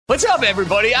What's up,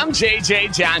 everybody? I'm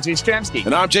JJ John Jastrzemski.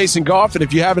 And I'm Jason Goff, and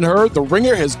if you haven't heard, The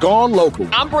Ringer has gone local.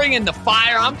 I'm bringing the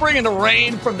fire, I'm bringing the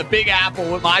rain from the Big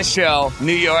Apple with my show,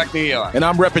 New York, New York. And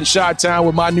I'm repping Chi-Town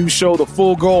with my new show, The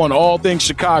Full Go, on all things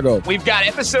Chicago. We've got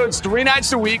episodes 3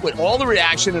 nights a week with all the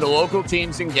reaction to the local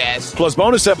teams and guests. Plus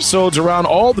bonus episodes around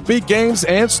all the big games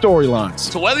and storylines.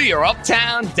 So whether you're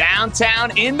uptown,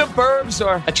 downtown, in the burbs,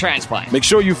 or a transplant, make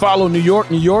sure you follow New York,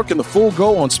 New York, and The Full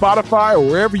Go on Spotify or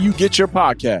wherever you get your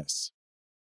podcasts.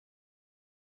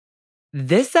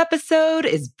 This episode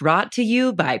is brought to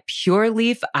you by Pure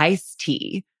Leaf Iced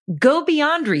Tea. Go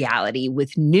beyond reality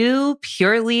with new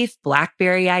Pure Leaf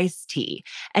Blackberry Iced Tea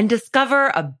and discover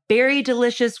a berry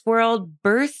delicious world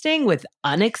bursting with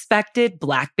unexpected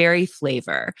blackberry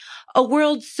flavor. A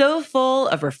world so full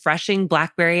of refreshing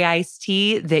blackberry iced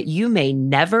tea that you may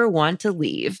never want to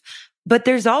leave. But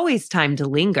there's always time to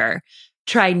linger.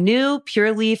 Try new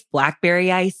Pure Leaf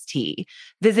Blackberry Iced Tea.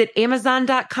 Visit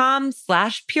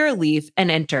Amazon.com/PureLeaf and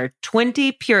enter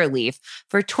 20 Pure Leaf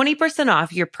for 20%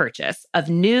 off your purchase of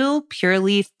new Pure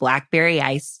Leaf Blackberry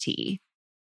Iced Tea.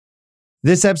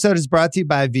 This episode is brought to you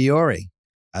by Vuori.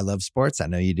 I love sports. I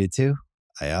know you do too.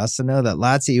 I also know that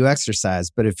lots of you exercise,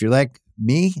 but if you're like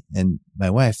me and my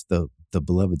wife, the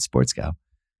beloved sports gal,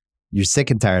 you're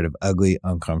sick and tired of ugly,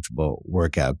 uncomfortable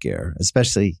workout gear.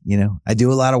 Especially, I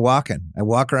do a lot of walking. I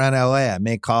walk around LA. I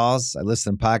make calls. I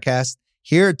listen to podcasts.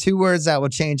 Here are 2 words that will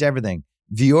change everything.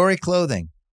 Vuori Clothing,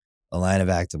 a line of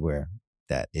activewear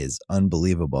that is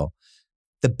unbelievable.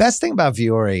 The best thing about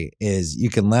Vuori is you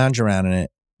can lounge around in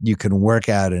it. You can work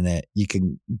out in it. You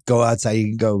can go outside.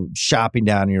 You can go shopping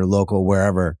down in your local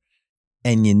wherever.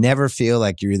 And you never feel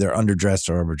like you're either underdressed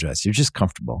or overdressed. You're just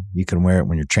comfortable. You can wear it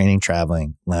when you're training,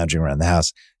 traveling, lounging around the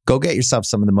house. Go get yourself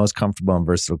some of the most comfortable and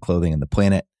versatile clothing on the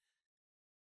planet.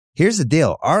 Here's the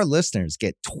deal. Our listeners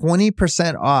get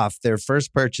 20% off their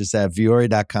first purchase at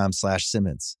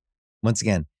Vuori.com/Simmons. Once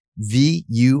again,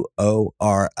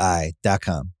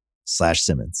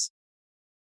 Vuori.com/Simmons.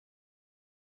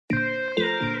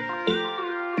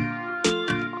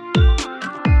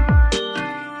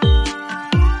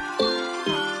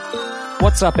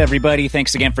 What's up, everybody?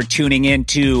 Thanks again for tuning in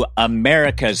to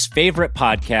America's favorite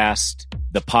podcast,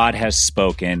 The Pod Has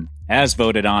Spoken, as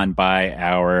voted on by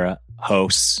our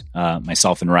hosts,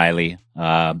 myself and Riley,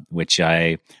 which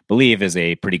I believe is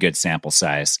a pretty good sample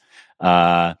size.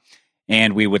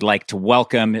 And we would like to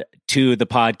welcome to the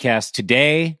podcast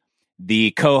today the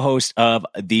co-host of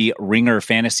the Ringer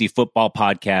Fantasy Football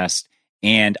Podcast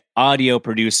and audio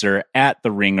producer at the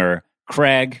Ringer,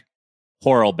 Craig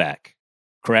Horlbeck.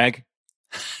 Craig?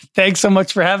 Thanks so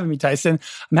much for having me, Tyson.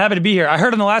 I'm happy to be here. I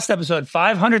heard in the last episode,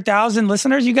 500,000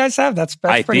 listeners you guys have. That's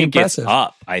pretty impressive.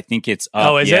 I think it's up.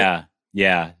 Oh, is it?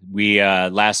 Yeah. We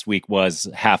last week was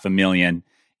 500,000.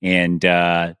 And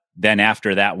then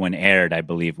after that one aired, I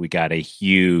believe we got a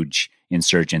huge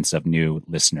insurgence of new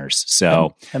listeners.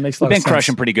 So that makes a lot we've of been sense.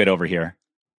 crushing pretty good over here.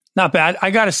 Not bad.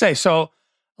 I got to say, so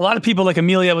a lot of people, like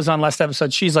Amelia was on last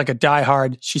episode. She's like a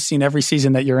diehard. She's seen every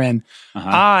season that you're in.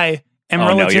 Uh-huh.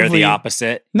 No, you're the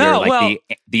opposite. No, you're like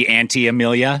the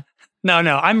anti-Amelia. No,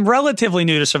 I'm relatively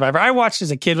new to Survivor. I watched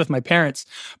as a kid with my parents,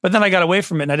 but then I got away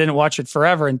from it and I didn't watch it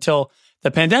forever until the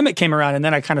pandemic came around, and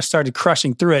then I kind of started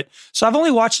crushing through it. So I've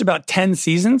only watched about 10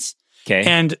 seasons. Okay.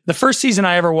 And the first season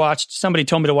I ever watched, somebody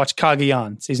told me to watch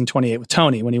Cagayan, season 28 with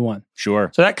Tony when he won. Sure.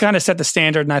 So that kind of set the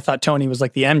standard, and I thought Tony was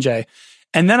like the MJ.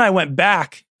 And then I went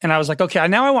back and I was like, okay,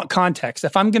 now I want context.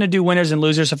 If I'm going to do winners and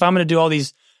losers, if I'm going to do all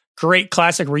these great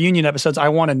classic reunion episodes, I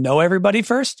want to know everybody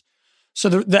first. So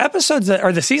the episodes that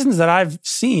are the seasons that I've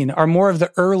seen are more of the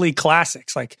early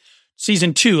classics, like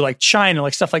season 2, like China,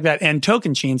 like stuff like that, and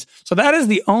Tocantins. So that is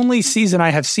the only season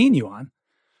I have seen you on.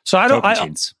 So I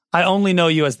only know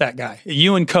you as that guy.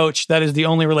 You and Coach, that is the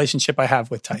only relationship I have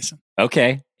with Tyson.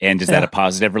 Okay. And is that a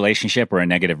positive relationship or a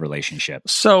negative relationship?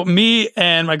 So me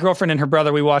and my girlfriend and her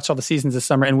brother, we watched all the seasons this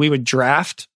summer, and we would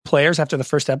draft players after the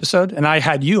first episode, and I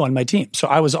had you on my team. So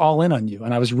I was all in on you,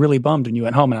 and I was really bummed when you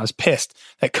went home, and I was pissed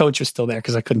that Coach was still there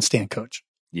because I couldn't stand Coach.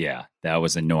 Yeah, that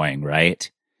was annoying, right?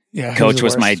 Yeah, Coach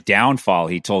was my downfall.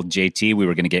 He told JT we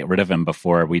were going to get rid of him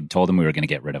before we told him we were going to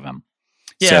get rid of him.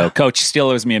 Yeah. So Coach still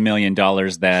owes me $1 million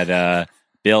that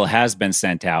bill has been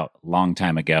sent out a long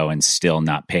time ago and still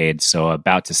not paid. So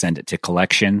about to send it to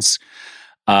collections.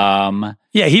 Yeah,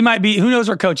 he might be. Who knows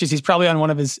where Coach is? He's probably on one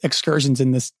of his excursions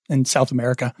in South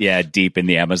America. Yeah, deep in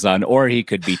the Amazon, or he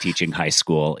could be teaching high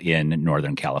school in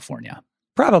Northern California.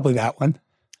 Probably that one.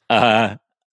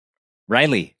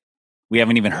 Riley, we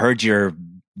haven't even heard your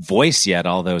voice yet.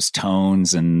 All those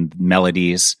tones and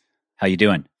melodies. How you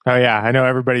doing? Oh yeah, I know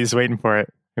everybody's waiting for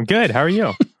it. I'm good. How are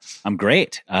you? I'm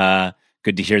great.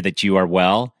 good to hear that you are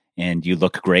well and you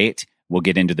look great. We'll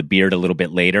get into the beard a little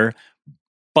bit later.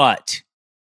 But,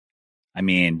 I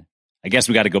mean, I guess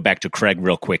we got to go back to Craig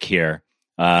real quick here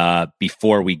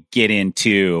before we get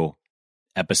into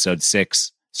episode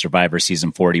 6, Survivor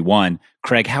Season 41.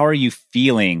 Craig, how are you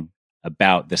feeling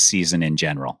about the season in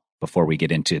general before we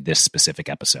get into this specific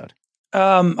episode?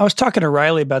 I was talking to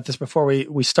Riley about this before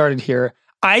we started here.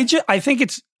 I think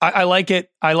I like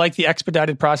it. I like the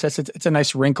expedited process. It's a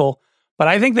nice wrinkle, but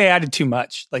I think they added too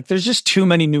much. Like, there's just too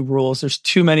many new rules. There's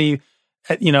too many,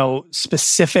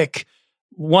 specific.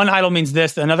 One idol means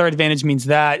this. Another advantage means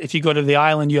that. If you go to the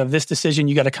island, you have this decision.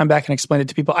 You got to come back and explain it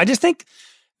to people. I just think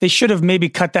they should have maybe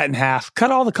cut that in half.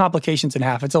 Cut all the complications in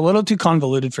half. It's a little too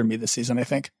convoluted for me this season, I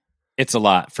think. It's a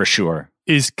lot, for sure.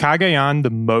 Is Cagayan the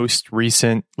most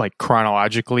recent, like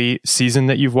chronologically, season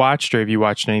that you've watched, or have you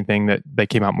watched anything that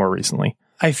came out more recently?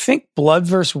 I think Blood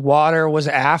vs. Water was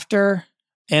after.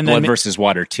 And Blood vs.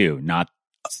 Water 2, not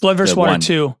Blood vs. Water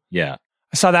 2. Yeah.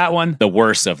 I saw that one. The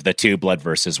worst of the 2 Blood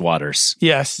vs. Waters.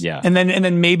 Yes. Yeah. And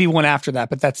then maybe one after that,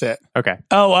 but that's it. Okay.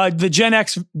 Oh, the Gen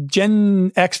X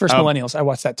versus Millennials. I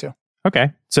watched that too.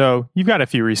 Okay. So you've got a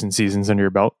few recent seasons under your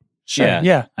belt. Sure.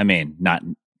 Yeah. I mean,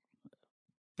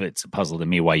 it's a puzzle to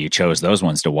me why you chose those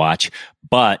ones to watch,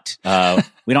 but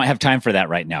we don't have time for that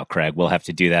right now, Craig. We'll have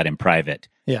to do that in private.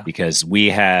 Yeah. Because we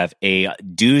have a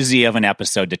doozy of an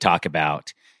episode to talk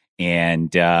about.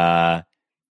 And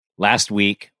last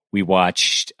week we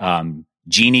watched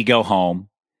Jeannie Go Home,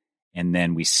 and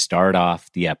then we start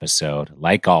off the episode,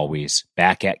 like always,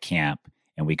 back at camp,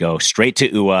 and we go straight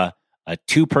to Ua, a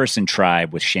 2-person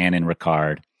tribe with Shannon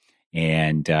Ricard,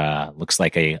 and looks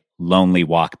like a lonely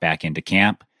walk back into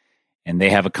camp. And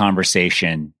they have a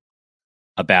conversation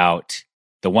about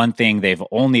the one thing they've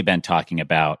only been talking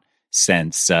about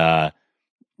since, I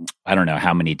don't know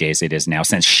how many days it is now,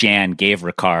 since Shan gave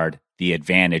Ricard the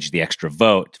advantage, the extra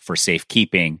vote for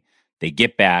safekeeping. They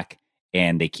get back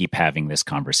and they keep having this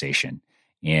conversation.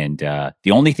 And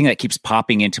the only thing that keeps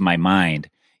popping into my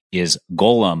mind is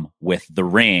Golem with the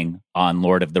ring on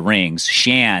Lord of the Rings.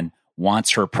 Shan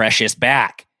wants her precious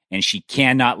back, and she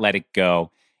cannot let it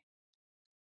go.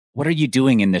 What are you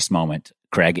doing in this moment,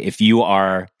 Craig? If you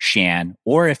are Shan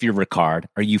or if you're Ricard,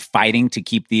 are you fighting to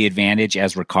keep the advantage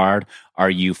as Ricard? Are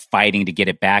you fighting to get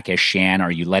it back as Shan?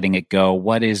 Are you letting it go?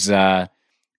 What is,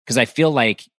 because I feel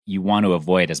like you want to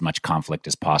avoid as much conflict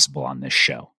as possible on this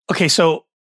show. Okay, so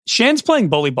Shan's playing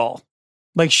bully ball.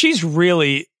 Like, she's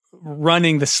really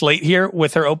running the slate here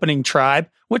with her opening tribe,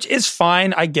 which is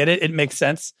fine. I get it. It makes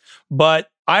sense. But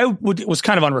I was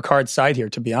kind of on Ricard's side here,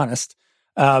 to be honest.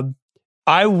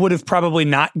 I would have probably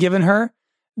not given her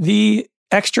the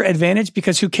extra advantage,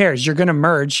 because who cares? You're going to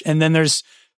merge, and then there's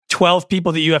 12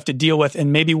 people that you have to deal with,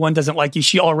 and maybe one doesn't like you.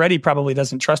 She already probably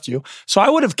doesn't trust you. So I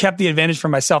would have kept the advantage for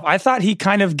myself. I thought he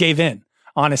kind of gave in,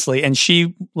 honestly. And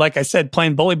she, like I said,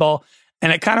 playing bully ball,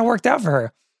 and it kind of worked out for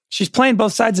her. She's playing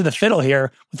both sides of the fiddle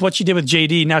here with what she did with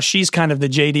JD. Now she's kind of the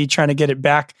JD trying to get it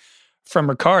back from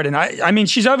Ricard. And I mean,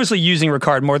 she's obviously using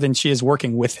Ricard more than she is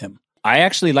working with him. I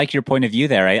actually like your point of view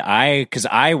there. Because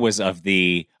I was of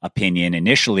the opinion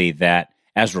initially that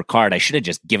as Ricard, I should have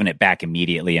just given it back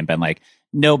immediately and been like,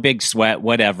 no big sweat,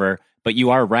 whatever. But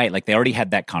you are right. Like, they already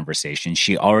had that conversation.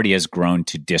 She already has grown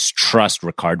to distrust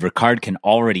Ricard. Ricard can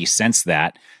already sense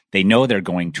that. They know they're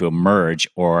going to emerge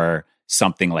or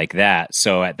something like that.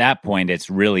 So at that point, it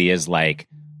really is like,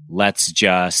 let's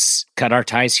just cut our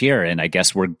ties here. And I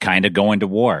guess we're kind of going to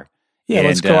war. Yeah, and,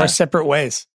 let's go our separate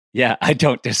ways. Yeah, I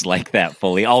don't dislike that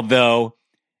fully. Although,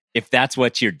 if that's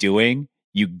what you're doing,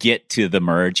 you get to the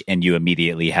merge and you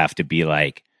immediately have to be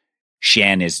like,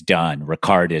 Shan is done,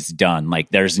 Ricard is done. Like,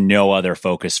 there's no other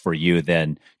focus for you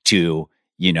than to,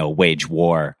 wage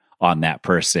war on that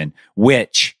person,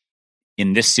 which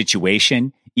in this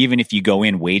situation, even if you go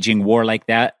in waging war like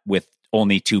that with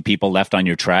only 2 people left on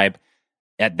your tribe,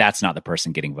 that's not the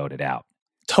person getting voted out.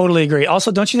 Totally agree.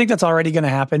 Also, don't you think that's already going to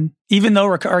happen? Even though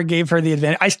Ricard gave her the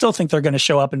advantage, I still think they're going to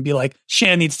show up and be like,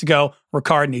 Shan needs to go,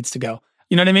 Ricard needs to go.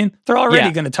 You know what I mean? They're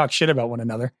already going to talk shit about one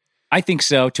another. I think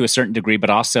so, to a certain degree, but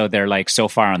also they're like so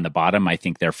far on the bottom, I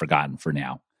think they're forgotten for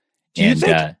now. Do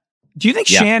you think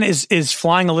Shan is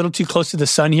flying a little too close to the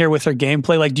sun here with her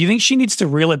gameplay? Like, do you think she needs to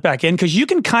reel it back in? Because you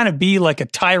can kind of be like a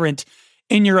tyrant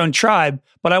in your own tribe,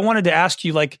 but I wanted to ask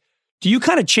you, like, do you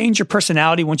kind of change your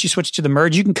personality once you switch to the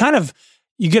merge? You can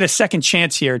you get a second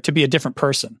chance here to be a different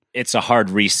person. It's a hard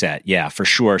reset. Yeah, for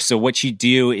sure. So what you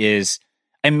do is,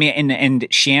 I mean, and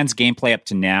Shan's gameplay up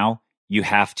to now, you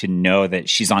have to know that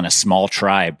she's on a small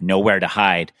tribe, nowhere to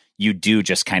hide. You do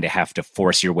just kind of have to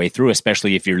force your way through,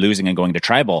 especially if you're losing and going to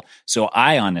tribal. So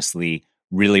I honestly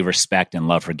really respect and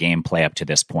love her gameplay up to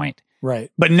this point.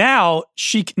 Right. But now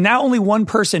only one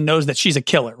person knows that she's a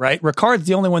killer, right? Ricard's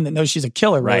the only one that knows she's a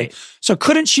killer, right? So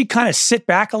couldn't she kind of sit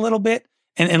back a little bit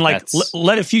and like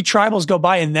let a few tribals go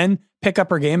by and then pick up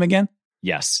her game again?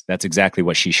 Yes, that's exactly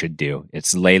what she should do.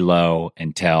 It's lay low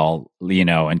until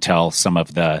some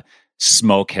of the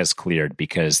smoke has cleared,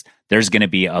 because there's going to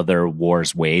be other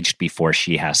wars waged before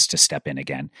she has to step in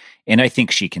again. And I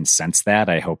think she can sense that.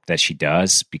 I hope that she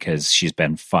does, because she's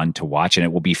been fun to watch, and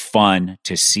it will be fun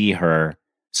to see her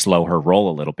slow her roll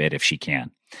a little bit if she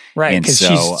can. Right,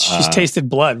 because she's tasted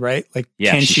blood, right? Like,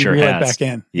 yeah, can she sure reel has. it back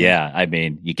in? Yeah, I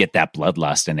mean, you get that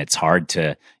bloodlust, and it's hard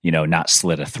to, not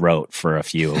slit a throat for a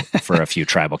few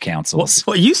tribal councils.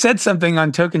 Well, you said something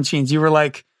on Tocantins. You were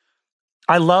like,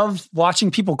 I love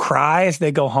watching people cry as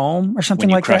they go home or something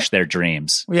like that. When you crush their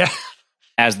dreams. Yeah.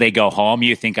 As they go home,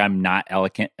 you think I'm not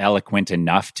eloquent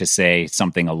enough to say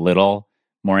something a little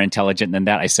more intelligent than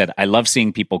that. I said, I love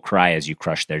seeing people cry as you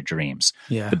crush their dreams.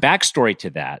 Yeah. The backstory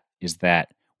to that is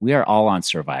that we are all on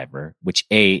Survivor, which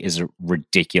is a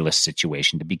ridiculous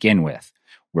situation to begin with.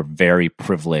 We're very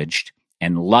privileged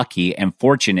and lucky and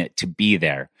fortunate to be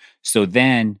there. So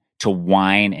then to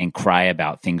whine and cry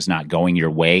about things not going your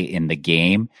way in the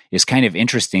game is kind of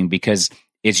interesting, because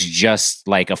it's just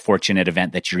like a fortunate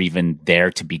event that you're even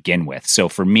there to begin with. So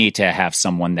for me to have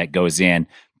someone that goes in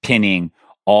pinning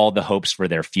all the hopes for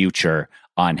their future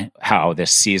on how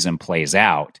this season plays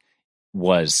out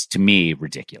was, to me,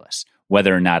 ridiculous.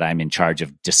 Whether or not I'm in charge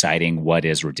of deciding what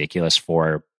is ridiculous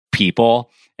for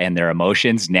people and their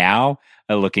emotions now,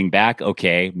 looking back,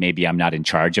 okay, maybe I'm not in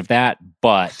charge of that,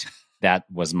 but that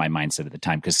was my mindset at the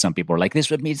time, because some people were like,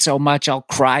 this would mean so much, I'll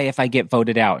cry if I get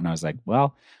voted out. And I was like,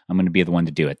 well, I'm going to be the one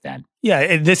to do it then.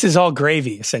 Yeah, this is all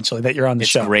gravy, essentially, that you're on the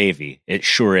show. It's gravy. It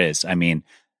sure is. I mean,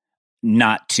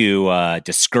 not to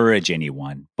discourage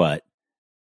anyone, but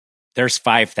there's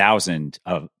 5,000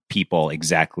 of people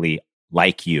exactly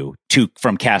like you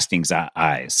from casting's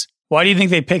eyes. Why do you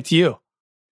think they picked you?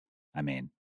 I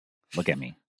mean, look at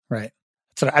me. Right.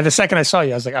 So the second I saw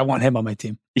you, I was like, I want him on my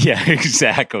team. Yeah,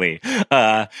 exactly.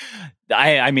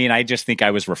 I mean, I just think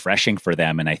I was refreshing for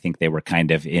them, and I think they were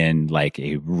kind of in like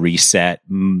a reset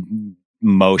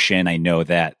motion. I know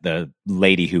that the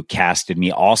lady who casted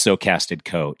me also casted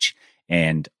Coach,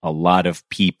 and a lot of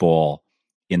people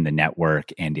in the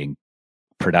network and in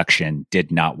production did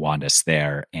not want us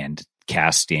there, and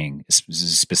casting,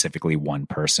 specifically one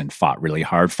person, fought really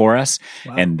hard for us.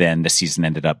 Wow. And then the season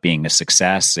ended up being a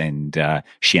success, and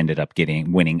she ended up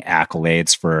winning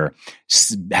accolades for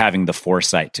having the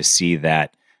foresight to see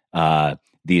that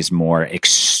these more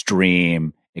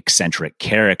extreme, eccentric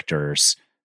characters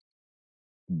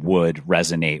would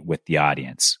resonate with the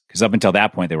audience. Because up until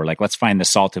that point, they were like, let's find the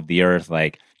salt of the earth.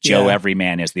 Like Joe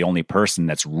Everyman is the only person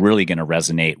that's really going to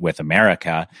resonate with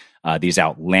America. These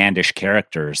outlandish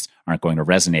characters aren't going to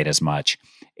resonate as much.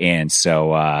 And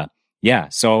so,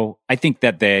 so I think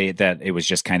that it was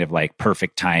just kind of like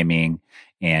perfect timing.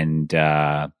 And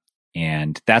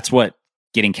that's what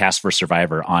getting cast for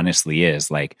Survivor honestly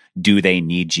is. Like, do they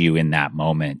need you in that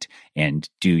moment? And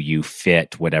do you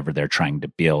fit whatever they're trying to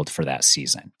build for that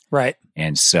season? Right.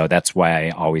 And so that's why I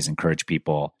always encourage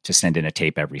people to send in a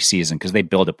tape every season, because they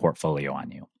build a portfolio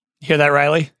on you. Hear that,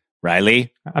 Riley?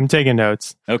 Riley? I'm taking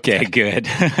notes. Okay, good.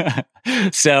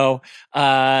 So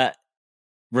Ricard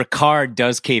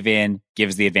does cave in,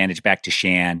 gives the advantage back to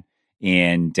Shan,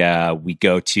 and we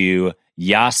go to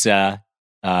Yasa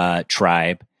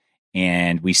tribe,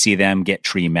 and we see them get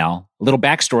Tree Mel. A little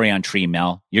backstory on Tree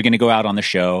Mel. You're going to go out on the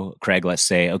show, Craig, let's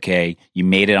say, okay, you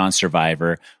made it on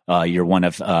Survivor. You're one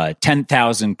of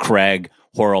 10,000 Craig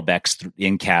Horlbecks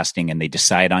in casting, and they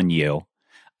decide on you.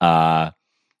 And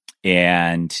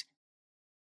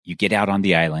you get out on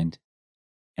the island,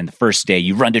 and the first day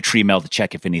you run to Tree Mel to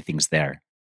check if anything's there.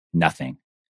 Nothing.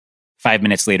 5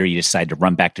 minutes later, you decide to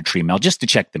run back to Tree Mel just to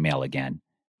check the mail again.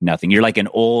 Nothing. You're like an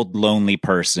old, lonely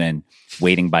person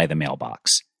waiting by the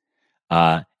mailbox.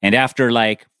 And after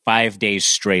like 5 days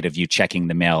straight of you checking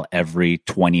the mail every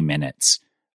 20 minutes,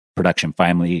 production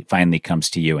finally comes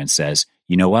to you and says,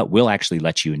 you know what? We'll actually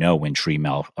let you know when Tree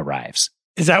Mel arrives.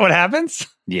 Is that what happens?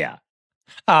 Yeah.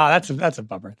 That's a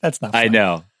bummer. That's not fun. I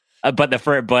know.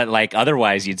 But like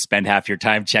otherwise you'd spend half your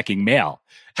time checking mail.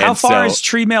 How far is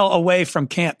Tree Mel away from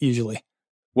camp usually?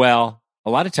 Well,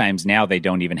 a lot of times now they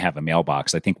don't even have a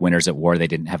mailbox. I think Winners at War, they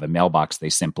didn't have a mailbox. They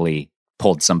simply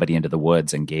pulled somebody into the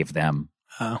woods and gave them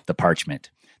the parchment.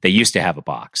 They used to have a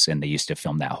box, and they used to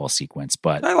film that whole sequence.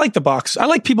 But I like the box. I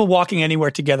like people walking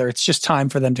anywhere together. It's just time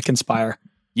for them to conspire.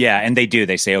 Yeah, and they do.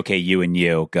 They say, okay, you and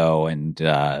you go. And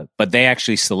but they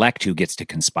actually select who gets to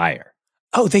conspire.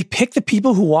 Oh, they pick the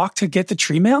people who walk to get the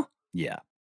tree mail? Yeah.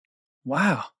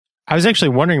 Wow. I was actually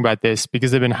wondering about this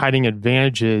because they've been hiding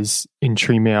advantages in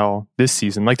tree mail this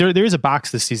season. Like there is a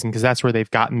box this season because that's where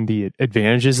they've gotten the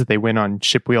advantages that they win on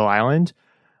Shipwheel Island.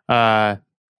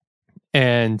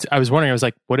 And I was wondering, I was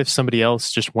like, what if somebody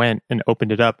else just went and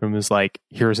opened it up and was like,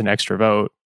 here's an extra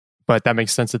vote? But that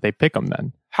makes sense that they pick them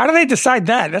then. How do they decide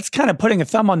that? That's kind of putting a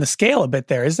thumb on the scale a bit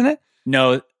there, isn't it?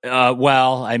 No,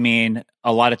 well, I mean,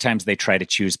 a lot of times they try to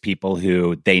choose people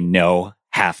who they know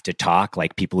have to talk,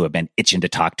 like people who have been itching to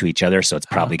talk to each other, so it's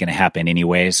probably going to happen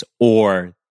anyways,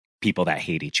 or people that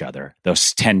hate each other.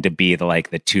 Those tend to be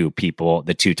the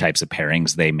two types of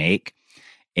pairings they make.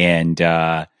 And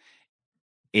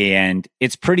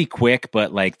it's pretty quick,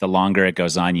 but like the longer it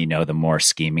goes on, the more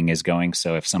scheming is going.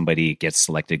 So if somebody gets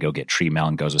selected to go get tree mail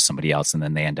and goes with somebody else, and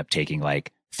then they end up taking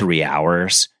like 3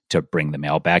 hours to bring the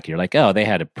mail back, you're like, oh, they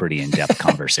had a pretty in-depth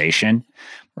conversation.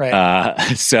 Right.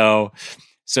 So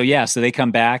they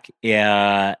come back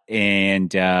and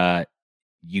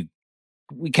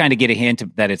we kind of get a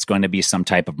hint that it's going to be some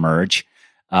type of merge.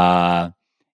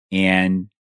 And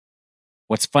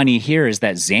what's funny here is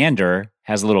that Xander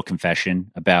has a little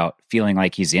confession about feeling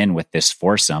like he's in with this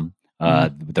foursome,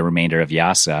 the remainder of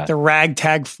Yasa. The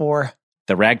Ragtag Four.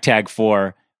 The Ragtag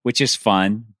Four, which is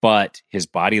fun, but his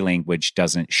body language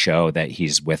doesn't show that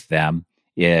he's with them.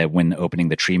 When opening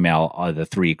the tree mail, the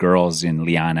 3 girls in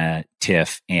Liana,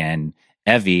 Tiff, and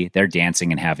Evie, they're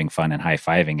dancing and having fun and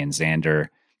high-fiving, and Xander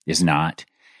is not.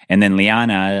 And then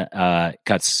Liana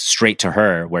cuts straight to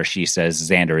her where she says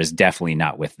Xander is definitely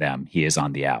not with them. He is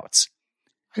on the outs.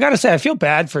 I got to say, I feel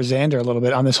bad for Xander a little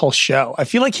bit on this whole show. I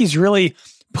feel like he's really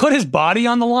put his body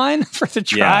on the line for the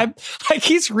tribe. Yeah. Like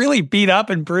he's really beat up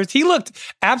and bruised. He looked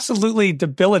absolutely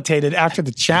debilitated after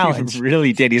the challenge. He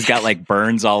really did. He's got like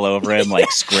burns all over him, like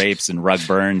scrapes and rug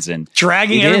burns, and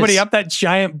dragging everybody up that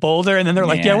giant boulder. And then they're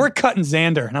like, yeah, we're cutting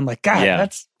Xander. And I'm like, God,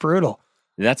 that's brutal.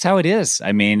 That's how it is.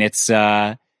 I mean, it's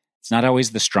not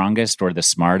always the strongest or the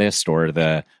smartest or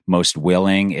the most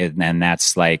willing. And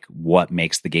that's like what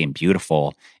makes the game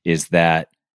beautiful is that,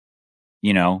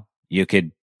 you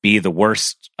could be the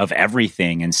worst of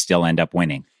everything and still end up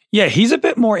winning. Yeah, he's a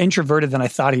bit more introverted than I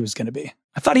thought he was going to be.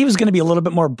 I thought he was going to be a little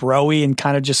bit more bro-y and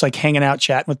kind of just like hanging out,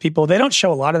 chatting with people. They don't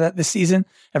show a lot of that this season.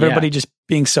 Everybody just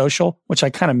being social, which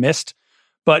I kind of missed.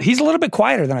 But he's a little bit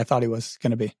quieter than I thought he was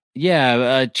going to be.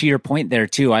 Yeah, to your point there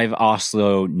too, I've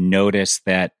also noticed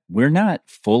that we're not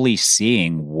fully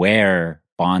seeing where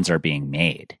bonds are being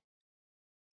made.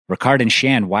 Ricard and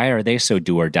Shan, why are they so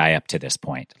do or die up to this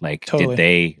point? Like, Did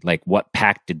they, what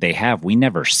pact did they have? We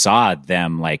never saw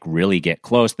them, really get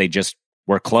close. They just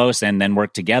were close and then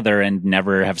worked together and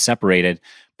never have separated.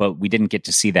 But we didn't get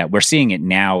to see that. We're seeing it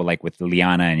now, with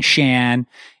Liana and Shan,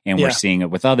 and we're seeing it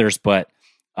with others. But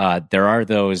there are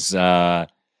those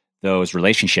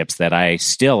relationships that I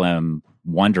still am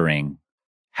wondering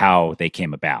how they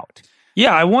came about.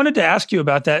 Yeah, I wanted to ask you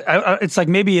about that. It's like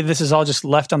maybe this is all just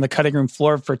left on the cutting room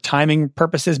floor for timing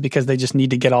purposes because they just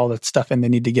need to get all that stuff in they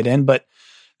need to get in. But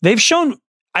they've shown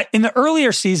in the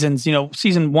earlier seasons,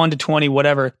 season 1 to 20,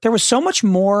 whatever, there was so much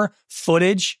more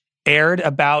footage aired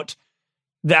about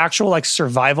the actual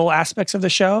survival aspects of the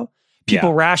show.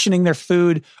 People rationing their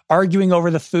food, arguing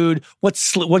over the food,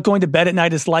 what going to bed at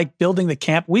night is like, building the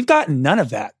camp. We've gotten none of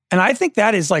that. And I think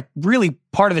that is really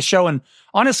part of the show. And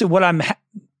honestly, what I'm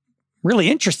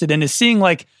really interested in is seeing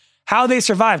how they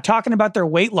survive, talking about their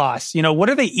weight loss. What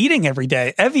are they eating every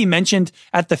day? Evie mentioned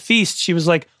at the feast, she was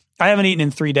like, I haven't eaten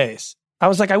in 3 days. I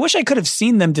was like, I wish I could have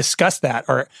seen them discuss that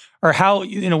or how,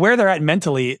 where they're at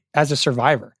mentally as a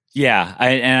survivor. Yeah,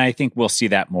 I think we'll see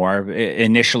that more.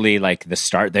 Initially, the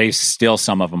start,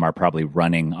 some of them are probably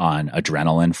running on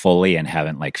adrenaline fully and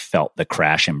haven't felt the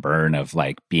crash and burn of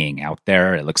being out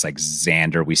there. It looks like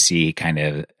Xander, we see, kind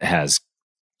of has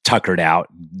tuckered out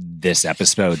this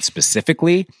episode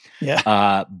specifically.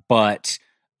 Yeah. But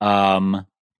I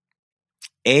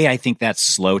think that's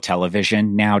slow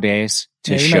television nowadays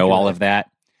to show all of that.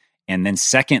 And then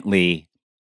secondly,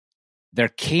 there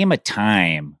came a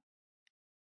time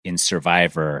in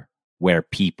Survivor where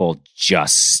people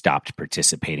just stopped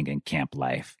participating in camp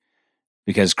life.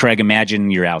 Because Craig,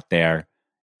 imagine you're out there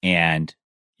and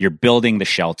you're building the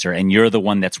shelter and you're the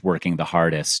one that's working the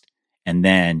hardest. And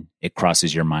then it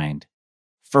crosses your mind.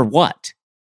 For what?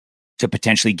 To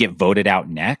potentially get voted out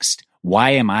next?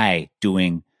 Why am I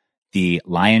doing the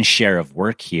lion's share of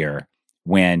work here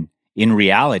when in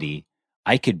reality,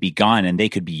 I could be gone and they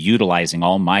could be utilizing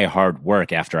all my hard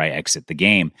work after I exit the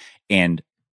game? And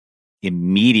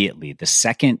immediately, the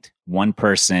second one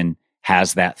person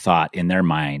has that thought in their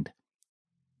mind,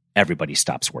 everybody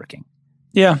stops working.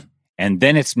 Yeah. And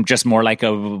then it's just more like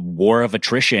a war of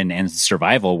attrition and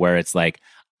survival where it's like,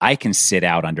 I can sit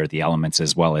out under the elements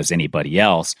as well as anybody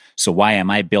else. So why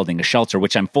am I building a shelter,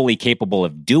 which I'm fully capable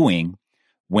of doing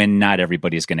when not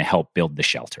everybody's going to help build the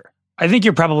shelter? I think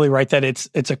you're probably right that it's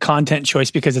a content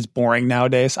choice because it's boring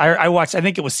nowadays. I watched, I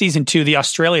think it was season 2, the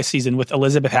Australia season with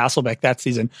Elizabeth Hasselbeck that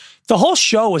season. The whole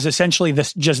show was essentially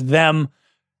just them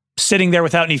sitting there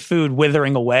without any food,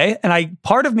 withering away. And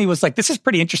part of me was like, this is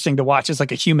pretty interesting to watch. It's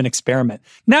like a human experiment.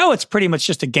 Now it's pretty much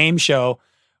just a game show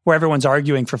where everyone's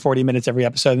arguing for 40 minutes every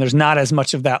episode. And there's not as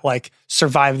much of that like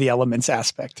survive the elements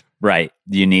aspect. Right.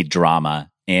 You need drama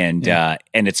and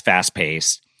it's fast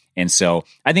paced. And so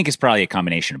I think it's probably a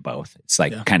combination of both. It's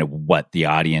like kind of what the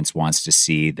audience wants to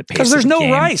see. The pace because there's of the no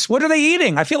game. rice. What are they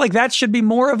eating? I feel like that should be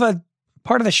more of a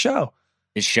part of the show.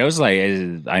 It shows like,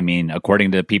 I mean,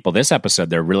 according to the people this episode,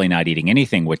 they're really not eating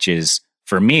anything, which is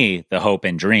for me, the hope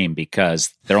and dream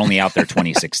because they're only out there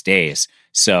 26 days.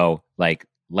 So like,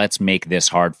 let's make this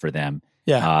hard for them.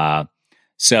 Yeah.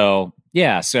 So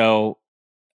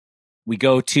we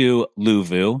go to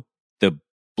Luvu, the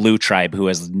blue tribe who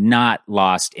has not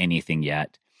lost anything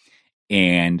yet.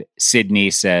 And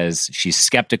Sydney says she's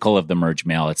skeptical of the merge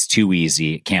mail. It's too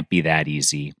easy. It can't be that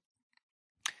easy.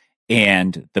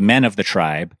 And the men of the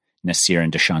tribe, Nasir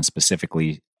and Deshaun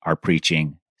specifically, are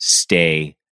preaching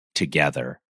stay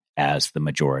together as the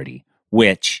majority,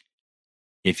 which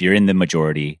if you're in the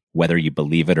majority, whether you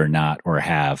believe it or not, or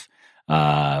have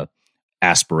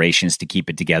aspirations to keep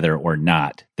it together or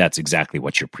not, that's exactly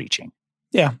what you're preaching.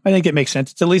 Yeah, I think it makes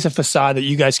sense. It's at least a facade that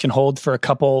you guys can hold for a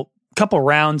couple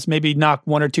rounds, maybe knock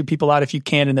 1 or 2 people out if you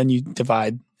can, and then you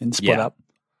divide and split up.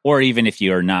 Or even if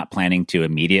you're not planning to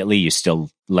immediately, you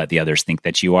still let the others think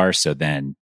that you are. So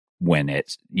then when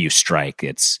you strike,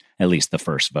 it's at least the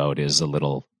first vote is a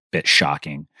little bit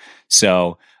shocking.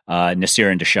 So Nasir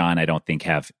and Deshaun, I don't think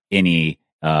have any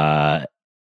hopes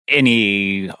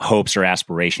or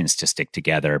aspirations to stick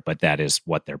together, but that is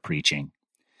what they're preaching.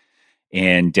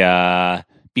 And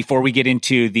before we get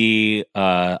into the,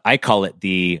 I call it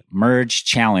the merge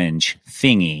challenge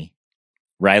thingy.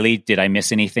 Riley, did I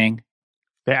miss anything?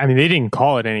 I mean, they didn't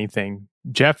call it anything.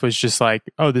 Jeff was just like,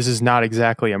 oh, this is not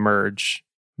exactly a merge,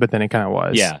 but then it kind of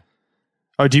was. Yeah.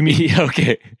 Oh, do you mean?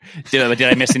 Okay. Did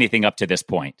I miss anything up to this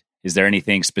point? Is there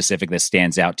anything specific that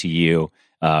stands out to you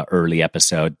early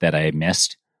episode that I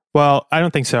missed? Well, I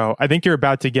don't think so. I think you're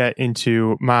about to get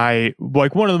into one of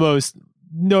the most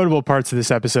notable parts of this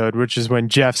episode, which is when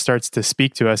Jeff starts to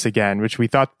speak to us again, which we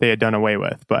thought they had done away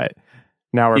with, but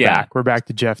now we're back. We're back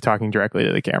to Jeff talking directly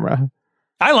to the camera.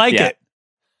 I like it.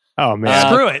 Oh man,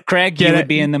 screw it, Craig. You would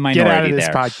be in the minority. Get out of this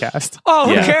there. podcast. Oh,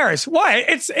 who cares? Why?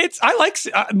 It's. I like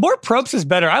more Probst is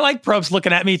better. I like Probst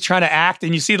looking at me trying to act,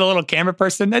 and you see the little camera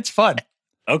person. That's fun.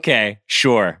 Okay,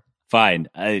 sure, fine.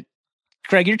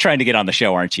 Craig, you're trying to get on the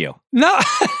show, aren't you? No,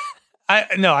 I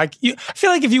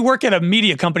feel like if you work at a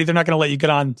media company, they're not going to let you get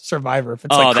on Survivor. If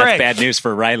it's like, that's Craig, bad news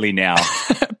for Riley now.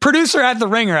 Producer at the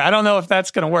Ringer. I don't know if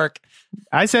that's going to work.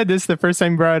 I said this the first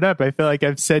time you brought it up. I feel like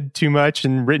I've said too much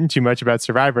and written too much about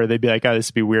Survivor. They'd be like, oh, this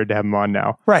would be weird to have him on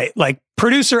now. Right. Like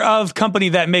producer of company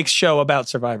that makes show about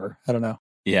Survivor. I don't know.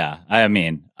 Yeah. I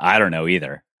mean, I don't know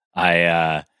either.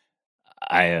 It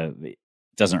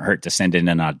doesn't hurt to send in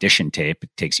an audition tape. It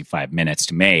takes you 5 minutes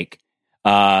to make.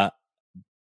 But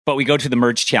we go to the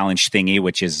merge challenge thingy,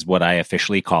 which is what I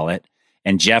officially call it.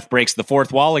 And Jeff breaks the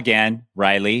fourth wall again,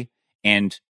 Riley,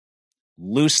 and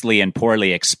loosely and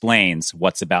poorly explains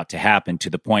what's about to happen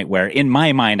to the point where, in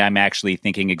my mind, I'm actually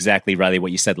thinking exactly, Riley,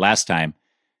 what you said last time.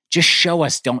 Just show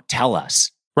us, don't tell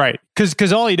us. Right.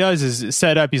 Because all he does is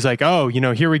set up. He's like, oh,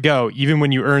 here we go. Even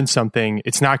when you earn something,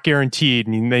 it's not guaranteed.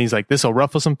 And then he's like, this will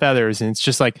ruffle some feathers. And it's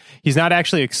just like, he's not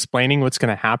actually explaining what's going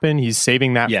to happen. He's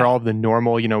saving that for all of the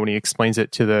normal, when he explains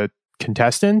it to the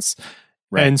contestants.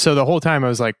 Right. And so the whole time I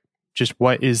was like, just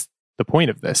what is the point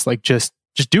of this? Like, just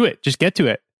do it. Just get to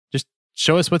it. Just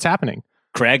show us what's happening.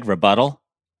 Craig, rebuttal?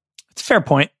 It's a fair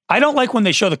point. I don't like when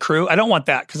they show the crew. I don't want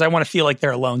that because I want to feel like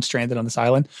they're alone, stranded on this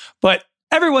island. But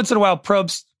every once in a while,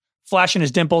 Probst flashing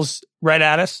his dimples right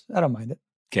at us. I don't mind it.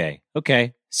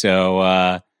 Okay.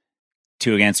 So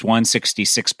 2 against 1,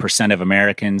 66% of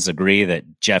Americans agree that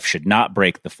Jeff should not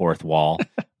break the fourth wall.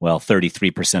 Well,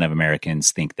 33% of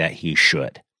Americans think that he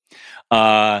should.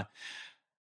 I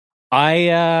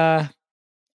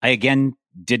again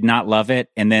did not love it.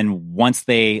 And then once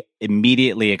they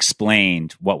immediately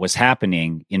explained what was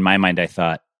happening, in my mind, I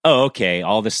thought, oh, okay,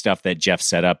 all the stuff that Jeff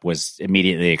set up was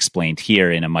immediately explained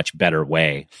here in a much better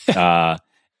way.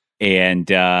 And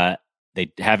they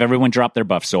have everyone drop their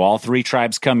buffs. So all 3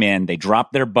 tribes come in, they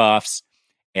drop their buffs,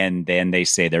 and then they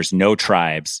say there's no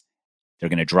tribes. They're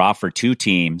going to draw for 2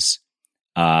 teams.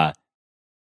 The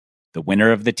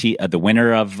winner of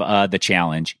the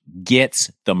challenge gets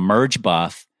the merge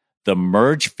buff, the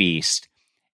merge feast,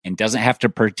 and doesn't have to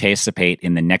participate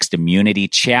in the next immunity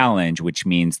challenge, which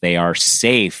means they are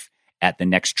safe at the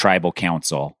next tribal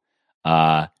council.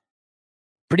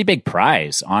 Pretty big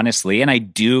prize, honestly. And I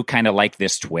do kind of like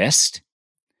this twist.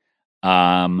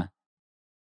 Then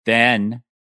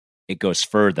it goes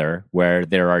further where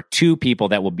there are 2 people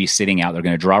that will be sitting out. They're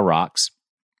going to draw rocks.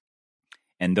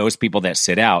 And those people that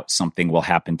sit out, something will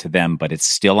happen to them, but it's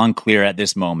still unclear at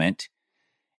this moment.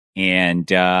 And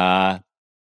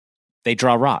they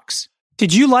draw rocks.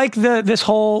 Did you like this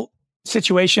whole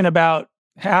situation about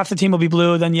half the team will be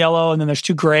blue, then yellow, and then there's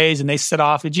 2 grays and they sit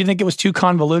off? Did you think it was too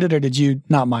convoluted, or did you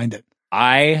not mind it?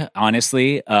 I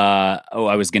honestly,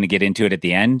 I was going to get into it at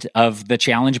the end of the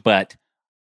challenge, but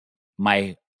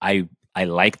I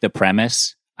like the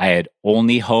premise. I had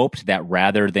only hoped that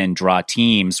rather than draw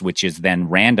teams, which is then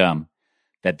random,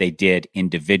 that they did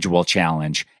individual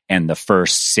challenge and the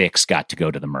first 6 got to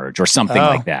go to the merge or something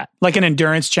like that. Like an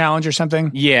endurance challenge or something?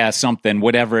 Yeah, something,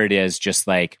 whatever it is, just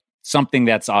like something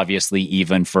that's obviously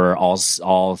even for all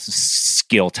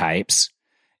skill types.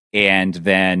 And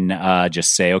then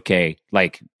just say, okay,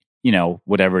 like,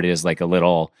 whatever it is, like a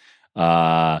little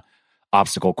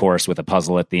obstacle course with a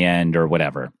puzzle at the end or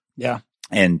whatever. Yeah.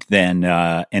 And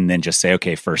then just say,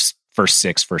 okay, first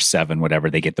 6, first 7, whatever,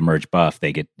 they get the merge buff,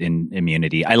 they get in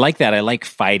immunity. I like that. I like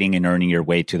fighting and earning your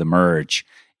way to the merge.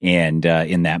 And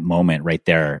in that moment right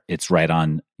there, you're right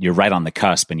on the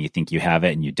cusp and you think you have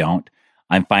it and you don't.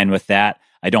 I'm fine with that.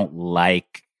 I don't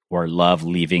like or love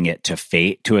leaving it to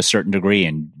fate to a certain degree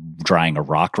and drawing a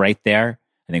rock right there.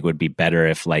 I think it would be better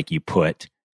if you put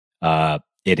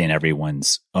it in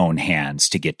everyone's own hands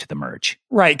to get to the merge.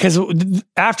 Right, because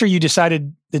after you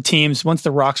decided the teams, once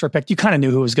the rocks were picked, you kind of knew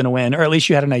who was going to win, or at least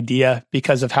you had an idea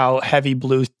because of how heavy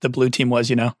the blue team was,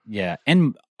 Yeah,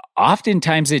 and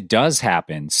oftentimes it does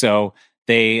happen. So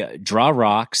they draw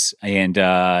rocks, and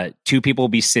 2 people will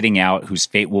be sitting out whose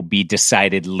fate will be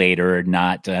decided later,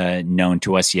 not known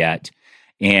to us yet.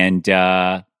 And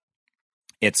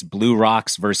it's blue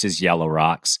rocks versus yellow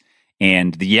rocks.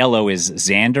 And the yellow is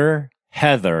Xander,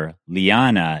 Heather,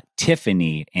 Liana,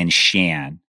 Tiffany, and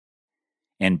Shan.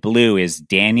 And blue is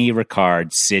Danny,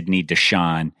 Ricard, Sydney,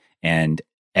 Deshawn, and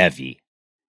Evie.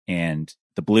 And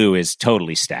the blue is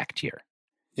totally stacked here.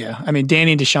 Yeah. I mean,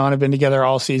 Danny and Deshawn have been together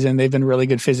all season. They've been really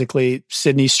good physically.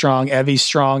 Sydney's strong, Evie's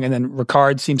strong, and then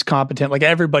Ricard seems competent. Like,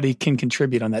 everybody can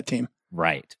contribute on that team.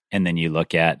 Right. And then you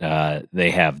look at,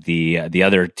 they have the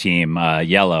other team,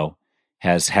 yellow,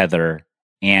 has Heather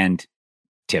and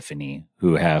Tiffany,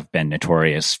 who have been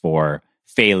notorious for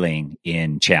failing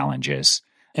in challenges.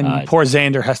 And poor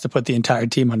Xander has to put the entire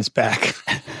team on his back.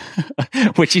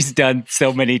 Which he's done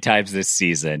so many times this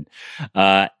season.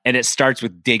 And it starts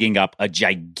with digging up a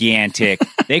gigantic,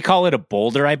 they call it a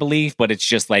boulder, I believe, but it's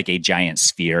just like a giant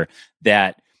sphere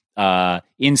that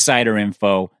insider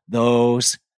info,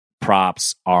 those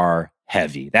props are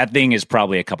heavy. That thing is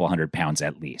probably a couple 100 pounds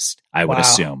at least, I would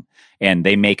assume. And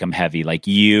they make them heavy. Like,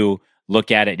 you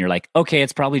look at it and you're like, okay,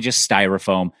 it's probably just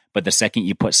styrofoam. But the second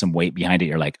you put some weight behind it,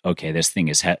 you're like, okay, this thing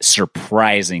is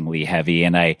surprisingly heavy.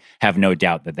 And I have no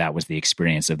doubt that was the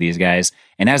experience of these guys.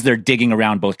 And as they're digging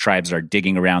around, both tribes are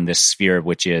digging around this sphere,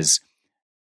 which is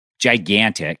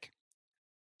gigantic.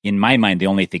 In my mind, the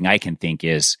only thing I can think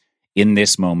is, in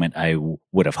this moment, I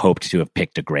would have hoped to have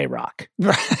picked a gray rock.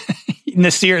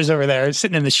 Nasir's over there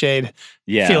sitting in the shade,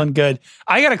 feeling good.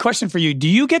 I got a question for you. Do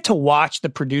you get to watch the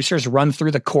producers run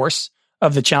through the course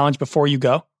of the challenge before you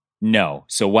go? No.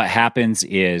 So what happens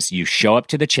is you show up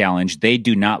to the challenge. They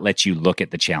do not let you look at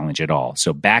the challenge at all.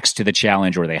 So backs to the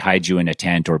challenge, or they hide you in a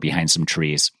tent or behind some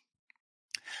trees.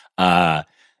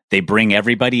 They bring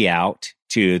everybody out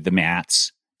to the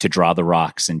mats to draw the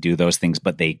rocks and do those things,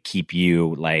 but they keep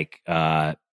you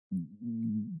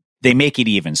they make it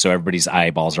even so everybody's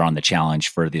eyeballs are on the challenge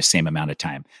for the same amount of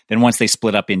time. Then once they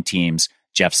split up in teams,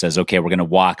 Jeff says, okay, I'm going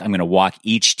to walk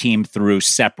each team through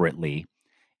separately.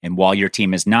 And while your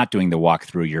team is not doing the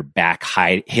walkthrough, you're back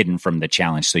hidden from the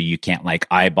challenge. So you can't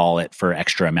eyeball it for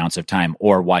extra amounts of time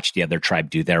or watch the other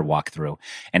tribe do their walkthrough.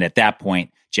 And at that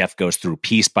point, Jeff goes through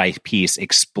piece by piece,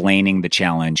 explaining the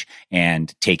challenge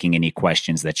and taking any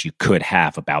questions that you could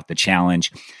have about the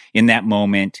challenge. In that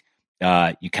moment,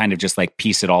 you kind of just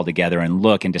piece it all together and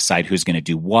look and decide who's going to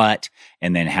do what,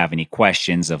 and then have any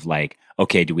questions of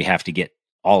okay, do we have to get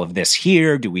all of this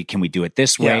here? Can we do it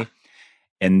this way? Yeah.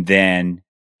 And then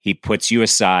he puts you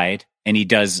aside, and he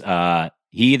does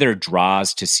he either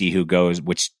draws to see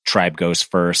which tribe goes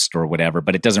first or whatever,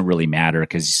 but it doesn't really matter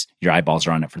because your eyeballs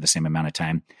are on it for the same amount of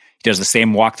time. He does the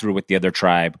same walkthrough with the other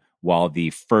tribe while the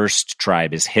first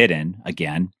tribe is hidden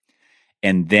again.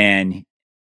 And then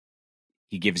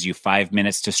he gives you 5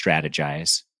 minutes to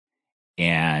strategize,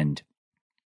 and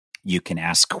you can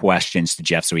ask questions to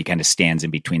Jeff. So he kind of stands in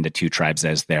between the two tribes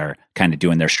as they're kind of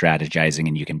doing their strategizing.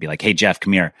 And you can be like, hey, Jeff,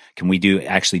 come here. Can we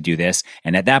actually do this?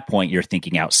 And at that point, you're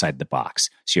thinking outside the box.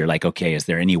 So you're like, okay, is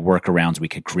there any workarounds we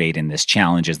could create in this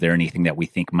challenge? Is there anything that we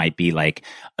think might be like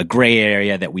a gray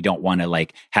area that we don't want to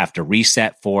like have to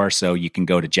reset for? So you can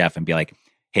go to Jeff and be like,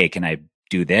 hey, can I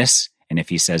do this? And if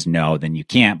he says no, then you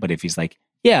can't. But if he's like,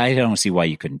 yeah, I don't see why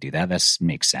you couldn't do that. That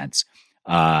makes sense.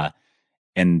 And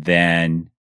then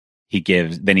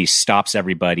he stops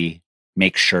everybody,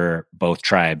 makes sure both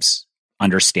tribes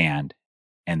understand,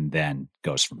 and then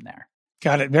goes from there.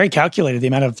 Got it. Very calculated, the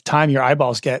amount of time your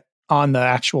eyeballs get on the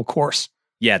actual course.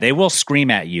 Yeah, they will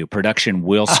scream at you. Production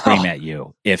will scream at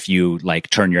you if you like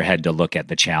turn your head to look at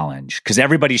the challenge, because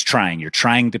everybody's trying. You're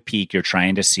trying to peek. You're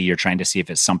trying to see if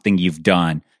it's something you've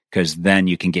done, because then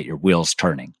you can get your wheels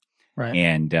turning. Right.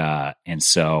 And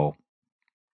so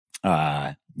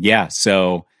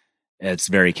it's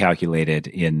very calculated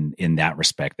in that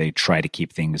respect. They try to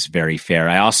keep things very fair.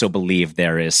 I also believe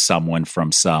there is someone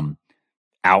from some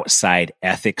outside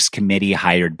ethics committee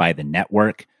hired by the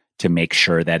network to make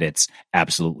sure that it's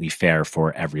absolutely fair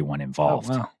for everyone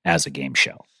involved as a game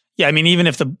show. Yeah, I mean, even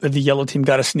if the yellow team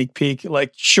got a sneak peek,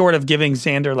 like short of giving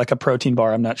Xander like a protein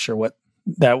bar, I'm not sure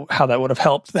how that would have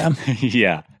helped them.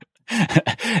 Yeah.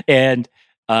 And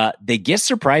they get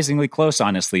surprisingly close,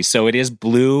 honestly. So it is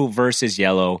blue versus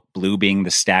yellow, blue being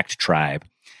the stacked tribe.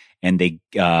 And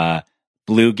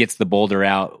blue gets the boulder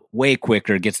out way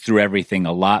quicker, gets through everything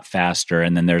a lot faster.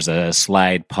 And then there's a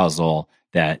slide puzzle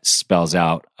that spells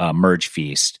out Merge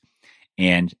Feast.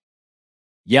 And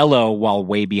yellow, while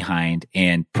way behind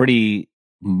and pretty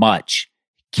much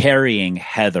carrying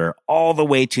Heather all the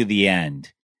way to the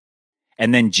end.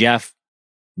 And then Jeff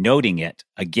noting it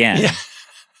again. Yeah.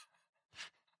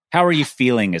 How are you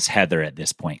feeling as Heather at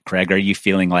this point, Craig? Are you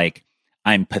feeling like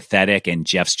I'm pathetic and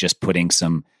Jeff's just putting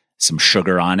some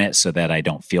sugar on it so that I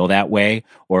don't feel that way?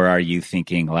 Or are you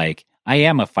thinking like, I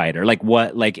am a fighter? Like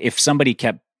what? Like if somebody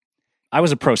I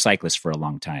was a pro cyclist for a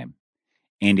long time.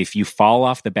 And if you fall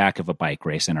off the back of a bike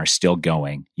race and are still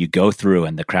going, you go through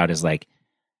and the crowd is like,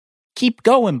 keep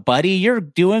going, buddy. You're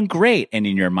doing great. And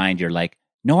in your mind, you're like,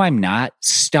 no, I'm not.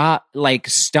 Stop.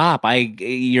 It's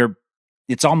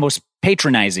almost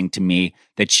patronizing to me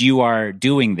that you are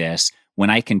doing this when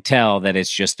I can tell that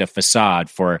it's just a facade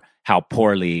for how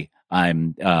poorly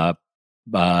I'm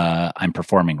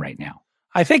performing right now.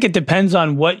 I think it depends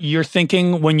on what you're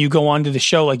thinking when you go onto the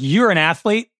show. Like you're an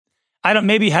athlete.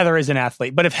 Maybe Heather is an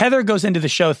athlete, but if Heather goes into the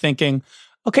show thinking,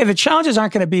 okay, the challenges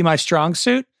aren't going to be my strong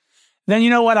suit, then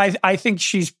you know what? I think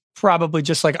she's probably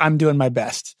just like, I'm doing my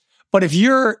best. But if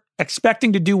you're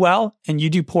expecting to do well and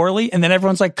you do poorly, and then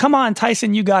everyone's like, come on,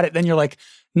 Tyson, you got it. Then you're like,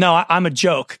 no, I'm a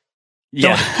joke.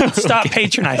 Yeah. Don't stop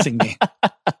patronizing me.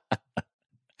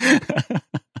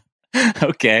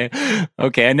 Okay.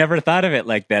 I never thought of it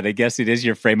like that. I guess it is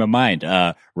your frame of mind.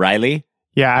 Riley?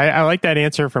 Yeah, I like that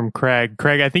answer from Craig.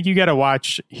 Craig, I think you got to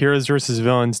watch Heroes versus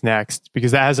Villains next,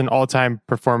 because that has an all-time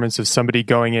performance of somebody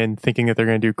going in thinking that they're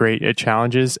going to do great at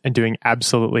challenges and doing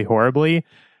absolutely horribly.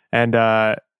 And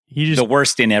he just... the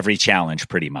worst in every challenge,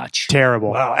 pretty much.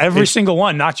 Terrible. Wow, every single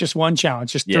one, not just one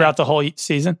challenge, just throughout the whole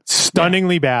season.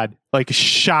 Stunningly bad, like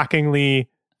shockingly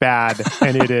bad.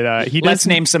 And Let's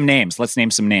name some names.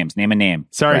 Name a name.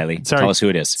 Sorry, Riley. Tell us who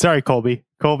it is. Sorry, Colby.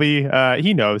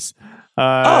 He knows.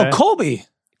 Colby.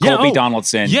 Colby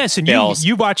Donaldson. Yes, and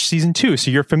you watched season 2, so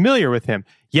you're familiar with him.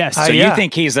 Yes. So you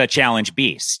think he's a challenge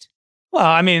beast? Well,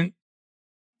 I mean,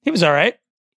 he was all right.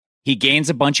 He gains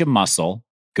a bunch of muscle,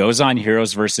 goes on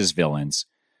Heroes versus Villains,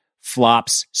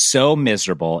 flops so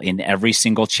miserable in every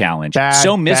single challenge. In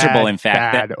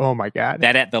fact, oh my God,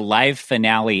 that at the live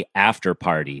finale after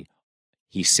party,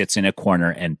 he sits in a corner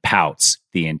and pouts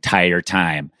the entire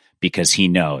time because he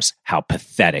knows how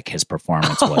pathetic his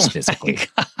performance was physically.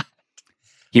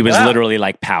 He was literally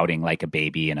like pouting like a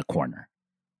baby in a corner.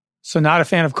 So not a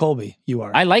fan of Colby, you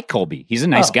are? I like Colby. He's a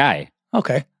nice guy.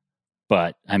 Okay.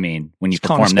 But I mean, when you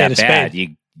perform that bad,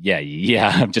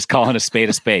 I'm just calling a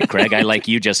spade, Craig. I like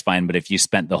you just fine. But if you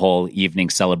spent the whole evening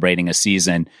celebrating a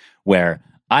season where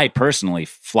I personally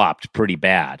flopped pretty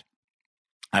bad,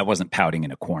 I wasn't pouting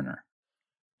in a corner.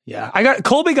 Yeah.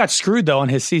 Colby got screwed though on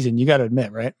his season. You got to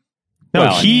admit, right? No,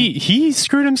 Well, he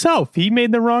screwed himself. He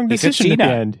made the wrong decision at the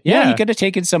end. Yeah, he could have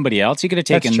taken somebody else. He could have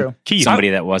taken Keith.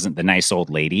 somebody that wasn't the nice old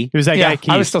lady. It was that guy,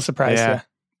 Keith. I was still surprised. Yeah.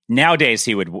 Nowadays,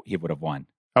 he would have won.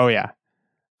 Oh, yeah.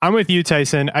 I'm with you,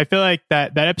 Tyson. I feel like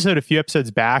that episode, a few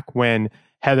episodes back, when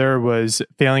Heather was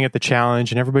failing at the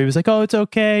challenge and everybody was like, oh, it's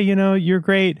okay. You know, you're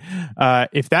great.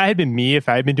 If that had been me, if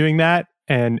I had been doing that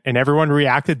and everyone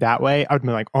reacted that way, I would be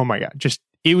like, oh my God,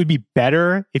 it would be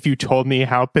better if you told me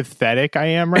how pathetic I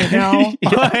am right now.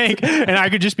 And I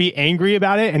could just be angry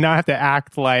about it and not have to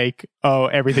act like, oh,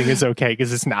 everything is okay,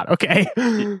 because it's not okay.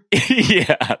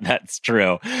 Yeah, that's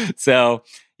true. So,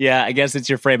 yeah, I guess it's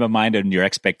your frame of mind and your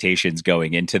expectations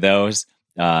going into those.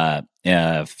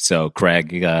 So,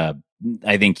 Craig,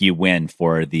 I think you win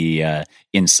for the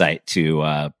insight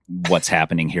to what's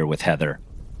happening here with Heather.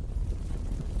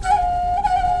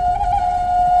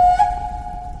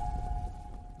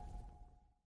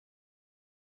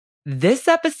 This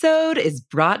episode is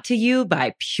brought to you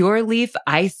by Pure Leaf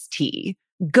Iced Tea.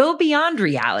 Go beyond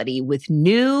reality with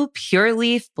new Pure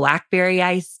Leaf Blackberry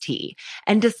Iced Tea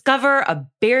and discover a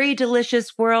berry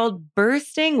delicious world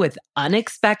bursting with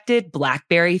unexpected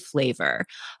blackberry flavor.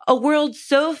 A world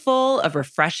so full of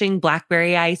refreshing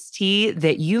blackberry iced tea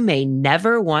that you may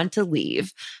never want to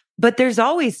leave. But there's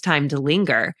always time to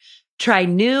linger. Try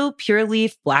new Pure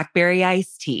Leaf Blackberry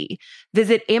Iced Tea.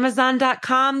 Visit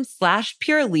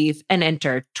Amazon.com/PureLeaf and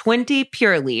enter 20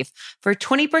 Pure Leaf for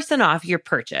 20% off your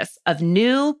purchase of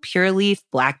new Pure Leaf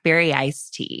Blackberry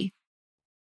Iced Tea.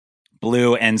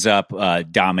 Blue ends up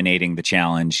dominating the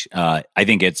challenge. I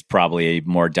think it's probably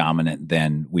more dominant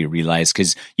than we realize,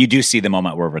 because you do see the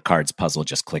moment where Ricard's puzzle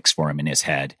just clicks for him in his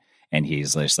head and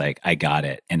he's just like, I got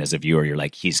it. And as a viewer, you're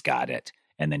like, he's got it.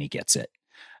 And then he gets it.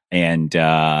 And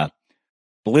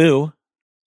Blue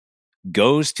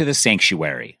goes to the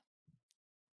sanctuary.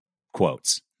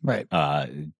 Quotes. Right.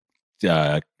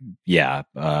 Jeff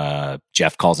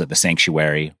calls it the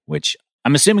sanctuary, which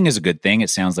I'm assuming is a good thing.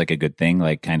 It sounds like a good thing,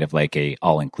 like kind of like a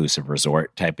all-inclusive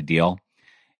resort type of deal.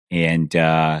 And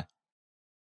the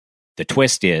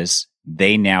twist is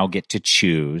they now get to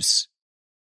choose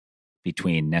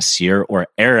between Naseer or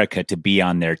Erica to be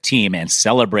on their team and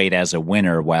celebrate as a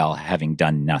winner while having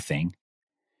done nothing,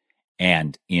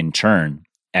 and in turn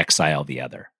exile the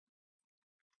other.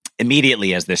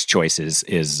 Immediately as this choice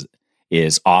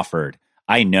is offered,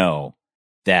 I know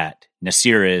that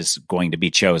Naseer is going to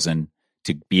be chosen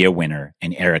to be a winner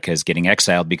and Erica is getting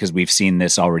exiled, because we've seen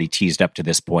this already teased up to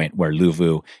this point where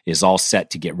Luvu is all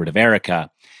set to get rid of Erica.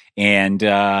 And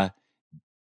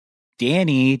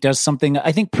Danny does something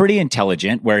I think pretty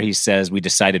intelligent, where he says, we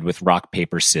decided with rock,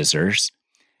 paper, scissors,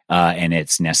 and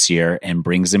it's Naseer, and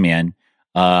brings him in.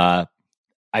 I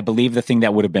believe the thing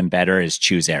that would have been better is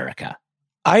choose Erica.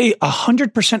 I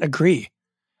 100% agree.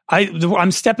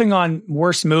 I'm stepping on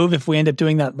worse move if we end up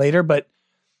doing that later, but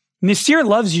Naseer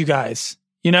loves you guys.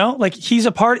 You know, like he's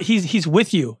a part. He's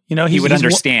with you. You know, he would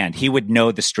understand. He would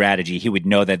know the strategy. He would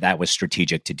know that was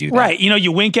strategic to do that. Right. You know,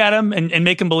 you wink at him and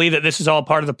make him believe that this is all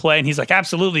part of the play, and he's like,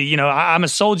 absolutely. You know, I'm a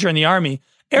soldier in the army.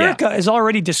 Erica is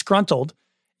already disgruntled,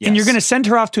 and you're going to send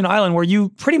her off to an island where you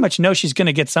pretty much know she's going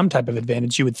to get some type of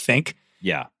advantage. You would think.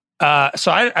 Yeah.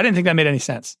 So I didn't think that made any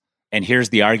sense. And here's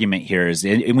the argument: here is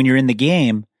when you're in the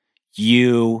game,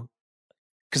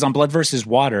 because on Blood versus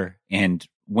Water and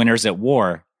Winners at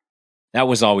War, that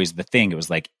was always the thing. It was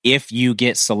like, if you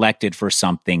get selected for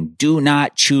something, do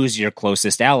not choose your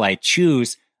closest ally.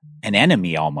 Choose an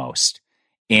enemy almost.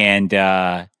 And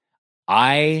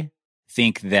I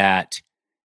think that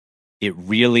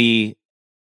it's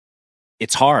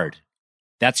hard.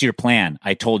 That's your plan.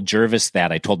 I told Jervis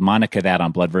that. I told Monica that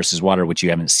on Blood versus Water, which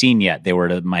you haven't seen yet. They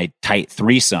were my tight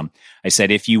threesome. I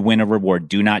said, if you win a reward,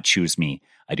 do not choose me.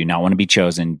 I do not want to be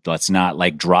chosen. Let's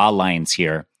not draw lines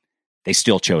here. They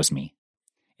still chose me.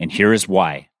 And here is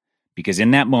why. Because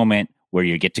in that moment where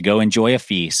you get to go enjoy a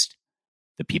feast,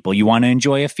 the people you want to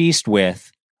enjoy a feast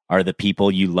with are the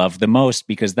people you love the most,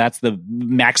 because that's the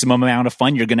maximum amount of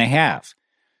fun you're going to have.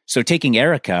 So taking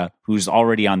Erica, who's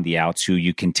already on the outs, who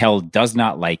you can tell does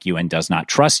not like you and does not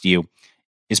trust you,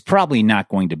 is probably not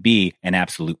going to be an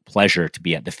absolute pleasure to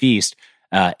be at the feast.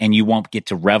 And you won't get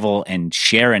to revel and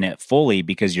share in it fully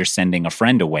because you're sending a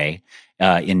friend away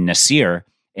in Naseer.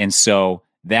 And so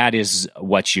that's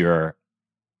what you're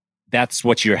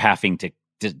having to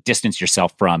distance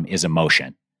yourself from, is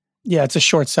emotion. Yeah, it's a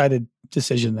short-sighted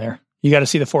decision there. You got to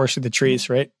see the forest through the trees,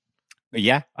 right?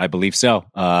 Yeah, I believe so.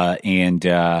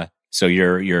 So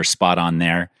you're spot on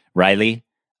there. Riley,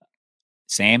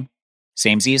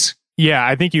 samesies? Yeah,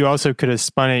 I think you also could have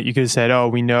spun it. You could have said, "Oh,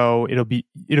 we know it'll be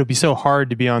so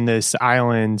hard to be on this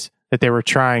island that they were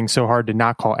trying so hard to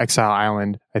not call Exile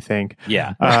Island, I think.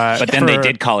 Yeah. But then they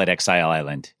did call it Exile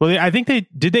Island. Well, I think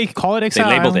they call it Exile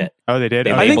Island? They labeled it. Oh, they did?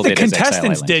 I think the labeled it as Exile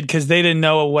contestants Island. did because they didn't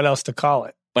know what else to call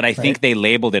it. But I think they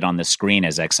labeled it on the screen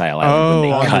as Exile Island when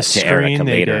they on cut the to Erica screen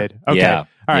they later. did. Okay. Yeah. All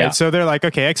right. Yeah. So they're like,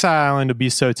 okay, Exile Island would be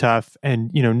so tough.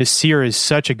 And, Nasir is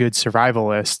such a good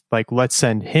survivalist. Like, let's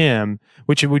send him,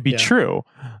 which it would be true.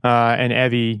 And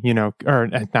Evie, or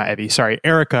not Evie, sorry,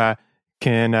 Erica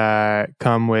can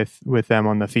come with them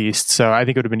on the feast. So I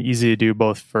think it would have been easy to do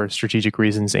both for strategic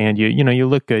reasons. And you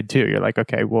look good too. You're like,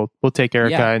 okay, we'll take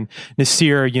Erica and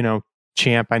Nasir,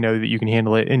 champ. I know that you can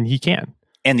handle it, and he can.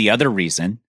 And the other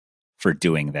reason for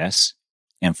doing this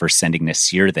and for sending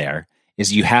Nasir there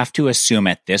is you have to assume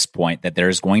at this point that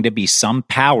there's going to be some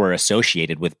power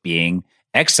associated with being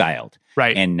exiled.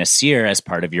 Right. And Nasir, as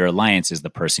part of your alliance, is the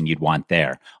person you'd want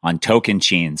there. On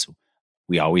Tocantins,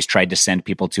 we always tried to send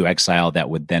people to exile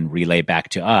that would then relay back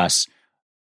to us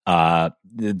the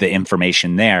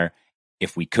information there,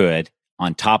 if we could,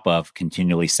 on top of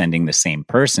continually sending the same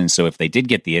person. So if they did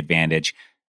get the advantage,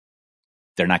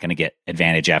 they're not going to get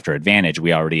advantage after advantage.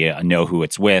 We already know who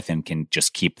it's with and can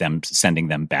just keep them sending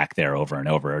them back there over and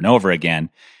over and over again.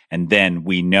 And then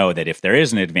we know that if there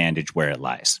is an advantage, where it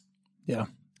lies. Yeah.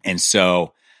 And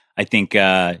so I think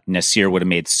Nasir would have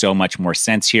made so much more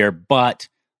sense here, but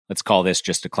let's call this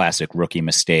just a classic rookie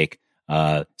mistake.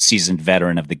 Seasoned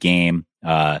veteran of the game,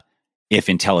 if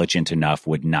intelligent enough,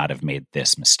 would not have made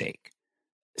this mistake.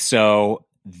 So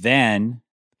then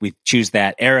we choose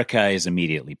that. Erica is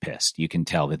immediately pissed. You can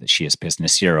tell that she is pissed.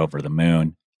 Nasir over the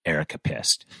moon, Erica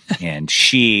pissed. And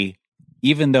she,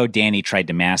 even though Danny tried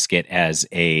to mask it as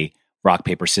a rock,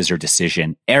 paper, scissors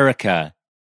decision, Erica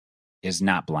is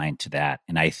not blind to that.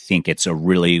 And I think it's a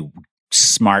really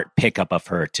smart pickup of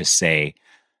her to say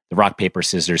the rock, paper,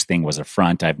 scissors thing was a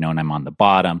front. I've known I'm on the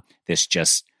bottom. This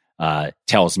just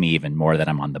tells me even more that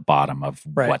I'm on the bottom of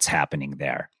what's happening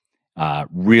there.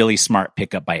 Really smart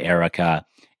pickup by Erica.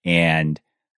 And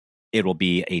it will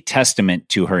be a testament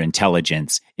to her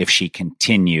intelligence if she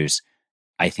continues,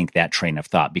 I think, that train of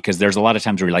thought. Because there's a lot of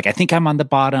times where you're like, I think I'm on the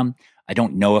bottom. I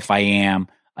don't know if I am.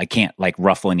 I can't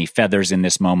ruffle any feathers in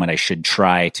this moment. I should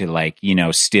try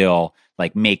to still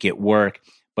make it work.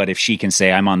 But if she can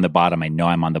say, I'm on the bottom, I know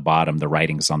I'm on the bottom, the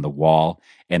writing's on the wall,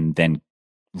 and then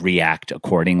react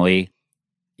accordingly,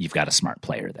 you've got a smart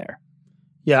player there.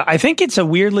 Yeah, I think it's a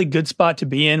weirdly good spot to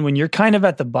be in when you're kind of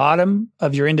at the bottom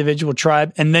of your individual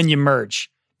tribe and then you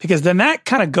merge, because then that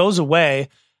kind of goes away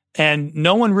and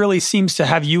no one really seems to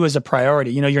have you as a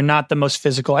priority. You're not the most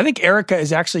physical. I think Erica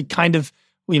is actually kind of,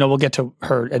 we'll get to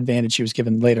her advantage she was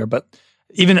given later, but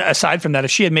even aside from that,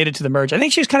 if she had made it to the merge, I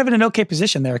think she was kind of in an okay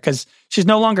position there because she's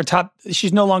no longer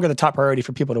the top priority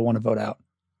for people to want to vote out.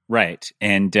 Right.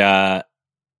 And I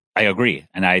agree.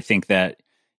 And I think that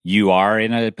you are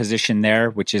in a position there,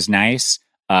 which is nice.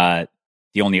 The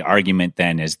only argument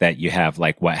then is that you have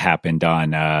what happened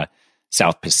on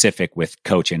South Pacific with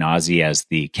Coach and Ozzy as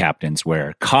the captains,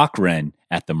 where Cochran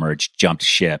at the merge jumped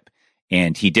ship.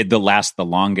 And he did the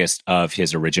longest of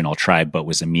his original tribe, but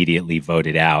was immediately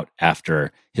voted out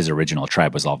after his original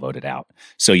tribe was all voted out.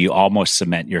 So you almost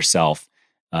cement yourself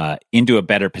into a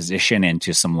better position,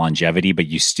 into some longevity, but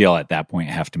you still at that point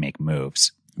have to make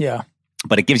moves. Yeah.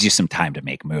 But it gives you some time to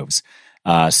make moves.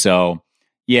 So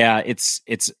yeah, it's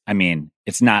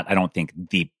not, I don't think,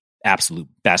 the absolute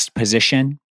best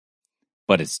position,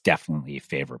 but it's definitely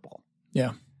favorable.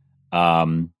 Yeah.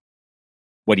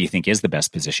 What do you think is the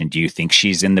best position? Do you think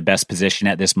she's in the best position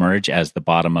at this merge as the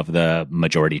bottom of the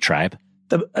majority tribe?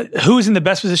 Who's in the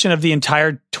best position of the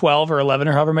entire 12 or 11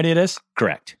 or however many it is?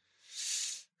 Correct.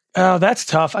 Oh, that's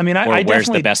tough. I mean, I where's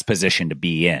the best position to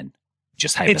be in?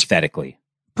 Just hypothetically.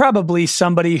 Probably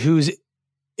somebody who's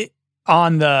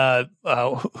on the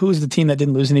who's the team that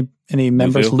didn't lose any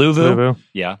members? Luvu.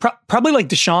 Yeah. Probably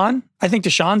Deshaun. I think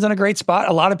Deshaun's in a great spot.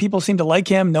 A lot of people seem to like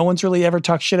him. No one's really ever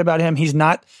talked shit about him.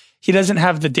 He doesn't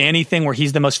have the Danny thing where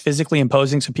he's the most physically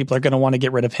imposing, so people are going to want to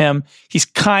get rid of him. He's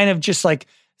kind of just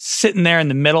sitting there in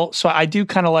the middle. So I do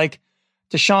kind of like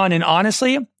Deshaun. And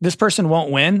honestly, this person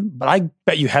won't win, but I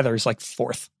bet you Heather's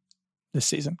fourth this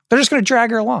season. They're just going to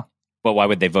drag her along. But why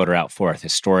would they vote her out fourth?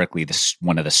 Historically,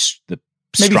 one of the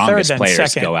maybe strongest third, players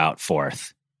second. go out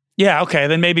fourth. Yeah, okay,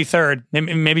 then maybe third.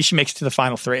 Maybe she makes it to the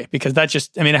final three, because that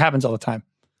it happens all the time.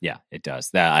 Yeah, it does.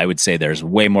 That I would say there's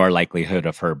way more likelihood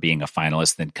of her being a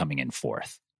finalist than coming in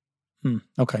fourth.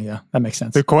 Okay, yeah, that makes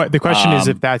sense. The question is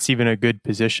if that's even a good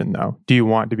position, though. Do you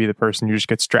want to be the person who just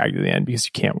gets dragged to the end because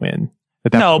you can't win?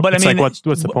 No, but it's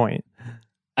what's the point?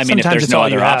 I mean, if there's no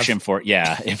other option for it,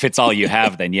 yeah. If it's all you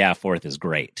have, then yeah, fourth is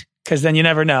great. Because then you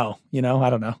never know. I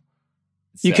don't know.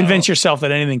 You convince yourself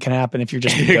that anything can happen if you're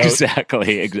just a goat.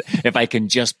 Exactly. If I can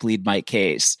just plead my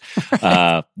case.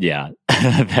 Yeah,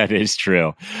 that is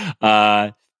true.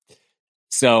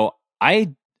 So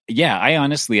I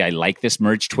honestly, I like this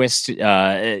merge twist.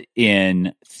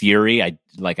 In theory,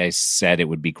 like I said, it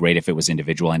would be great if it was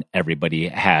individual and everybody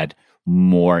had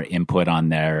more input on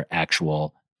the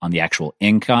actual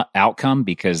outcome,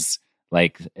 because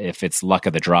like if it's luck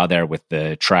of the draw there with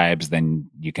the tribes, then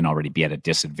you can already be at a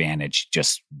disadvantage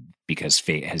just because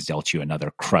fate has dealt you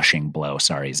another crushing blow.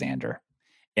 Sorry, Xander.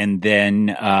 And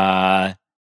then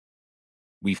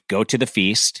we go to the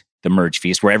feast, the merge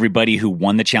feast, where everybody who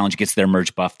won the challenge gets their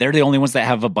merge buff. They're the only ones that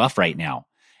have a buff right now.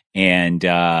 And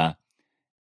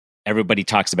everybody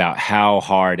talks about how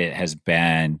hard it has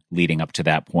been leading up to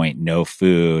that point. No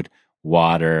food,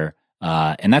 water,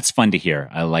 and that's fun to hear.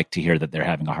 I like to hear that they're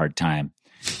having a hard time.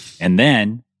 And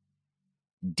then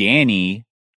Danny,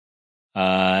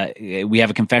 we have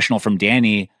a confessional from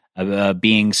Danny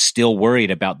being still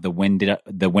worried about the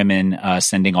women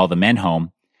sending all the men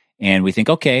home. And we think,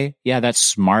 okay, yeah, that's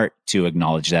smart to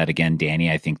acknowledge that again,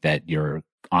 Danny. I think that you're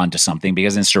onto something,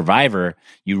 because in Survivor,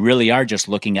 you really are just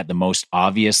looking at the most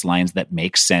obvious lines that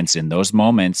make sense in those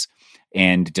moments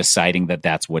and deciding that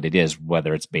that's what it is,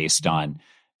 whether it's based on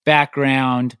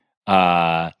background,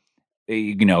 growing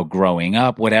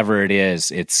up, whatever it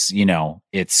is, it's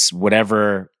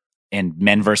whatever. And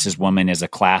Men versus Women is a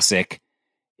classic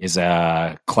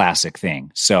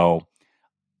thing. So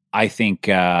I think,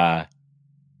 I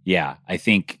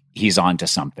think he's onto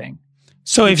something.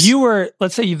 So if you were,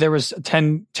 let's say there was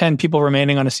 10 people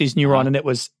remaining on a season you were on, and it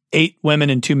was 8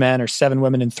 women and 2 men, or 7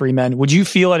 women and 3 men, would you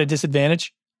feel at a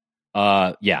disadvantage?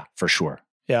 Yeah, for sure.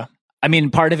 Yeah. I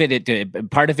mean, part of it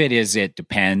is it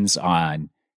depends on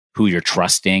who you're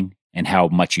trusting and how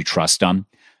much you trust them.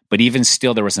 But even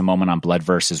still, there was a moment on Blood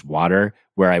versus Water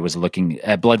where I was looking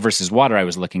at Blood versus Water. I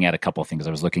was looking at a couple of things.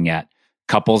 I was looking at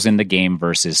couples in the game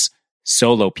versus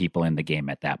solo people in the game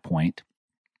at that point,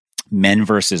 men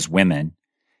versus women,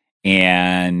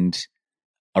 and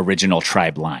original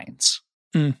tribe lines.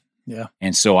 Yeah.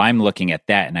 And so I'm looking at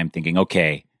that and I'm thinking,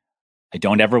 okay, I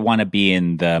don't ever want to be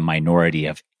in the minority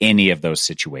of any of those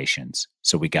situations.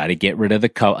 So we got to get rid of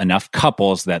enough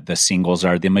couples that the singles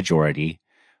are the majority.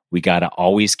 We got to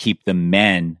always keep the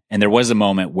men. And there was a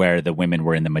moment where the women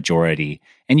were in the majority.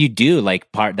 And you do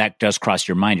that does cross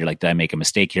your mind. You're like, did I make a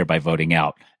mistake here by voting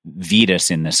out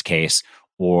Vetus in this case?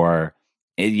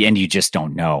 And you just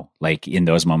don't know. Like in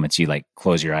those moments, you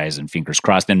close your eyes and fingers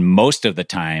crossed. And most of the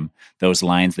time, those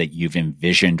lines that you've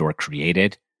envisioned or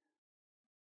created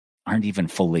aren't even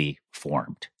fully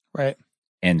formed. Right.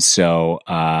 And so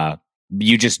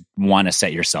you just want to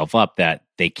set yourself up that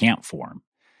they can't form.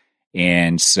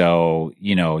 And so,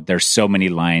 there's so many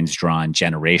lines drawn,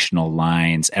 generational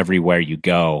lines everywhere you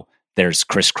go. There's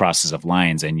crisscrosses of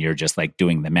lines, and you're just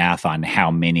doing the math on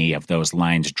how many of those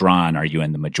lines drawn are you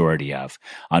in the majority of.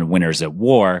 On Winners at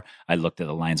War, I looked at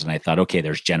the lines and I thought, okay,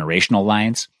 there's generational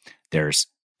lines. There's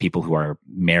people who are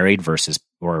married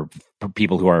or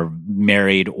people who are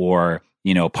married or,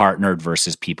 partnered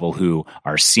versus people who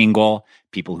are single,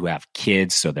 people who have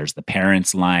kids. So there's the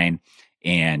parents line,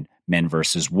 and Men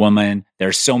versus Woman.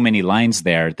 There's so many lines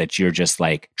there that you're just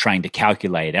trying to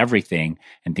calculate everything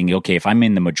and thinking, okay, if I'm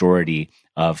in the majority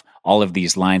of all of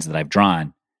these lines that I've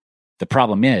drawn, the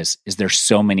problem is there's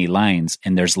so many lines,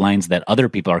 and there's lines that other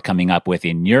people are coming up with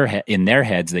in their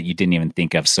heads that you didn't even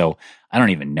think of. So I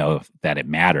don't even know that it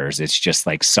matters. It's just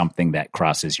something that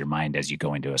crosses your mind as you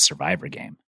go into a Survivor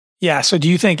game. Yeah. So do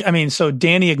you think, so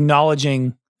Danny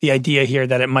acknowledging the idea here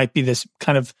that it might be this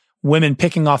kind of women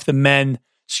picking off the men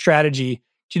strategy,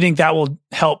 do you think that will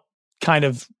help kind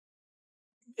of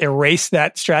erase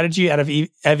that strategy out of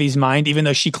Evie's mind, even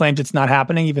though she claims it's not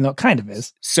happening, even though it kind of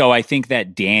is? So I think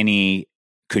that Danny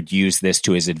could use this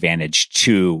to his advantage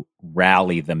to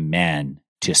rally the men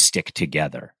to stick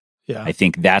together. Yeah. I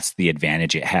think that's the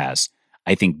advantage it has.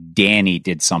 I think Danny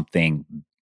did something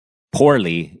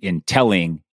poorly in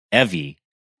telling Evie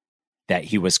that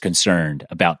he was concerned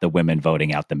about the women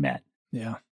voting out the men.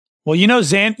 Yeah. Well,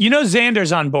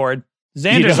 Xander's on board.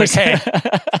 Xander's hey,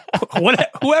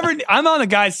 whoever, I'm on the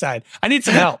guy's side. I need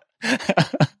some help.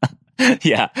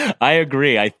 Yeah, I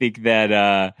agree. I think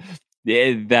that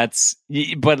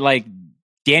but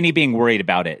Danny being worried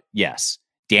about it, yes.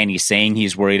 Danny saying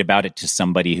he's worried about it to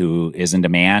somebody who isn't a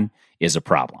man is a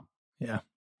problem. Yeah.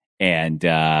 And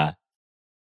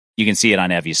you can see it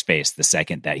on Evie's face the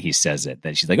second that he says it,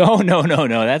 that she's like, oh, no,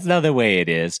 that's not the way it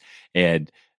is.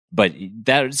 But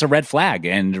that's a red flag,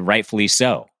 and rightfully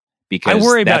so. Because I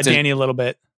worry about Danny a little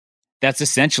bit. That's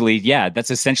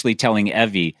essentially telling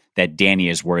Evie that Danny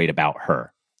is worried about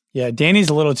her. Yeah, Danny's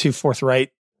a little too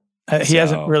forthright. He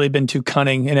hasn't really been too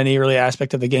cunning in any early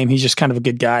aspect of the game. He's just kind of a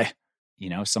good guy. You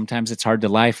know, sometimes it's hard to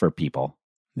lie for people.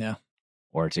 Yeah.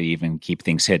 Or to even keep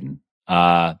things hidden.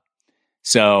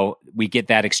 So we get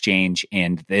that exchange,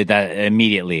 and that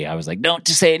immediately I was like, don't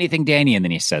just say anything, Danny. And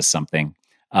then he says something.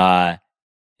 And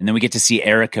then we get to see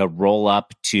Erica roll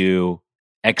up to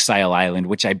Exile Island,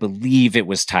 which I believe it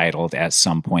was titled at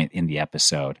some point in the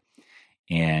episode.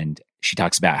 And she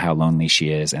talks about how lonely she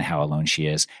is and how alone she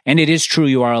is. And it is true,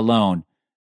 you are alone.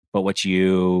 But what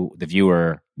you, the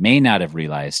viewer, may not have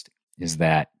realized is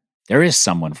that there is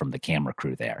someone from the camera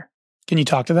crew there. Can you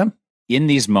talk to them? In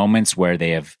these moments where they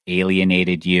have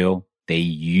alienated you, they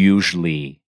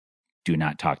usually do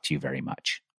not talk to you very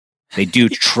much. They do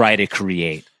try to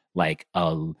create like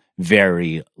a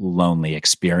very lonely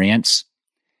experience,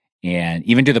 and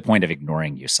even to the point of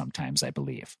ignoring you sometimes, I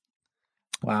believe.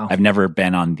 Wow. I've never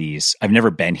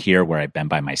been here where I've been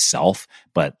by myself,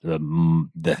 but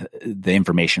the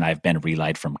information I've been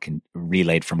relayed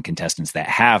from contestants that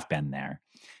have been there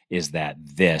is that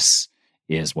this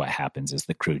is what happens is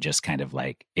the crew just kind of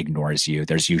like ignores you.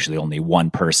 There's usually only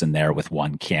one person there with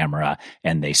one camera,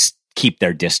 and they keep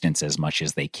their distance as much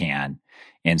as they can.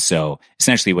 And so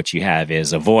essentially what you have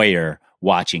is a voyeur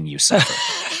watching you suffer.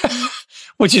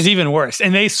 Which is even worse.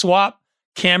 And they swap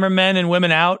cameramen and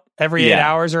women out every 8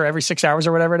 hours or every 6 hours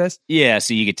or whatever it is. Yeah,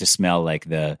 so you get to smell like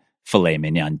the filet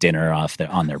mignon dinner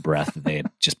on their breath that they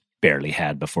just barely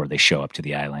had before they show up to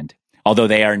the island. Although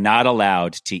they are not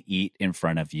allowed to eat in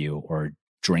front of you or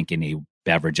drink any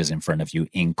beverages in front of you,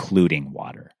 including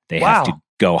water. They have to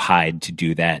go hide to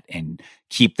do that and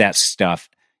keep that stuff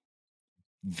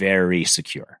very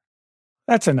secure.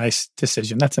 That's a nice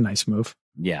decision. That's a nice move.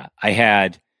 Yeah. I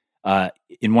had,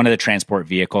 in one of the transport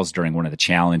vehicles during one of the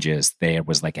challenges, there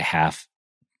was like a half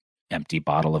empty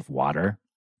bottle of water.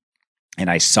 And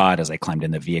I saw it as I climbed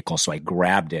in the vehicle. So I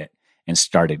grabbed it and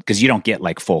started, because you don't get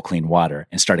like full clean water,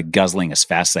 and started guzzling as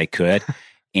fast as I could.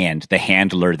 And the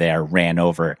handler there ran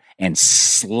over and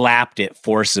slapped it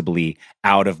forcibly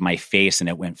out of my face, and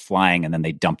it went flying. And then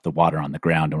they dumped the water on the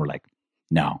ground and were like,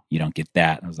 no, you don't get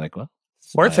that. And I was like, well,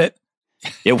 worth it.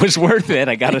 It was worth it.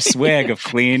 I got a swig of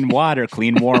clean water,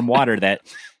 clean, warm water that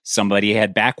somebody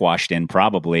had backwashed in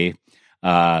probably.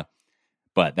 But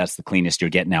that's the cleanest you're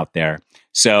getting out there.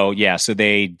 So yeah, so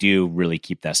they do really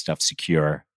keep that stuff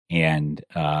secure. And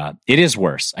it is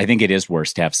worse. I think it is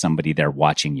worse to have somebody there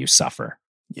watching you suffer.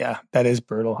 Yeah, that is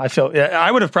brutal. I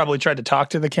would have probably tried to talk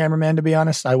to the cameraman, to be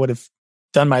honest. I would have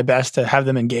done my best to have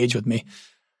them engage with me.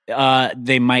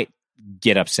 They might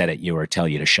get upset at you or tell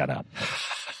you to shut up.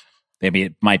 Maybe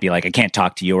it might be like, I can't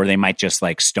talk to you, or they might just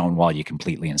like stonewall you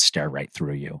completely and stare right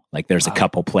through you. Like there's a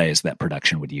couple plays that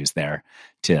production would use there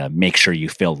to make sure you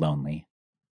feel lonely.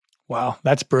 Wow,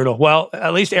 that's brutal. Well,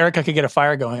 at least Erica could get a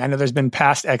fire going. I know there's been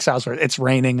past Exiles where it's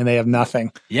raining and they have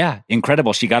nothing. Yeah,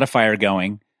 incredible. She got a fire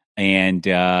going, and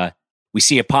we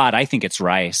see a pot. I think it's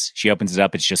rice. She opens it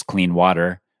up. It's just clean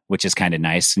water, which is kind of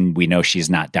nice. And we know she's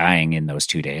not dying in those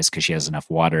 2 days because she has enough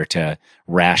water to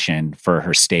ration for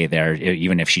her stay there,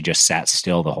 even if she just sat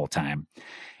still the whole time.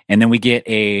 And then we get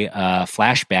a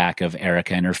flashback of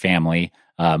Erica and her family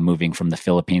moving from the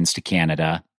Philippines to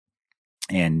Canada,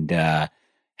 and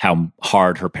how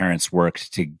hard her parents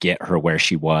worked to get her where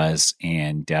she was.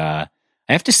 And I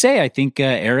have to say, I think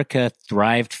Erica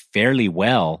thrived fairly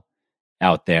well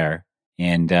out there.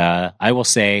 And I will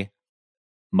say,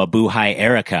 Mabuhay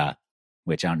Erica,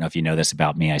 which I don't know if you know this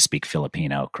about me. I speak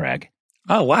Filipino, Craig.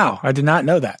 Oh, wow. I did not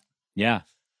know that. Yeah.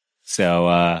 So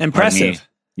impressive.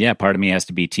 Part of me has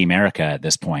to be Team Erica at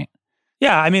this point.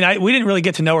 Yeah, I mean, we didn't really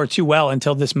get to know her too well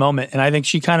until this moment, and I think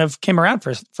she kind of came around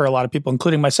for a lot of people,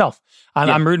 including myself.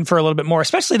 I'm rooting for her a little bit more,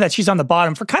 especially that she's on the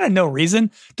bottom for kind of no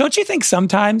reason. Don't you think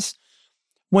sometimes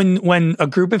when a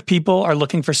group of people are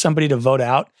looking for somebody to vote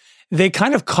out, they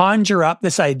kind of conjure up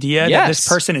this idea that this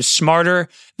person is smarter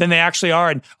than they actually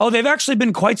are, and they've actually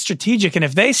been quite strategic, and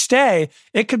if they stay,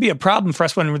 it could be a problem for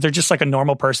us when they're just like a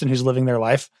normal person who's living their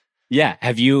life. Yeah.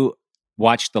 Have you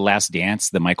watched The Last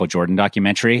Dance, the Michael Jordan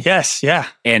documentary? Yes, yeah.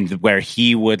 And where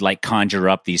he would like conjure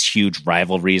up these huge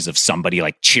rivalries of somebody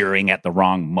like cheering at the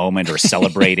wrong moment or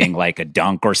celebrating like a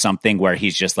dunk or something, where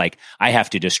he's just like, I have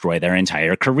to destroy their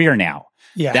entire career now.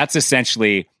 Yeah. That's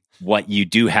essentially what you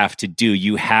do have to do.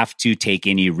 You have to take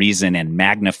any reason and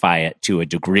magnify it to a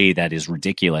degree that is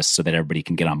ridiculous so that everybody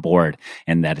can get on board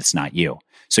and that it's not you.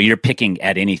 So you're picking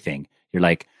at anything. You're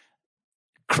like,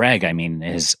 Craig, I mean,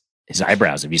 his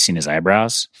eyebrows. Have you seen his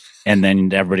eyebrows? And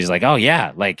then everybody's like, oh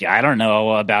yeah, like, I don't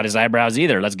know about his eyebrows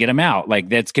either. Let's get him out. Like,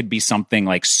 that could be something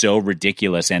like so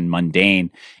ridiculous and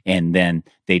mundane. And then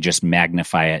they just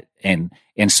magnify it. And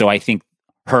so I think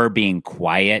her being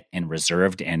quiet and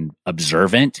reserved and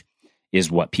observant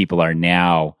is what people are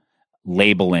now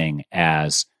labeling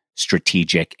as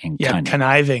strategic and cunning.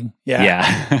 Conniving.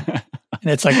 Yeah. And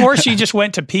it's like, or she just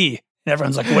went to pee. And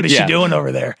everyone's like, what is she doing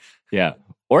over there? Yeah.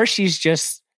 Or she's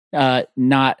just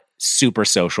not super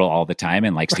social all the time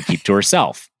and likes to keep to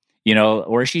herself,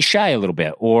 or she's shy a little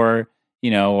bit, or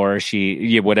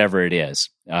she, whatever it is.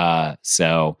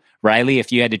 So Riley,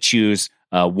 if you had to choose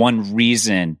one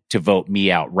reason to vote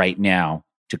me out right now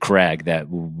to Craig that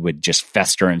would just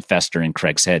fester and fester in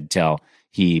Craig's head till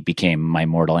he became my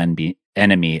mortal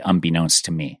enemy unbeknownst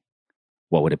to me,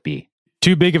 what would it be?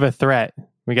 Too big of a threat.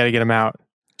 We got to get him out.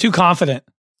 Too confident.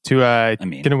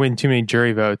 Gonna win too many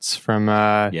jury votes from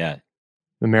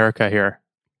America here.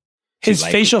 His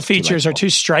facial features are too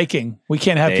striking. We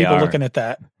can't have people looking at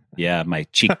that. Yeah, my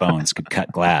cheekbones could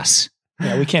cut glass.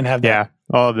 Yeah, we can't have that. Yeah,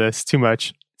 all of this, too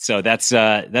much. So that's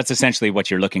essentially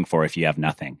what you're looking for if you have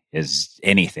nothing, is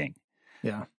anything.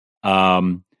 Yeah.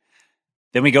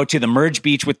 Then we go to the merge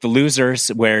beach with the losers,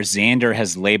 where Xander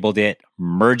has labeled it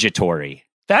mergatory.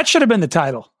 That should have been the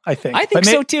title, I think. I think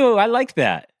so too. I like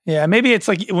that. Yeah, maybe it's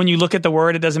like when you look at the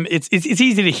word, it doesn't. It's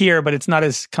easy to hear, but it's not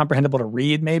as comprehensible to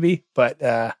read. Maybe, but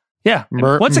yeah.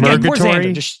 Once again, poor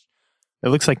Xander. It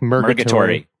looks like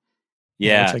Murgatory.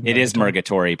 Yeah, it is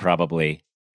Murgatory, probably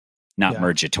not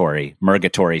Mergatory.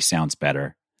 Murgatory sounds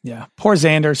better. Yeah, poor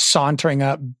Xander sauntering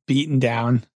up, beaten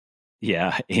down.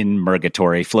 Yeah, in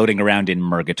Murgatory, floating around in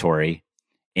Murgatory,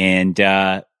 and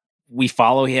we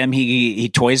follow him. He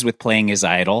toys with playing his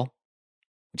idol,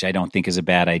 which I don't think is a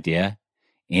bad idea.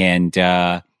 And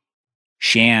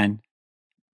Shan,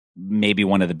 maybe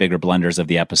one of the bigger blunders of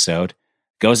the episode,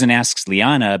 goes and asks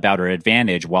Liana about her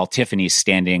advantage while Tiffany's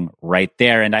standing right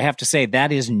there. And I have to say,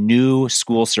 that is new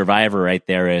school Survivor right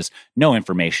there. Is no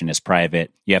information is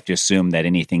private. You have to assume that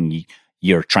anything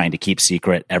you're trying to keep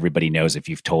secret, everybody knows if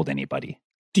you've told anybody.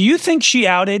 Do you think she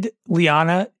outed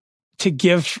Liana to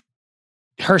give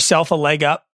herself a leg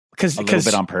up? A little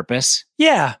bit on purpose?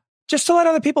 Yeah. Just to let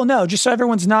other people know, just so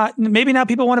everyone's maybe now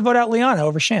people want to vote out Liana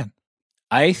over Shan.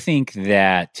 I think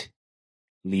that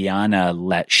Liana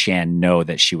let Shan know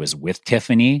that she was with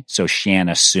Tiffany, so Shan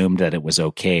assumed that it was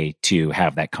okay to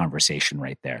have that conversation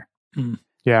right there. Mm.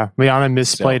 Yeah, Liana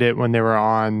misplayed it when they were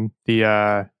on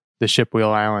the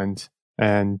Shipwheel Island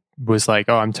and was like,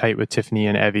 oh, I'm tight with Tiffany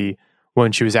and Evie,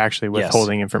 when she was actually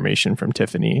withholding information from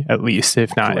Tiffany, at least,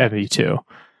 if not Correct. Evie too.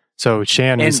 So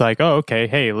Shan was like, oh, okay,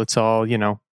 hey, let's all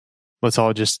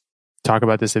just talk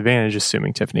about this advantage,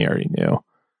 assuming Tiffany already knew.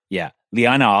 Yeah.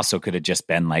 Liana also could have just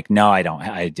been like, no,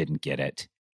 I didn't get it.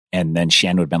 And then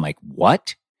Shan would have been like,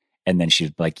 what? And then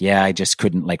she'd be like, yeah, I just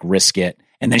couldn't risk it.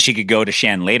 And then she could go to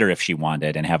Shan later if she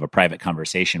wanted and have a private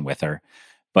conversation with her.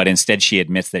 But instead she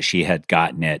admits that she had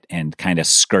gotten it and kind of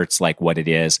skirts what it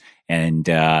is. And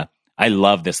I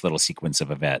love this little sequence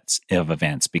of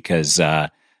events because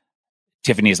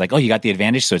Tiffany is like, oh, you got the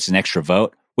advantage, so it's an extra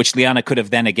vote, which Liana could have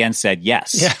then again said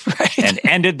yes, and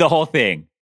ended the whole thing.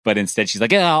 But instead, she's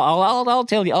like, yeah, I'll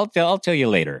tell you, I'll tell you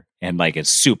later, and it's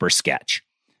super sketch.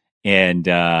 And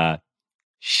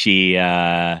she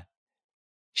then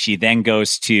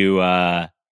goes to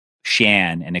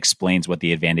Shan and explains what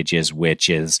the advantage is, which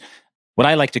is what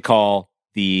I like to call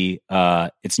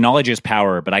it's knowledge is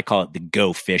power, but I call it the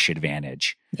go fish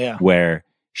advantage. Yeah, where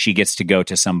she gets to go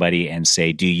to somebody and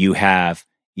say, do you have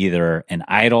either an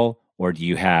idol or do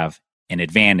you have an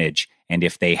advantage? And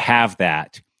if they have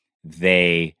that,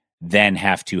 they then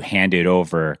have to hand it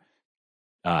over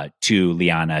to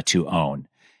Liana to own.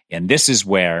 And this is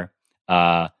where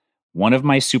one of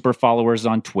my super followers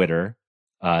on Twitter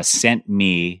sent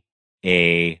me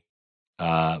a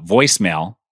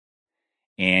voicemail,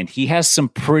 and he has some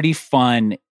pretty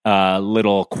fun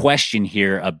little question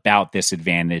here about this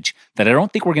advantage that I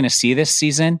don't think we're going to see this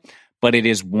season, but it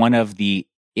is one of the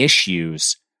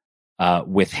issues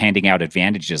with handing out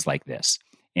advantages like this.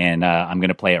 And I'm going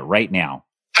to play it right now.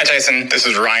 Hi, Tyson. This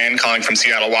is Ryan calling from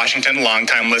Seattle, Washington.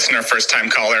 Longtime listener, first-time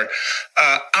caller.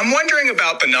 I'm wondering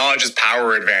about the knowledge is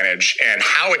power advantage and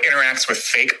how it interacts with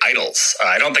fake idols.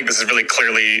 I don't think this is really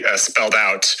clearly spelled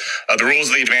out. The rules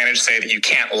of the advantage say that you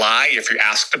can't lie if you're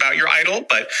asked about your idol,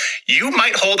 but you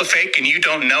might hold a fake and you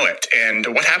don't know it. And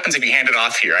what happens if you hand it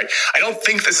off here? I don't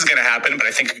think this is going to happen, but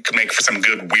I think it could make for some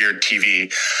good, weird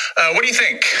TV. What do you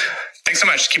think? Thanks so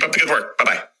much. Keep up the good work.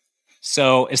 Bye-bye.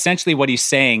 So essentially what he's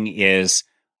saying is,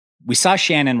 we saw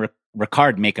Shannon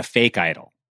Ricard make a fake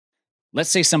idol. let's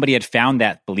say somebody had found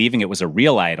that believing it was a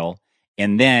real idol,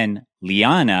 and then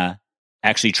Liana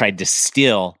actually tried to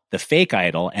steal the fake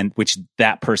idol, and which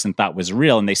that person thought was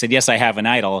real. And they said, yes, I have an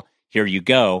idol. Here you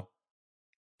go.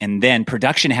 And then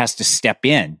production has to step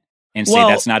in and say,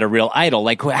 that's not a real idol.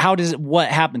 Like, what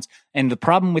happens? And the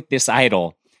problem with this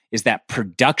idol is that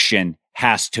production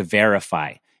has to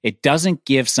verify. It doesn't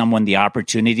give someone the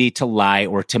opportunity to lie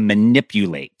or to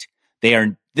manipulate.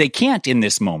 They can't in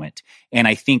this moment. And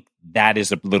I think that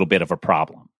is a little bit of a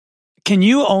problem. Can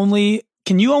you only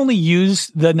use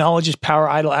the knowledge is power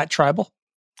idol at Tribal?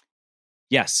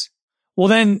 Yes. Well,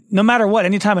 then no matter what,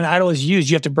 anytime an idol is used,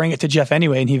 you have to bring it to Jeff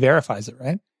anyway, and he verifies it,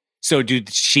 right? So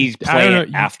did she play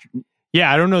it after?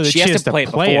 Yeah, I don't know that she has to play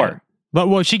it before.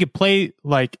 But she could play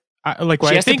what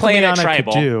I think Liana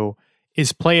could do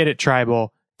is play it at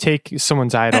Tribal, take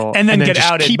someone's idol, and then get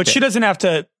outed. But she doesn't have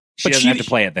to. She doesn't have to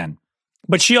play it then.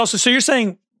 But she also. So you're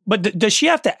saying, but does she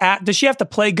have to Does she have to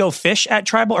play Go Fish at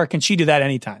Tribal, or can she do that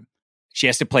anytime? She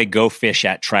has to play Go Fish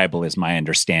at Tribal, is my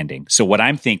understanding. So what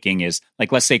I'm thinking is,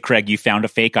 like, let's say, Craig, you found a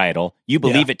fake idol. You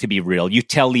believe it to be real. You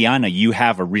tell Liana you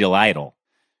have a real idol.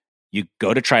 You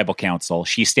go to Tribal Council.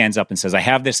 She stands up and says, I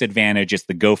have this advantage. It's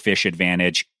the Go Fish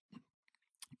advantage.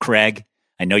 Craig,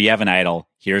 I know you have an idol.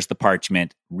 Here's the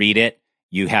parchment. Read it.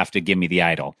 You have to give me the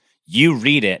idol. You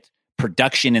read it.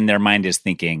 Production in their mind is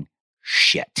thinking,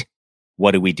 shit,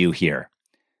 what do we do here?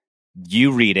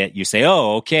 You read it. You say,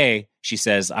 oh, okay. She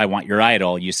says, I want your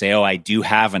idol. You say, oh, I do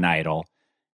have an idol.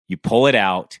 You pull it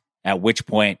out, at which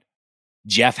point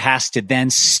Jeff has to then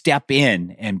step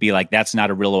in and be like, that's not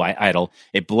a real idol.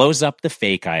 It blows up the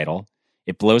fake idol.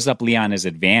 It blows up Liana's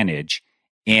advantage,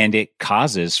 and it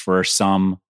causes for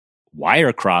some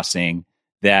wire crossing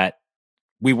that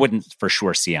we wouldn't for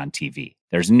sure see on TV.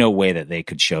 There's no way that they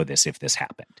could show this if this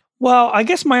happened. Well, I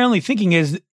guess my only thinking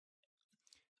is,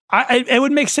 it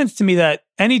would make sense to me that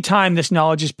anytime this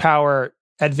knowledge is power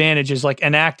advantage is like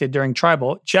enacted during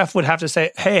Tribal, Jeff would have to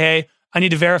say, hey, I need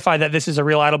to verify that this is a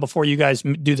real idol before you guys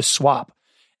do the swap.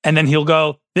 And then he'll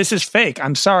go, this is fake.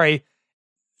 I'm sorry.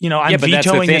 I'm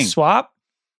vetoing this swap.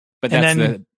 But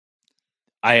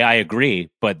I agree,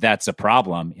 but that's a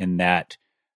problem in that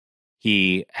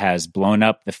he has blown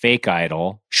up the fake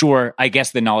idol. Sure, I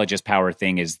guess the knowledge is power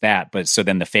thing is that, but so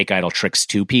then the fake idol tricks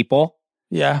two people.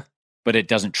 Yeah. But it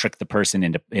doesn't trick the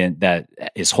person that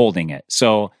is holding it.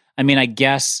 So, I mean, I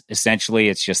guess essentially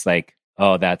it's just like,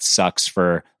 oh, that sucks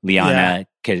for Liana,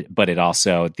 but it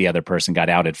also, the other person got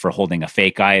outed for holding a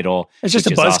fake idol. It's just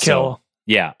a buzzkill.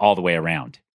 Yeah, all the way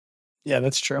around. Yeah,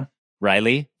 that's true.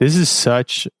 Riley? This is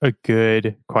such a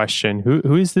good question.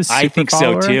 Who is this super I think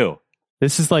follower? So too.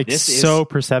 This is so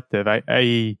perceptive.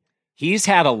 He's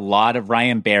had a lot of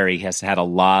Ryan Barry has had a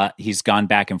lot. He's gone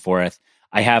back and forth.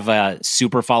 I have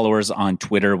super followers on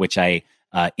Twitter, which I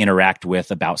interact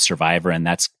with about Survivor, and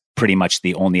that's pretty much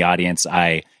the only audience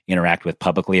I interact with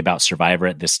publicly about Survivor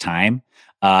at this time.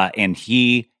 And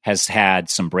he has had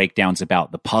some breakdowns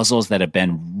about the puzzles that have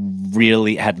been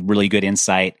had really good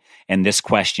insight. And this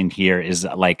question here is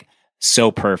like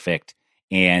so perfect.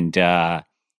 And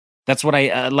that's what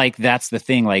I like. That's the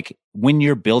thing. Like when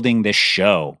you're building this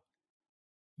show,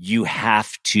 you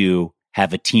have to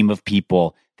have a team of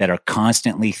people that are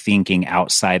constantly thinking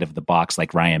outside of the box,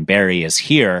 like Ryan Barry is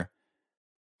here,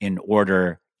 in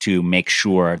order to make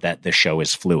sure that the show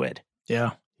is fluid.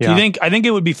 Yeah. I think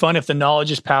it would be fun if the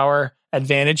knowledge is power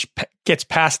advantage gets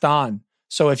passed on.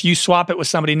 So if you swap it with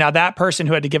somebody, now that person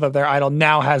who had to give up their idol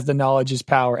now has the knowledge is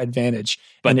power advantage.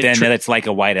 But then it's like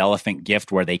a white elephant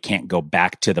gift where they can't go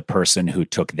back to the person who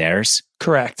took theirs.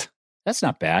 Correct. That's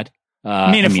not bad.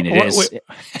 It is.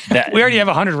 We already have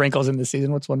 100 wrinkles in this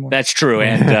season. What's one more? That's true.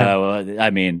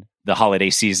 And the holiday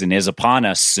season is upon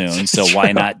us soon. So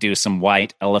why not do some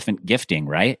white elephant gifting,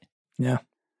 right? Yeah.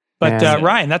 But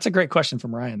Ryan, that's a great question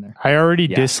from Ryan there. I already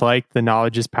dislike the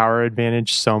knowledge is power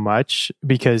advantage so much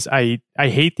because I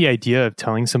hate the idea of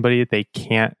telling somebody that they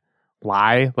can't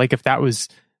lie. Like if that was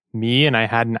me and I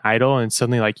had an idol and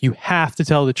suddenly like, you have to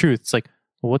tell the truth. It's like,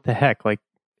 well, what the heck? Like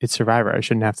it's Survivor. I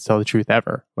shouldn't have to tell the truth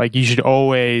ever. Like you should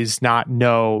always not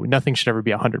know. Nothing should ever be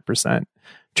 100%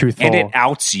 truthful. And it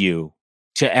outs you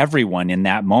to everyone in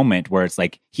that moment where it's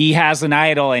like, he has an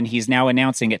idol and he's now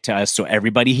announcing it to us. So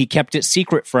everybody he kept it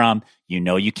secret from,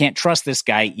 you can't trust this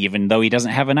guy, even though he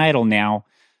doesn't have an idol now.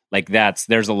 Like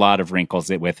there's a lot of wrinkles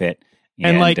with it.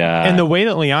 And the way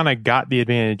that Liana got the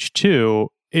advantage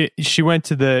too, she went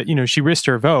to she risked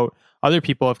her vote. Other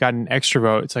people have gotten an extra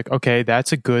vote. It's like, okay,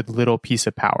 that's a good little piece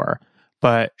of power.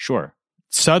 But sure,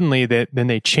 suddenly then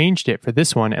they changed it for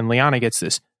this one and Liana gets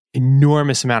this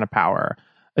enormous amount of power.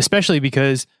 Especially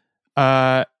because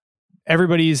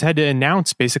everybody's had to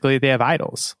announce basically they have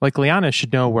idols. Like Liana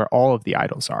should know where all of the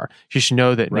idols are. She should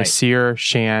know that Naseer,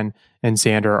 Shan, and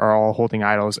Xander are all holding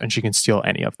idols, and she can steal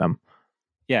any of them.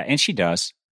 Yeah, and she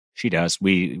does. She does.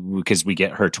 Because we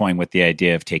get her toying with the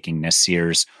idea of taking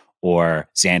Naseer's or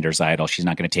Xander's idol. She's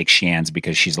not going to take Shan's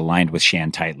because she's aligned with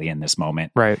Shan tightly in this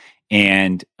moment. Right.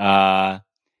 And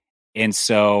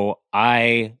so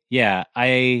I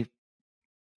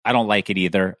don't like it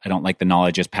either. I don't like the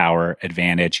knowledge is power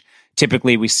advantage.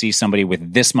 Typically, we see somebody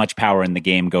with this much power in the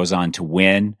game goes on to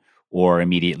win or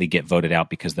immediately get voted out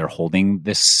because they're holding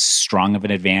this strong of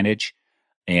an advantage.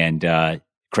 And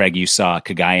Craig, you saw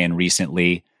Kagayan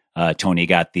recently. Tony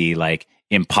got the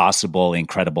impossible,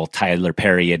 incredible Tyler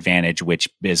Perry advantage, which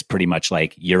is pretty much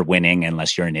like you're winning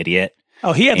unless you're an idiot.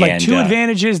 Oh, he had two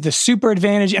advantages, the super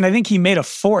advantage, and I think he made a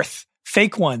fourth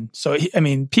fake one. So,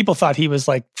 people thought he was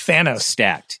like Thanos.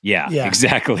 Stacked. Yeah,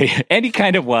 exactly. And he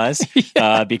kind of was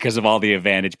because of all the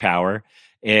advantage power.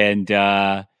 And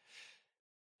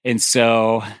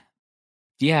so,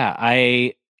 yeah,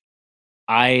 I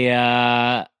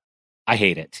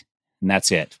hate it. And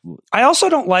that's it. I also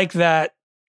don't like that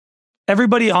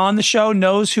everybody on the show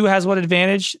knows who has what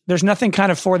advantage. There's nothing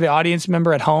kind of for the audience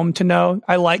member at home to know.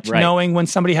 I liked knowing when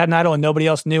somebody had an idol and nobody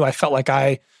else knew. I felt like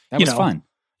that was fun.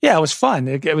 Yeah, it was fun.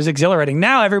 It was exhilarating.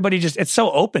 Now everybody it's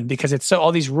so open because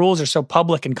all these rules are so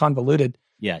public and convoluted.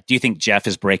 Yeah. Do you think Jeff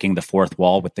is breaking the fourth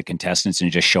wall with the contestants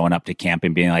and just showing up to camp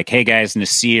and being like, hey guys,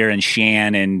 Naseer and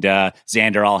Shan and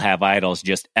Xander all have idols,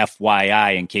 just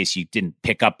FYI, in case you didn't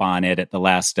pick up on it at the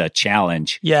last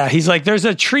challenge. Yeah. He's like, there's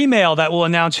a tree mail that will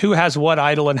announce who has what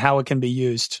idol and how it can be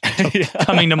used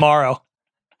coming tomorrow.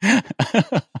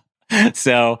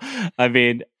 So,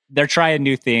 they're trying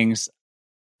new things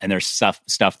and there's stuff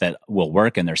that will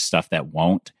work and there's stuff that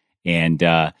won't. And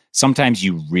sometimes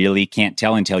you really can't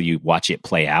tell until you watch it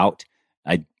play out.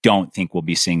 I don't think we'll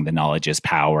be seeing the knowledge is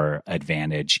power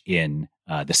advantage in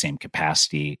the same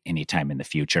capacity anytime in the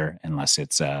future, unless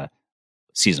it's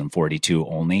season 42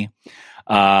 only.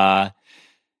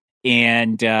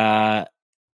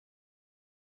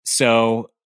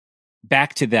 So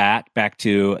back to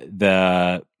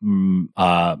the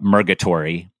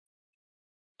Murgatory.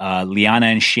 Liana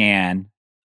and Shan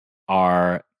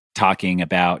are talking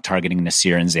about targeting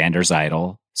Naseer and Xander's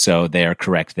idol. So they're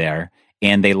correct there.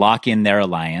 And they lock in their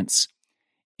alliance.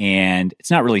 And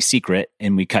it's not really secret.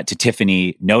 And we cut to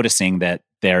Tiffany noticing that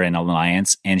they're in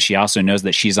alliance. And she also knows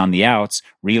that she's on the outs,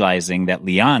 realizing that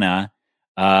Liana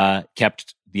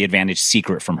kept the advantage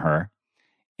secret from her.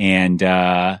 And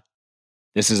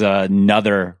this is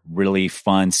another really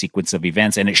fun sequence of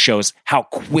events. And it shows how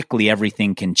quickly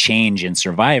everything can change in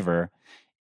Survivor.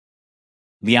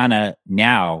 Liana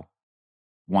now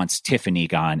wants Tiffany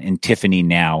gone, and Tiffany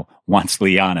now wants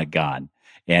Liana gone.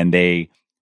 And they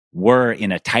were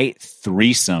in a tight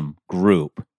threesome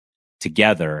group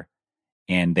together,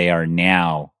 and they are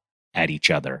now at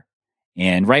each other.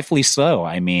 And rightfully so.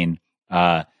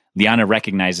 Liana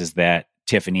recognizes that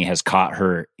Tiffany has caught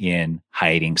her in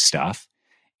hiding stuff.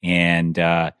 And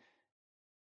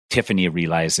Tiffany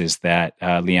realizes that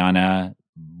Liana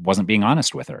wasn't being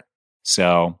honest with her.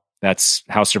 So that's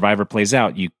how Survivor plays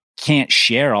out. You can't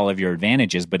share all of your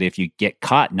advantages, but if you get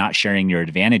caught not sharing your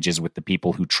advantages with the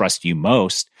people who trust you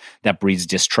most, that breeds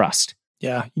distrust.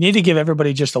 Yeah, you need to give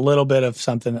everybody just a little bit of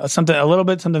something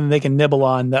that they can nibble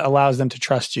on that allows them to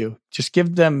trust you. Just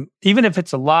give them, even if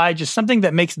it's a lie, just something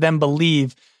that makes them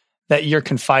believe that you're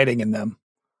confiding in them.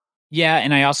 Yeah,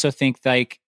 and I also think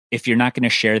if you're not going to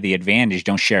share the advantage,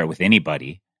 don't share it with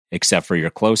anybody except for your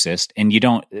closest. And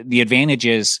the advantage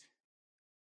is,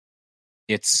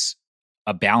 it's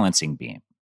a balancing beam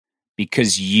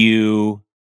because you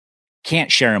can't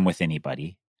share them with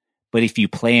anybody. But if you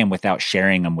play them without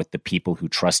sharing them with the people who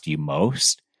trust you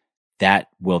most, that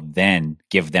will then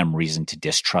give them reason to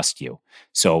distrust you.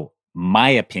 So my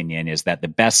opinion is that the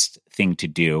best thing to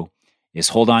do is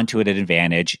hold on to an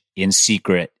advantage in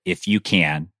secret if you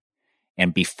can.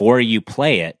 And before you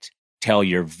play it, tell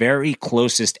your very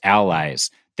closest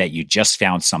allies that you just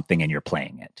found something and you're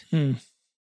playing it.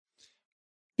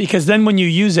 Because then when you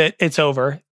use it, it's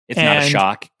over. It's not a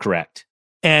shock. Correct.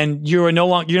 And you're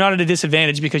not at a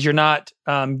disadvantage because you're not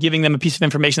giving them a piece of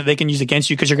information that they can use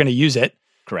against you because you're going to use it.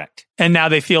 Correct. And now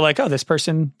they feel like, oh, this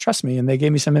person trusts me and they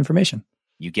gave me some information.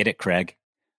 You get it, Craig.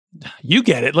 You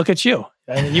get it. Look at you.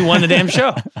 You won the damn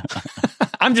show.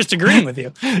 I'm just agreeing with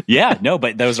you. Yeah, no,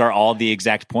 but those are all the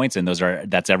exact points. And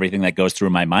that's everything that goes through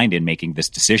my mind in making this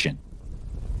decision.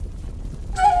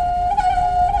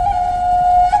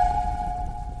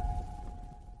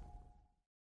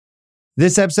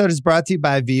 This episode is brought to you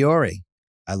by Viore.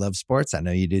 I love sports. I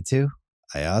know you do too.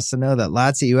 I also know that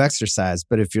lots of you exercise,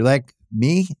 but if you're like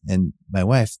me and my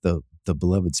wife, the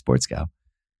beloved sports gal,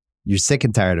 you're sick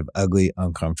and tired of ugly,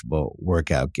 uncomfortable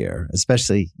workout gear.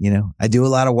 Especially, I do a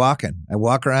lot of walking. I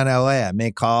walk around LA. I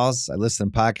make calls. I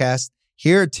listen to podcasts.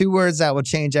 Here are 2 words that will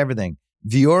change everything.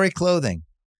 Vuori Clothing,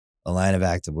 a line of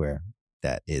activewear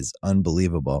that is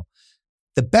unbelievable.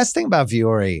 The best thing about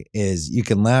Vuori is you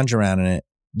can lounge around in it.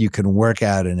 You can work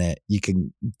out in it. You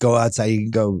can go outside. You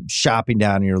can go shopping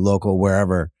down in your local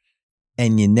wherever.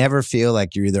 And you never feel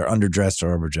like you're either underdressed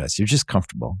or overdressed. You're just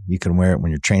comfortable. You can wear it when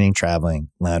you're training, traveling,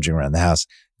 lounging around the house.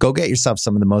 Go get yourself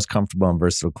some of the most comfortable and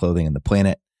versatile clothing on the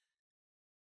planet.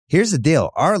 Here's the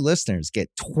deal. Our listeners get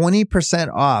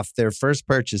 20% off their first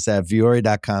purchase at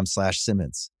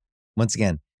vuori.com/Simmons. Once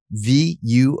again,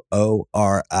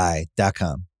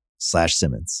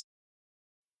 VUORI.com/Simmons.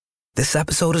 This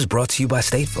episode is brought to you by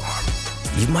State Farm.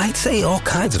 You might say all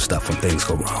kinds of stuff when things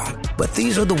go wrong, but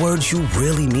these are the words you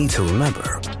really need to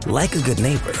remember. Like a good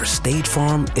neighbor, State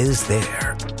Farm is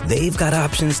there. They've got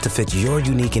options to fit your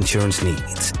unique insurance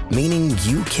needs, meaning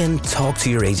you can talk to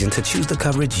your agent to choose the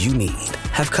coverage you need,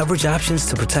 have coverage options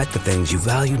to protect the things you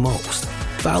value most,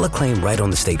 file a claim right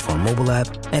on the State Farm mobile app,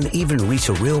 and even reach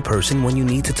a real person when you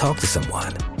need to talk to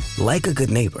someone. Like a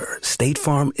good neighbor, State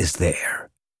Farm is there.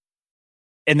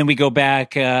 And then we go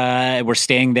back, we're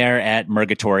staying there at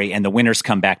Murgatory, and the winners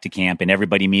come back to camp, and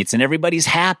everybody meets, and everybody's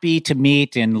happy to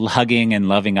meet and hugging and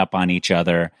loving up on each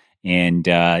other. And,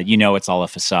 it's all a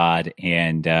facade.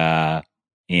 And that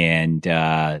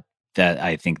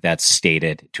I think that's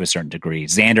stated to a certain degree.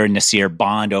 Xander and Naseer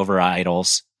bond over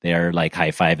idols. They're like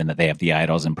high-fiving that they have the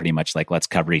idols and pretty much like, let's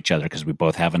cover each other because we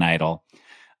both have an idol.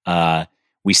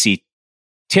 We see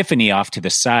Tiffany off to the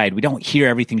side. We don't hear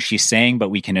everything she's saying, but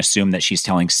we can assume that she's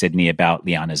telling Sydney about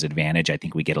Liana's advantage. I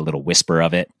think we get a little whisper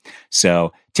of it.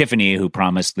 So Tiffany, who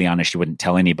promised Liana she wouldn't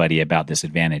tell anybody about this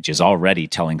advantage, is already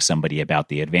telling somebody about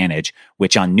the advantage,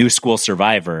 which on New School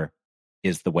Survivor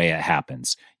is the way it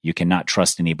happens. You cannot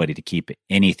trust anybody to keep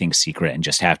anything secret and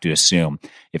just have to assume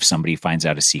if somebody finds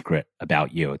out a secret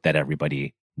about you that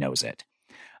everybody knows it.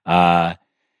 And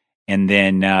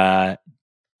then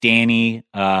Danny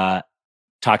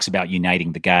talks about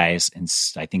uniting the guys, and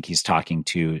I think he's talking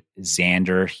to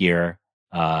Xander here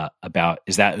about,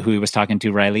 is that who he was talking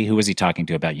to, Riley? Who was he talking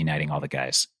to about uniting all the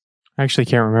guys? I actually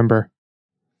can't remember.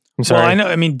 I'm sorry. Well, I know.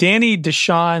 I mean, Danny,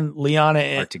 Deshaun,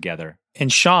 Liana, are together.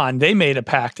 And Sean, they made a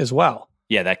pact as well.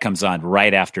 Yeah, that comes on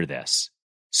right after this.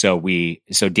 So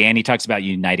Danny talks about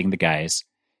uniting the guys.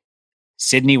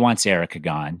 Sydney wants Erica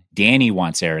gone. Danny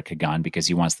wants Erica gone because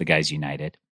he wants the guys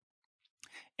united.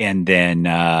 And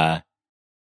then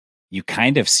you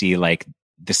kind of see like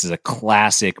this is a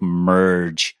classic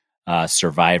merge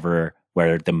Survivor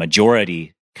where the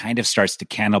majority kind of starts to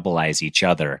cannibalize each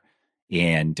other,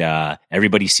 and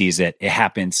everybody sees it. It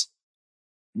happens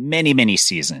many, many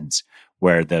seasons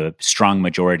where the strong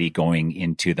majority going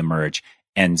into the merge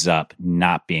ends up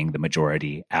not being the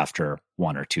majority after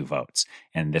 1 or 2 votes.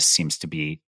 And this seems to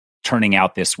be turning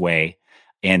out this way.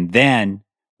 And then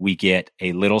we get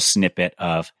a little snippet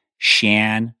of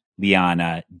Shan,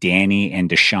 Liana, Danny, and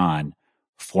Deshaun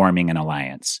forming an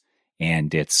alliance.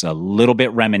 And it's a little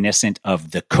bit reminiscent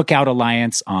of the Cookout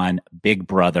Alliance on Big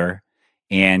Brother.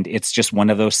 And it's just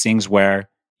one of those things where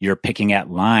you're picking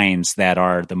at lines that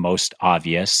are the most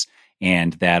obvious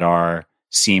and that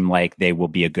seem like they will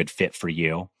be a good fit for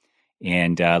you.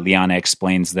 And Liana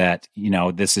explains that,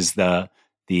 this is the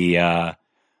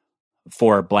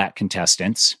 4 Black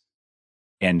contestants,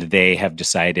 and they have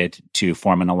decided to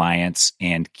form an alliance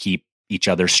and keep each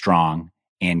other strong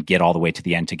and get all the way to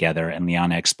the end together. And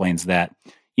Liana explains that,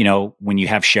 when you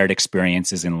have shared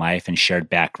experiences in life and shared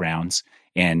backgrounds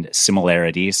and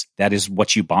similarities, that is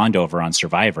what you bond over on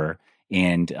Survivor.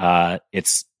 And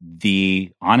it's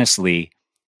the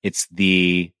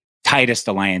tightest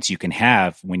alliance you can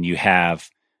have when you have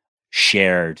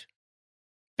shared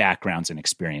backgrounds and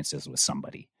experiences with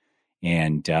somebody.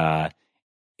 And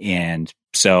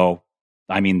so,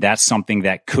 I mean, that's something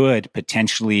that could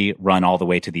potentially run all the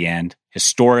way to the end.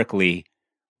 Historically,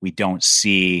 we don't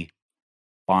see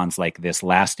bonds like this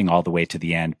lasting all the way to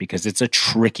the end because it's a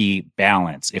tricky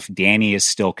balance. If Danny is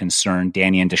still concerned,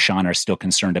 Danny and Deshaun are still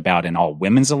concerned about an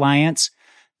all-women's alliance,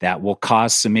 that will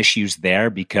cause some issues there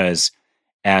because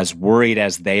as worried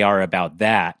as they are about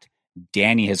that,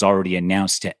 Danny has already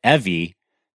announced to Evie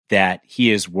that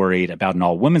he is worried about an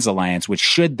all-women's alliance, which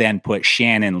should then put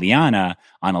Shan and Liana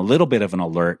on a little bit of an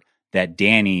alert that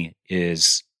Danny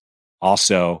is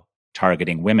also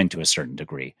targeting women to a certain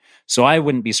degree. So I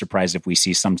wouldn't be surprised if we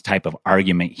see some type of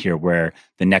argument here where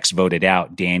the next voted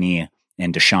out, Danny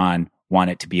and Deshaun want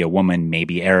it to be a woman,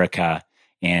 maybe Erica,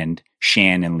 and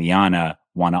Shan and Liana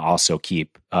want to also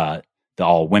keep the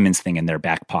all women's thing in their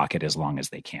back pocket as long as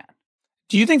they can.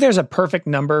 Do you think there's a perfect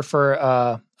number for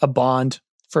a bond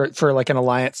for like an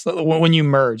alliance when you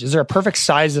merge? Is there a perfect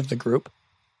size of the group?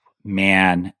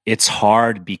 Man, it's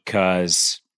hard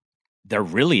because there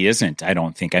really isn't, I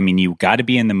don't think. I mean, you got to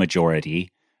be in the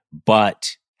majority,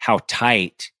 but how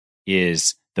tight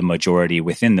is the majority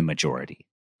within the majority?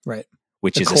 Right.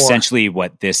 Which The is core. essentially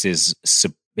what this is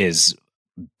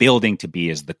building to be,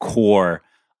 is the core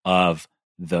of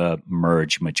the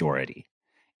merge majority.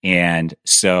 And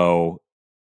so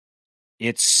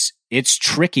it's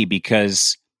tricky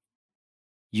because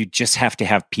you just have to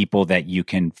have people that you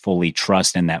can fully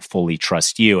trust and that fully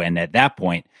trust you. And at that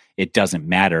point, it doesn't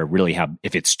matter really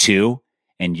if it's two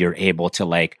and you're able to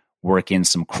like work in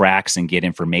some cracks and get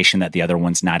information that the other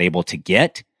one's not able to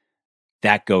get,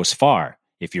 that goes far.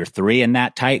 If you're three and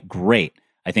that tight, great.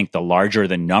 I think the larger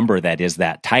the number that is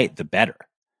that tight, the better.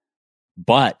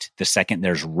 But the second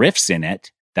there's rifts in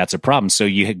it, that's a problem. So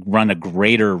you run a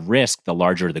greater risk the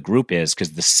larger the group is,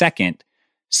 because the second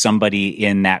somebody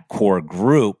in that core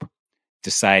group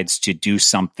decides to do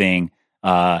something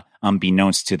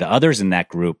unbeknownst to the others in that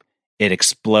group, it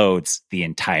explodes the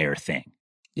entire thing.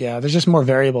 Yeah, there's just more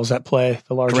variables at play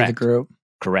the larger the Correct. group.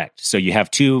 Correct. So you have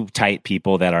two tight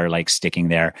people that are like sticking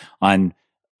there. On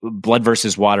Blood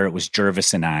versus Water, it was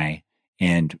Jervis and I,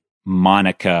 and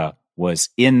Monica was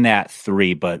in that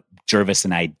three, but Jervis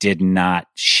and I did not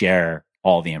share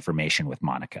all the information with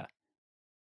Monica.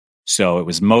 So it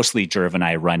was mostly Jerv and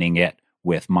I running it,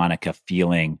 with Monica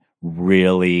feeling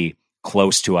really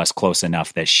close to us, close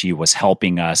enough that she was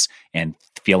helping us and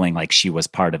feeling like she was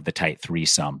part of the tight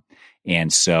threesome.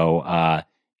 And so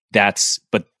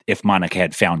but if Monica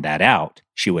had found that out,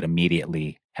 she would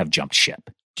immediately have jumped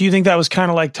ship. Do you think that was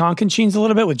kind of like Tonkin-Cheens a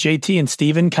little bit, with JT and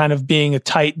Steven kind of being a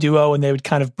tight duo, and they would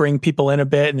kind of bring people in a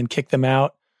bit and then kick them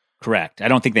out? Correct. I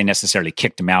don't think they necessarily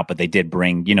kicked him out, but they did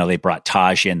bring, they brought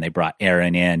Taj in, they brought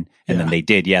Aaron in, and then they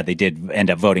did end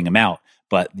up voting him out.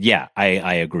 But yeah,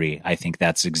 I agree. I think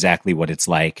that's exactly what it's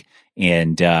like.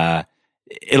 And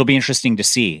it'll be interesting to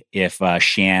see if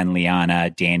Shan, Liana,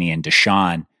 Danny, and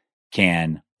Deshawn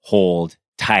can hold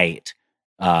tight.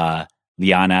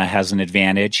 Liana has an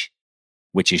advantage,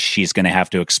 which is she's going to have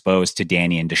to expose to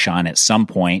Danny and Deshawn at some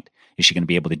point. Is she going to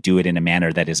be able to do it in a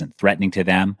manner that isn't threatening to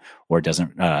them or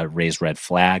doesn't raise red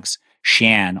flags?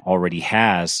 Shan already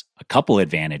has a couple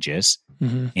advantages.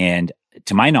 Mm-hmm. And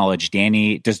to my knowledge,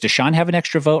 does Deshawn have an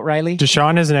extra vote, Riley?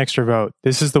 Deshawn has an extra vote.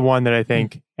 This is the one that I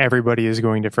think everybody is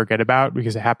going to forget about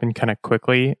because it happened kind of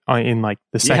quickly in like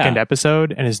the second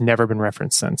episode and has never been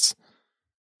referenced since.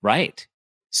 Right.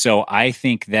 So I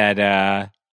think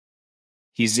that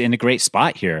he's in a great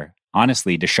spot here.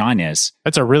 Honestly, Deshawn is.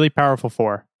 That's a really powerful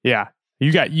four. Yeah.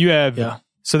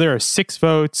 So there are 6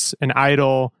 votes, an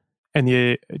idol, and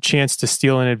the chance to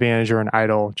steal an advantage or an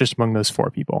idol just among those 4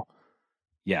 people.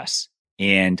 Yes.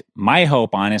 And my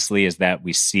hope, honestly, is that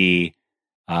we see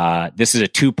this is a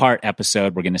 2-part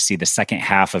episode. We're going to see the second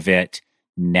half of it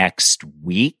next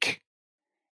week.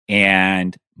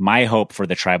 And my hope for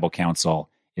the Tribal Council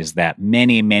is that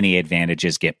many, many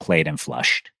advantages get played and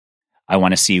flushed. I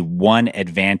want to see one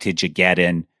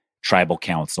advantage-a-geddon Tribal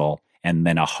Council and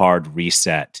then a hard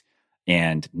reset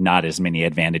and not as many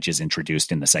advantages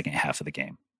introduced in the second half of the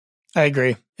game. I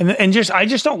agree. And I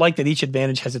just don't like that each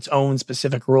advantage has its own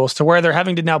specific rules, to where they're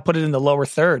having to now put it in the lower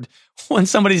third. When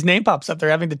somebody's name pops up, they're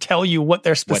having to tell you what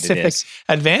their specific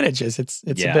advantage is. It's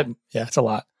a bit, it's a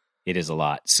lot. It is a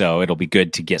lot. So it'll be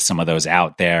good to get some of those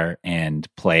out there and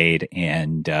played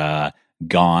and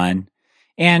gone.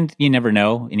 And you never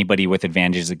know, anybody with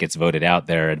advantages that gets voted out,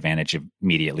 their advantage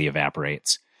immediately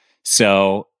evaporates.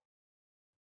 So,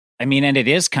 I mean, and it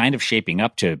is kind of shaping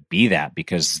up to be that,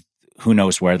 because who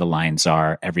knows where the lines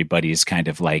are. Everybody's kind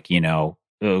of like,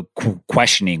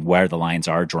 questioning where the lines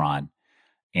are drawn.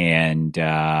 And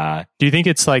do you think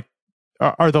it's like,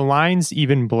 are the lines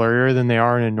even blurrier than they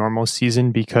are in a normal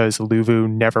season because Luvu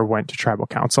never went to Tribal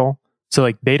Council? So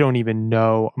like they don't even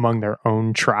know among their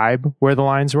own tribe where the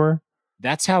lines were?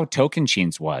 That's how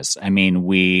Tonkin-Cheens was. I mean,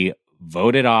 we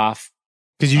voted off.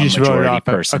 Because you just voted off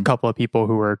a couple of people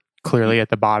who were clearly at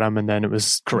the bottom, and then it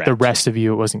was the rest of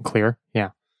you, it wasn't clear.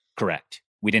 Yeah. Correct.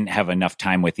 We didn't have enough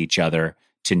time with each other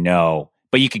to know,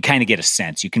 but you could kind of get a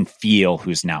sense. You can feel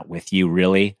who's not with you,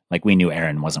 really. Like we knew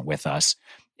Aaron wasn't with us.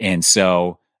 And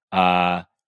so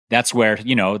that's where,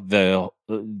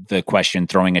 the question,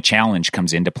 throwing a challenge,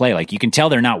 comes into play. Like you can tell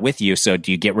they're not with you. So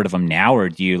do you get rid of them now, or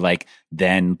do you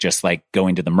then just go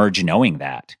into the merge knowing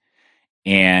that?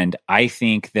 And I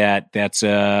think that it's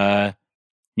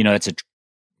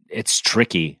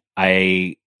tricky.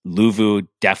 Luvu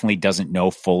definitely doesn't know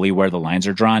fully where the lines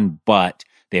are drawn, but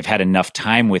they've had enough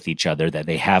time with each other that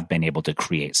they have been able to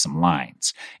create some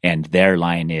lines. And their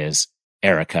line is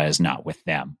Erica is not with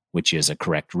them, which is a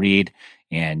correct read.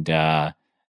 And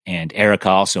Erica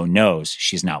also knows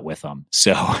she's not with them.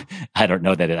 So I don't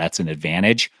know that that's an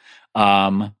advantage.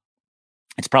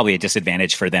 It's probably a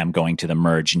disadvantage for them going to the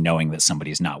merge knowing that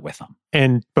somebody's not with them.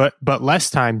 And but less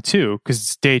time too, because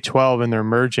it's day 12 and they're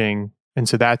merging. And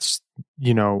so that's,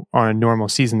 on a normal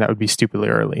season, that would be stupidly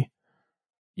early.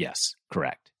 Yes,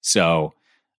 correct. So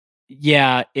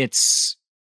yeah, it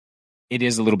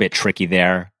is a little bit tricky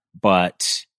there,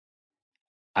 but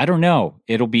I don't know.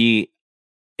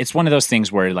 It's one of those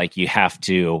things where like you have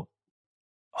to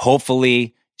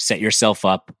hopefully set yourself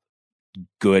up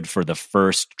good for the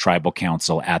first tribal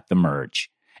council at the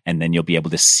merge. And then you'll be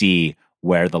able to see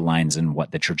where the lines and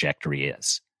what the trajectory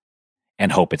is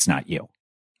and hope it's not you.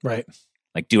 Right.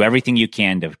 Like do everything you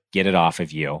can to get it off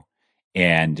of you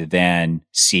and then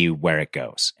see where it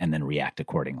goes and then react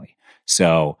accordingly.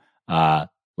 So,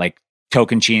 like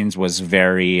Tocantins was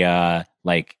very, I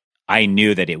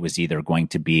knew that it was either going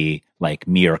to be like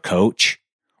me or Coach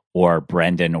or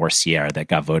Brendan or Sierra that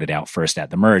got voted out first at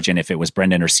the merge. And if it was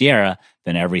Brendan or Sierra,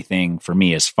 then everything for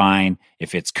me is fine.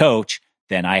 If it's Coach,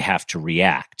 then I have to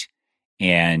react.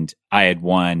 And I had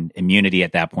won immunity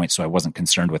at that point, so I wasn't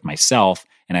concerned with myself.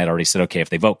 And I had already said, okay, if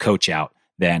they vote Coach out,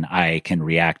 then I can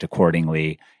react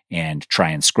accordingly and try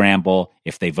and scramble.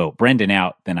 If they vote Brendan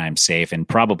out, then I'm safe. And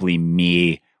probably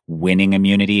me winning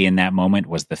immunity in that moment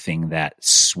was the thing that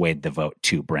swayed the vote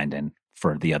to Brendan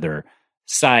for the other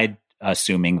side,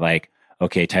 assuming like,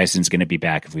 okay, Tyson's going to be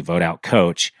back. If we vote out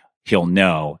Coach, he'll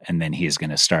know, and then he's going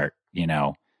to start,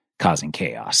 causing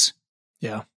chaos.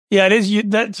 Yeah. Yeah, it is.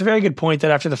 That's a very good point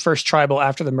that after the first tribal,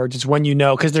 after the merge, is when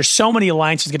because there's so many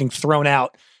alliances getting thrown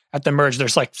out at the merge.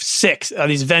 There's like 6 of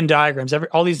these Venn diagrams.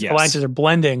 All these alliances are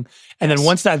blending. And then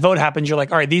once that vote happens, you're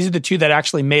like, all right, these are the 2 that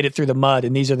actually made it through the mud.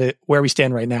 And these are where we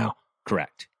stand right now.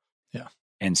 Correct. Yeah.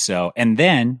 And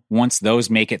then once those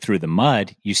make it through the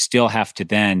mud, you still have to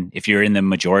then, if you're in the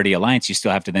majority alliance, you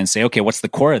still have to then say, okay, what's the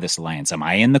core of this alliance? Am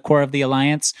I in the core of the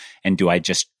alliance? And do I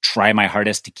just try my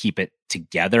hardest to keep it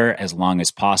together as long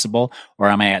as possible? Or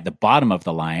am I at the bottom of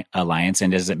the alliance?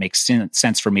 And does it make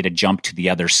sense for me to jump to the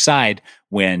other side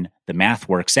when the math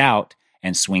works out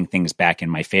and swing things back in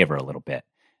my favor a little bit?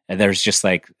 There's just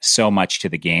like so much to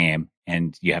the game,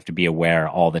 and you have to be aware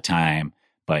all the time,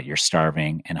 but you're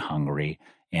starving and hungry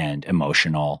and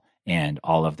emotional, and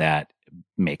all of that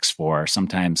makes for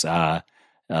sometimes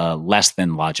less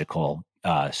than logical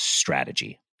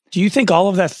strategy. Do you think all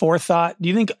of that forethought, do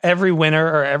you think every winner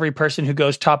or every person who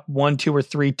goes top 1, 2, or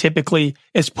 3 typically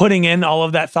is putting in all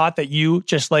of that thought that you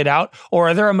just laid out? Or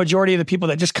are there a majority of the people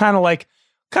that just kind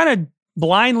of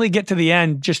blindly get to the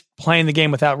end, just playing the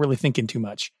game without really thinking too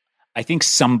much? I think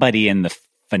somebody in the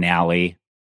finale,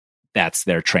 that's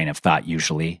their train of thought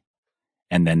usually.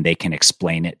 And then they can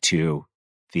explain it to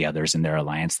the others in their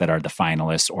alliance that are the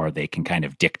finalists, or they can kind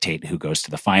of dictate who goes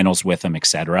to the finals with them,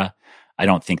 etc. I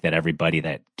don't think that everybody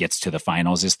that gets to the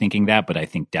finals is thinking that, but I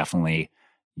think definitely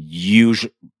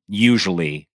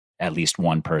usually at least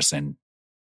one person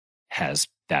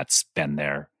that's been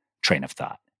their train of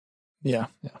thought. Yeah.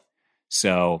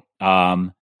 So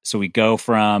we go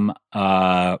from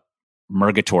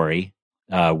Murgatory,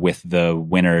 with the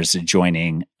winners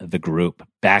joining the group,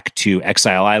 back to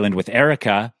Exile Island with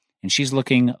Erica, and she's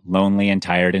looking lonely and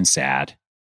tired and sad.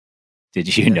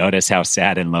 Did you notice how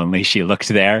sad and lonely she looked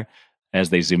there as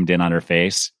they zoomed in on her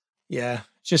face? Yeah,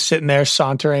 just sitting there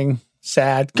sauntering,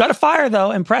 sad. Got a fire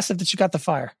though. Impressive that she got the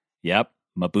fire. Yep,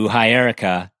 Mabuhay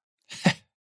Erica.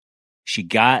 She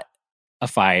got a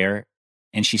fire,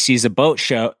 and she sees a boat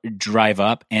drive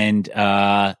up, and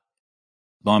lo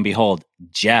and behold,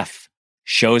 Jeff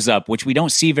shows up, which we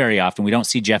don't see very often. We don't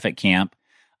see Jeff at camp.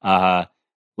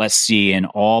 Let's see, in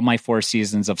all my 4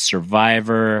 seasons of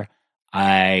Survivor,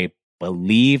 I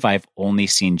believe I've only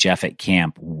seen Jeff at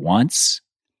camp once.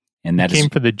 And that came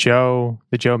for the Joe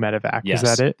medevac. Yes,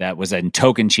 is that it? That was in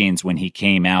Tocantins when he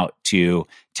came out to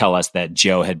tell us that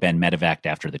Joe had been medevaced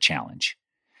after the challenge.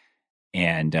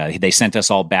 And they sent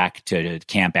us all back to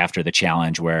camp after the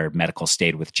challenge, where medical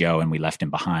stayed with Joe and we left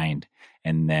him behind.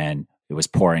 And then it was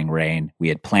pouring rain. We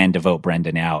had planned to vote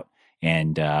Brendan out,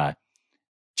 and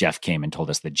Jeff came and told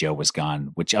us that Joe was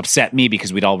gone, which upset me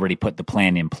because we'd already put the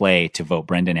plan in play to vote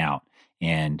Brendan out.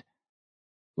 And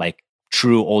like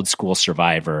true old school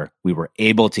Survivor, we were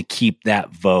able to keep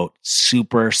that vote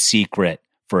super secret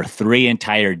for 3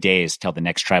 entire days till the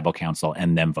next tribal council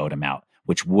and then vote him out,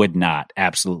 which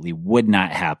absolutely would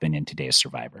not happen in today's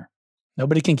Survivor.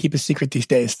 Nobody can keep a secret these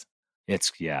days.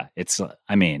 It's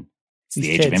I mean, it's These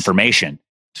the age of kids. information.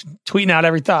 Tweeting out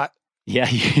every thought. Yeah.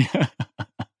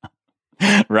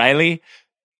 Riley,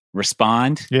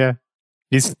 respond. Yeah.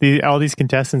 All these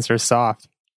contestants are soft.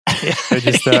 They're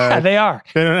just, Yeah, they are.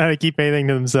 They don't know how to keep anything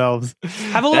to themselves.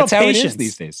 Have a little That's how it patience is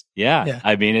these days. Yeah. Yeah.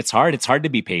 I mean, it's hard. It's hard to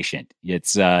be patient.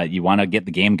 It's you want to get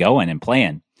the game going and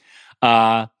playing.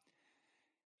 And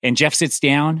Jeff sits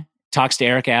down, talks to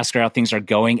Erica, asks her how things are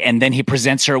going, and then he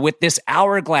presents her with this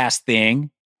hourglass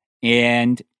thing.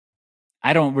 And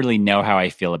I don't really know how I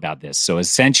feel about this. So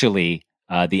essentially,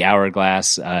 the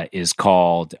hourglass is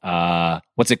called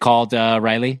what's it called,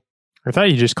 Riley? I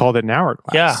thought you just called it an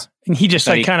hourglass. Yeah. And he just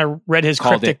But he kind of read his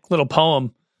called cryptic little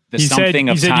poem. The You said- something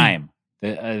you of said you- time.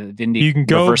 Didn't he You can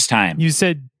go reverse time? You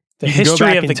said The you can history go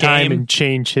back of in the time game. and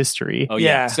change history. Oh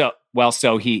yeah. Yeah.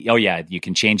 So you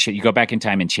can change it. You go back in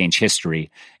time and change history.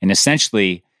 And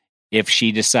essentially, if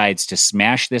she decides to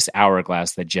smash this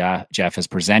hourglass that Jeff has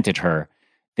presented her,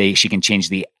 she can change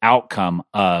the outcome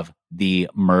of the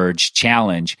merge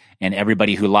challenge, and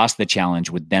everybody who lost the challenge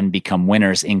would then become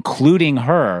winners, including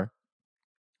her.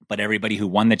 But everybody who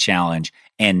won the challenge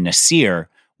and Nasir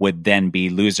would then be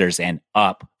losers and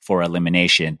up for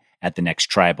elimination at the next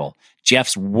tribal.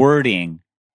 Jeff's wording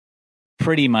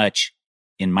pretty much,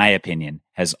 in my opinion,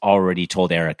 has already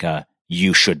told Erica,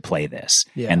 you should play this.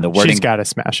 Yeah. And the wording, She's got to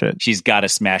smash it. she's got to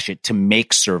smash it to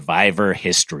make Survivor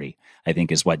history, I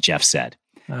think is what Jeff said.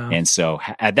 And so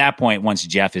at that point, once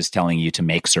Jeff is telling you to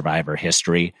make Survivor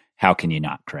history, how can you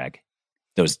not, Craig?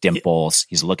 Those dimples,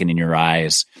 he's looking in your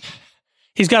eyes.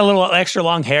 He's got a little extra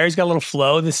long hair. He's got a little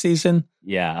flow this season.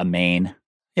 Yeah, a mane.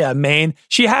 Yeah, Maine.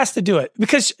 She has to do it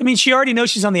because, I mean, she already knows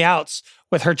she's on the outs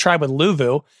with her tribe with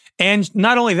Luvu. And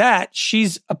not only that,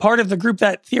 she's a part of the group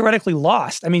that theoretically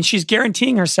lost. I mean, she's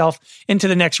guaranteeing herself into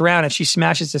the next round if she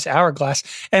smashes this hourglass.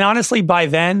 And honestly, by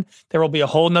then, there will be a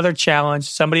whole nother challenge.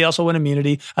 Somebody else will win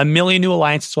immunity. A million new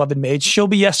alliances will have been made. She'll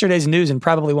be yesterday's news and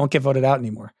probably won't get voted out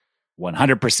anymore.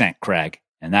 100%, Craig.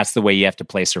 And that's the way you have to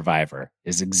play Survivor,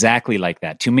 is exactly like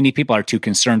that. Too many people are too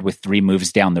concerned with 3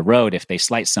 moves down the road if they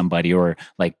slight somebody, or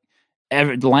like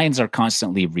the lines are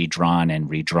constantly redrawn and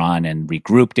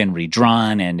regrouped and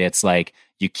redrawn. And it's like,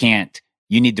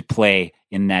 you need to play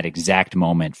in that exact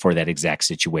moment for that exact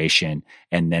situation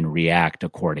and then react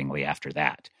accordingly after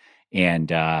that.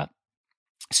 And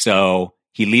so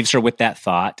he leaves her with that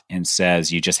thought and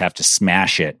says, you just have to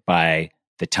smash it by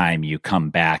the time you come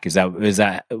back. Is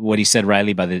that what he said,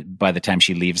 Riley, by the time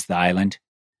she leaves the island?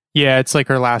 Yeah, it's like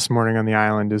her last morning on the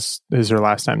island is her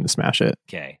last time to smash it.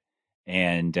 Okay.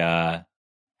 And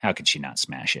how could she not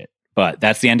smash it? But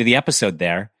that's the end of the episode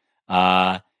there.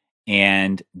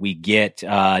 And we get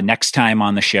next time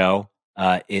on the show,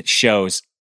 it shows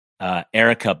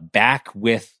Erica back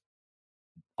with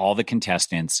all the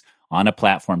contestants on a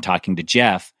platform talking to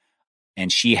Jeff.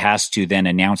 And she has to then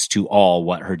announce to all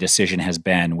what her decision has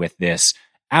been with this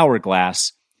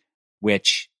hourglass,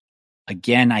 which,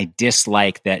 again, I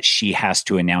dislike that she has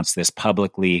to announce this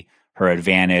publicly, her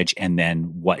advantage, and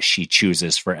then what she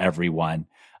chooses for everyone.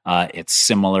 It's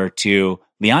similar to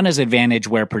Liana's advantage,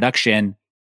 where production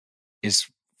is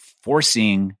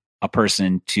forcing a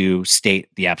person to state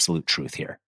the absolute truth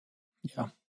here. Yeah.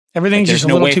 Everything's There's just a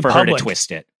no little way too for public. her to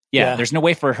twist it. Yeah, there's no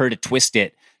way for her to twist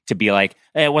it to be like,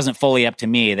 it wasn't fully up to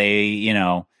me.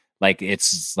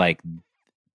 It's like,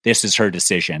 this is her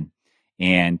decision.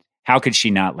 And how could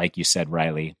she not, like you said,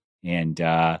 Riley? And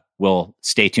we'll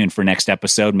stay tuned for next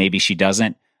episode. Maybe she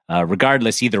doesn't.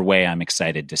 Regardless, either way, I'm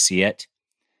excited to see it.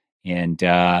 And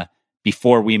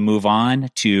before we move on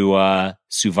to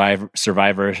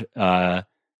Survivor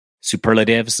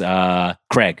superlatives,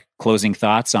 Craig, closing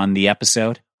thoughts on the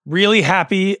episode? Really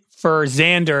happy for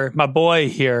Xander, my boy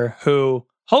here, who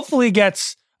hopefully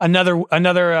gets another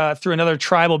through another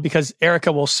tribal, because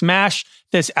Erica will smash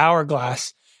this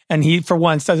hourglass, and he, for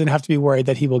once, doesn't have to be worried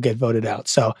that he will get voted out.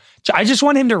 So I just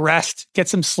want him to rest, get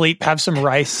some sleep, have some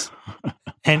rice,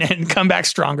 and come back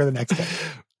stronger the next day.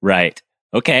 Right.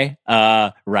 Okay.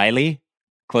 Riley,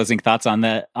 closing thoughts on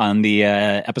the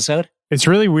episode? It's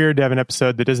really weird to have an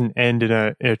episode that doesn't end in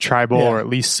a tribal, or at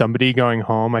least somebody going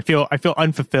home. I feel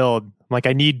unfulfilled. Like,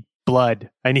 I need blood.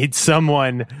 I need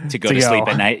someone to go to sleep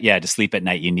at night. Yeah, to sleep at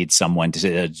night, you need someone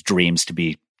dreams to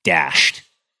be dashed.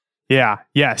 Yeah.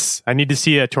 Yes. I need to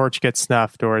see a torch get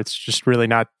snuffed, or it's just really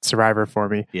not Survivor for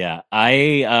me. Yeah.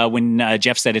 When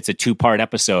Jeff said it's a 2-part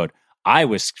episode, I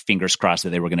was fingers crossed that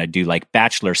they were going to do like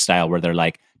Bachelor style, where they're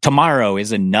like, tomorrow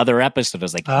is another episode. I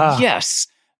was like, yes.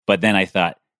 But then I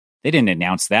thought, they didn't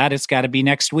announce that. It's got to be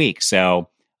next week. So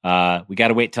we got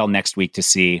to wait till next week to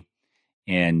see.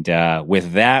 And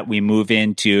with that, we move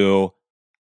into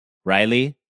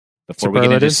Riley. Before we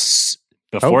get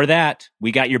into that,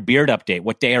 we got your beard update.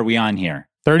 What day are we on here?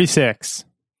 36.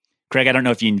 Craig, I don't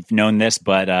know if you've known this,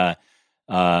 but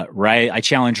I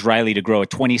challenged Riley to grow a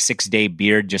 26-day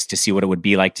beard just to see what it would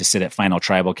be like to sit at Final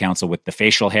Tribal Council with the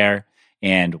facial hair.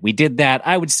 And we did that,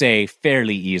 I would say,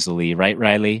 fairly easily. Right,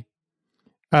 Riley?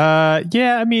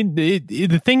 Yeah, I mean,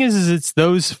 the thing is it's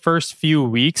those first few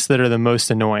weeks that are the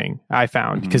most annoying, I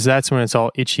found, because that's when it's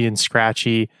all itchy and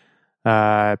scratchy.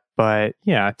 But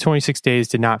yeah, 26 days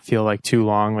did not feel like too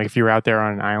long. Like if you were out there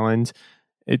on an island,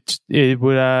 it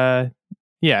would,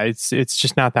 it's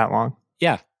just not that long.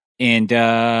 Yeah. And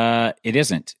it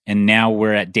isn't. And now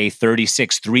we're at day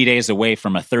 36, 3 days away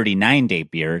from a 39-day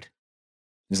beard.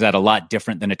 Is that a lot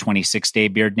different than a 26-day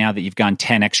beard now that you've gone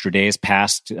 10 extra days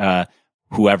past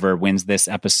whoever wins this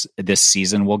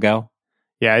season will go?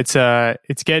 Yeah,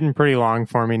 it's getting pretty long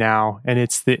for me now. And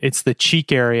it's the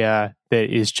cheek area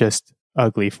that is just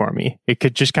ugly for me. It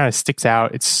could just kind of sticks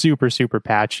out. It's super, super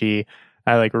patchy.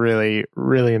 I like really,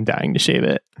 really am dying to shave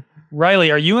it.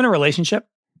 Riley, are you in a relationship?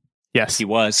 Yes. He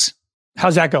was.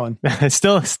 How's that going?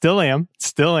 Still am.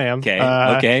 Okay.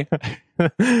 Okay.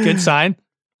 Good sign.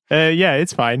 Yeah,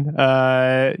 it's fine.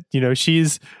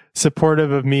 She's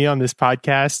supportive of me on this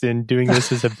podcast and doing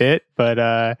this as a bit, but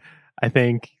I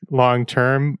think long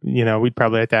term, we'd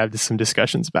probably have to have some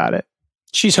discussions about it.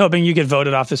 She's hoping you get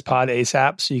voted off this pod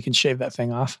ASAP so you can shave that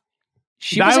thing off.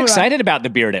 She was excited about the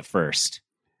beard at first.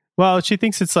 Well, she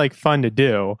thinks it's like fun to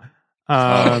do.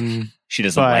 She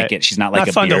doesn't like it. She's not like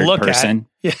a beard person.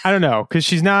 Yeah. I don't know, because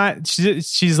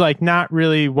she's like not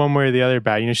really one way or the other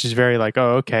about it. She's very like,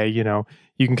 oh, okay, you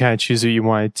can kind of choose what you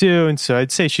want to do. And so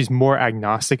I'd say she's more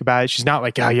agnostic about it. She's not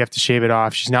like, oh, you have to shave it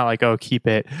off. She's not like, oh, keep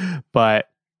it. But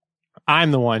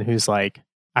I'm the one who's like,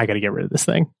 I got to get rid of this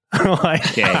thing.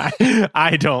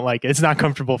 I don't like it. It's not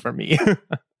comfortable for me.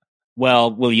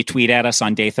 Well, will you tweet at us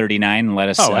on day 39 and let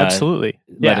us? Oh, absolutely.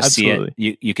 Let us see it.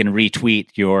 You can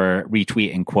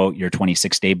retweet and quote your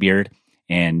 26-day beard,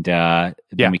 and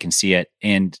then we can see it.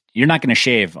 And you're not going to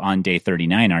shave on day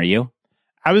 39, are you?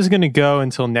 I was going to go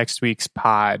until next week's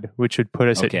pod, which would put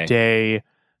us at day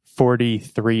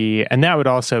 43, and that would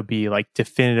also be like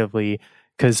definitively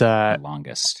because the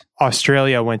longest.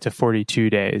 Australia went to 42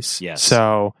 days. Yes.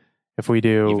 So if we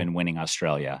do even winning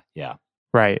Australia, yeah.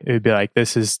 Right. It would be like,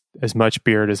 this is as much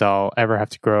beard as I'll ever have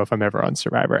to grow if I'm ever on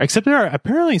Survivor. Except there are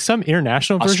apparently some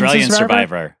international versions Australian of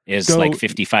Survivor is like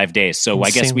 55 days. So insane.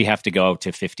 I guess we have to go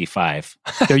to 55.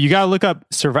 So you got to look up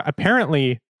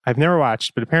Apparently, I've never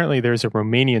watched, but apparently there's a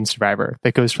Romanian Survivor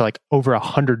that goes for like over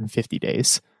 150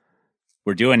 days.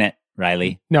 We're doing it,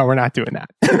 Riley. No, we're not doing that.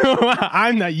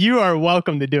 I'm not. You are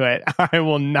welcome to do it. I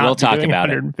will not. We'll talk about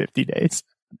 150 days.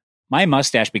 My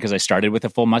mustache, because I started with a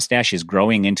full mustache, is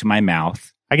growing into my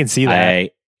mouth. I can see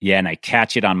that. And I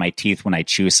catch it on my teeth when I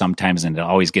chew sometimes, and it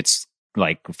always gets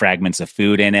like fragments of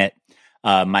food in it.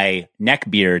 My neck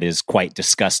beard is quite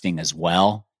disgusting as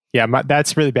well. Yeah,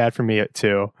 that's really bad for me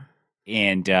too.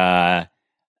 And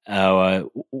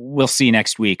we'll see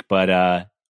next week, but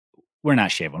we're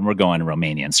not shaving. We're going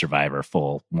Romanian Survivor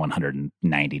full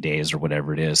 190 days or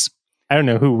whatever it is. I don't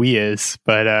know who we is,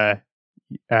 but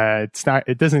it's not.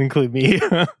 It doesn't include me.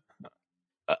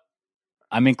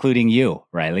 I'm including you,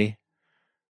 Riley.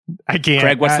 I can't.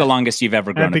 Craig, what's the longest you've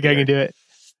ever grown? I don't think I can do it.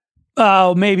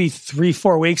 Oh, maybe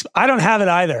 3-4 weeks. I don't have it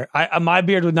either. My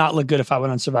beard would not look good if I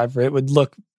went on Survivor. It would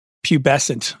look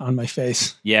pubescent on my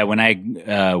face. Yeah, when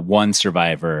I won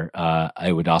Survivor,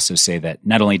 I would also say that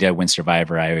not only did I win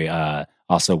Survivor, I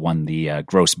also won the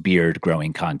gross beard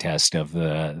growing contest of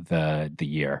the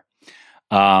year.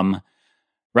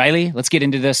 Riley, let's get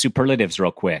into the superlatives real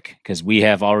quick, because we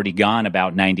have already gone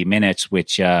about 90 minutes,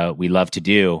 which we love to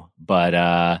do,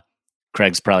 but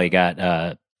Craig's probably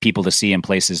got people to see and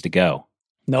places to go.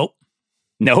 Nope,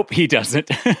 he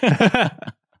doesn't.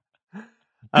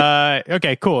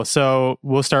 Okay, cool. So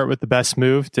we'll start with the best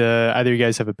move. Do either of you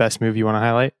guys have a best move you want to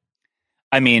highlight?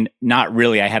 I mean, not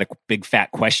really. I had a big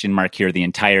fat question mark here the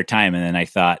entire time, and then I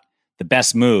thought the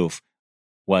best move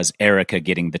was Erica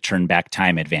getting the turn back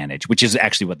time advantage, which is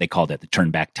actually what they called it, the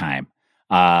turn back time.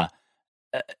 And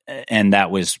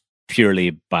that was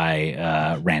purely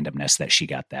by randomness that she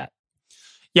got that.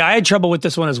 Yeah, I had trouble with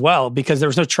this one as well because there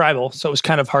was no tribal, so it was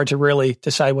kind of hard to really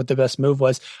decide what the best move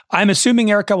was. I'm assuming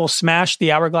Erica will smash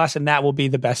the hourglass, and that will be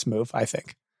the best move, I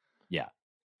think. Yeah.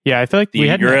 Yeah, I feel like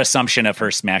your assumption of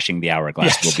her smashing the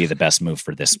hourglass will be the best move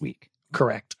for this week.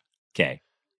 Correct. Okay.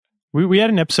 We had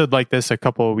an episode like this a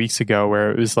couple of weeks ago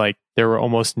where it was like there were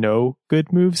almost no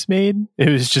good moves made. It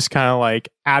was just kind of like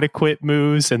adequate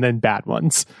moves and then bad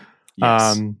ones.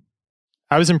 Yes.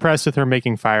 I was impressed with her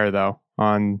making fire though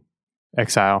on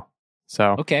Exile.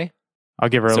 So Okay. I'll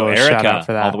give her a So little shout out Erica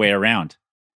for that. all the way around.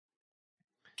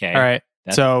 Okay. All right.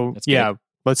 That's good. Yeah,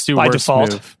 let's do By worst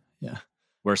default. move.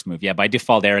 Worst move. Yeah, by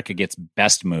default, Erica gets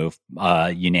best move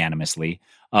unanimously.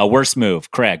 Worst move.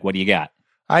 Craig, what do you got?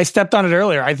 I stepped on it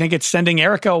earlier. I think it's sending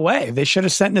Erica away. They should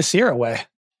have sent Nasir away.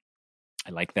 I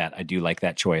like that. I do like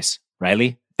that choice.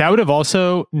 Riley? That would have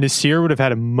also, Nasir would have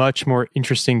had a much more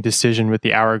interesting decision with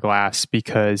the hourglass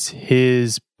because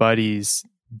his buddies,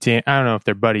 I don't know if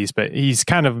they're buddies, but he's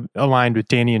kind of aligned with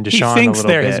Danny and Deshaun He thinks a little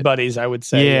they're bit. his buddies, I would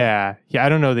say. Yeah. I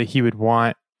don't know that he would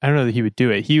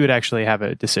do it. He would actually have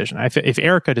a decision. If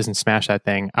Erica doesn't smash that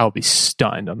thing, I'll be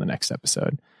stunned on the next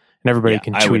episode. And everybody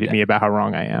can tweet at me about how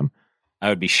wrong I am. I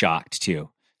would be shocked too.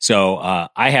 So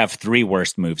I have 3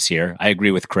 worst moves here. I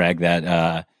agree with Craig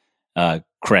that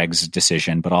Craig's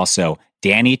decision, but also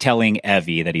Danny telling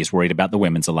Evie that he's worried about the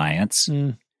Women's Alliance.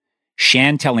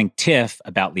 Shan telling Tiff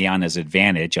about Liana's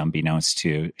advantage, unbeknownst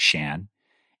to Shan.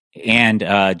 And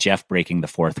Jeff breaking the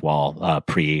fourth wall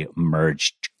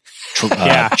pre-merge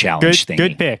challenge thingy.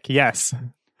 Good pick. Yes.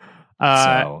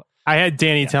 So I had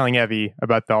Danny telling Evie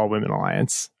about the All Women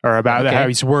Alliance, or about how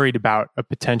he's worried about a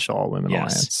potential All Women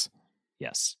Alliance.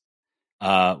 Yes.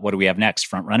 What do we have next?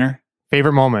 Front runner?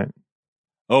 Favorite moment?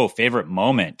 Oh, favorite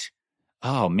moment.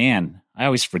 Oh, man. I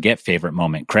always forget favorite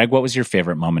moment. Craig, what was your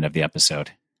favorite moment of the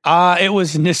episode? It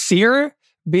was Nasir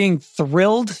being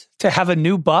thrilled to have a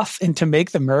new buff and to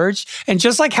make the merge. And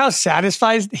just like how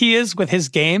satisfied he is with his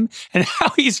game and how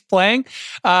he's playing,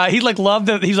 he loved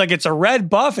that. He's like, it's a red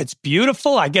buff. It's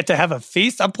beautiful. I get to have a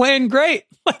feast. I'm playing great.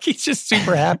 Like, he's just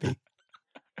super happy.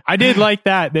 I did like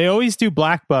that. They always do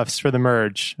black buffs for the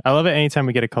merge. I love it anytime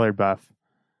we get a colored buff.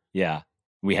 Yeah.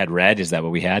 We had red. Is that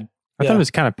what we had? I thought it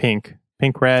was kind of pink.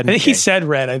 Pink, red. I think he said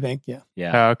red, I think. Yeah.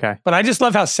 Yeah. Oh, okay. But I just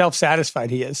love how self-satisfied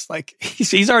he is. Like,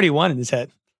 he's already won in his head.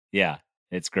 Yeah.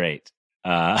 It's great.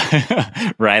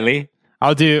 Riley?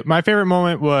 I'll do. My favorite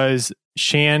moment was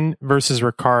Shan versus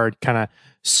Ricard kind of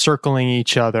circling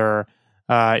each other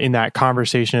in that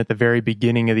conversation at the very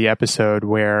beginning of the episode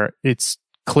where it's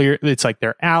clear, it's like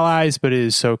they're allies, but it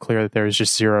is so clear that there's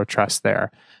just zero trust there.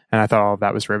 And I thought all of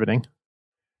that was riveting.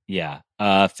 Yeah.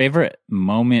 Favorite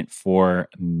moment for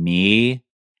me?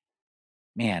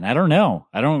 Man, I don't know.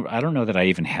 I don't know that I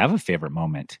even have a favorite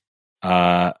moment.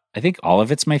 I think all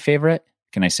of it's my favorite.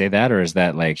 Can I say that, or is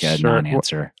that like a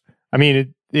non-answer? I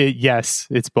mean, yes,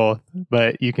 it's both,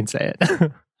 but you can say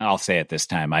it. I'll say it this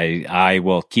time. I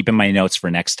will keep in my notes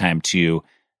for next time to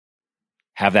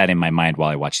have that in my mind while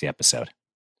I watch the episode.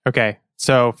 Okay,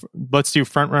 so let's do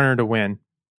front runner to win.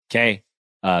 Okay,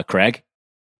 Craig?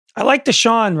 I like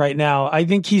Deshaun right now. I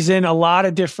think he's in a lot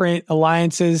of different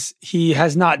alliances. He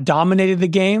has not dominated the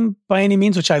game by any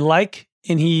means, which I like.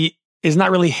 And he is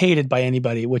not really hated by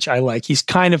anybody, which I like. He's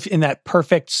kind of in that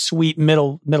perfect, sweet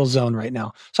middle zone right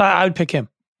now. So I would pick him.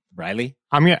 Riley?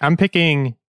 I'm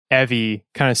picking Evie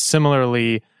kind of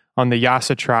similarly on the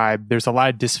Yasa tribe. There's a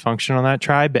lot of dysfunction on that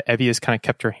tribe, but Evie has kind of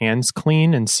kept her hands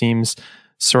clean and seems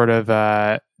sort of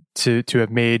to have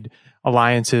made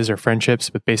alliances or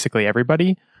friendships with basically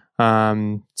everybody.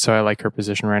 So I like her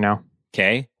position right now.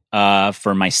 Okay.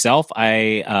 For myself,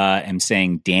 I am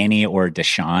saying Danny or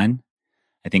Deshaun.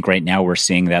 I think right now we're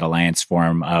seeing that alliance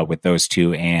form with those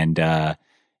two and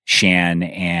Shan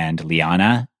and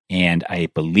Liana. And I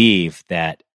believe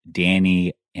that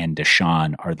Danny and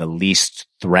Deshaun are the least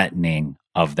threatening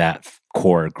of that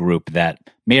core group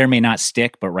that may or may not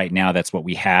stick, but right now that's what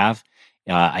we have.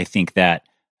 I think that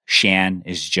Shan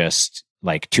is just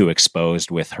like too exposed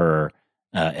with her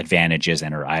advantages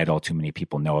and her idol. Too many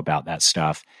people know about that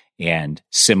stuff. And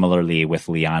similarly with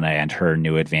Liana and her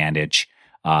new advantage,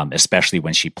 especially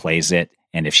when she plays it.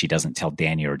 And if she doesn't tell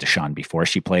Danny or Deshaun before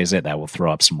she plays it, that will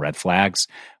throw up some red flags.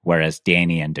 Whereas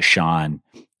Danny and Deshaun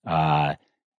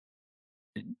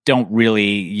don't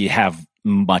really have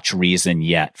much reason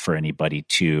yet for anybody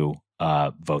to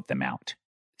vote them out.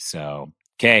 So,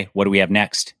 okay, what do we have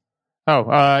next?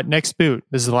 Next boot.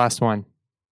 This is the last one.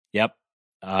 Yep.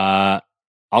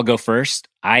 I'll go first.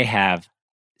 I have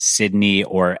Sydney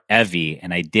or Evie,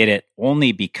 and I did it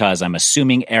only because I'm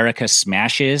assuming Erica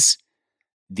smashes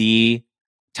the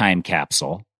time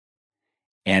capsule.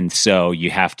 And so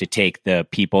you have to take the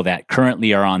people that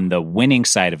currently are on the winning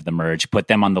side of the merge, put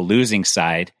them on the losing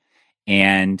side,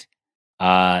 and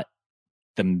the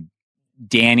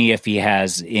Danny, if he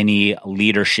has any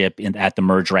leadership at the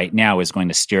merge right now, is going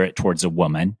to steer it towards a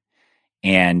woman.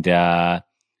 And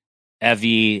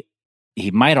Evie, he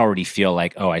might already feel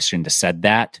like, oh, I shouldn't have said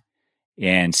that.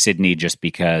 And Sydney, just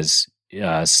because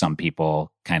some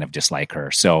people kind of dislike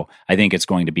her. So I think it's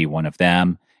going to be one of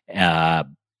them.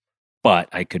 but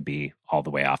I could be all the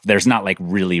way off. There's not like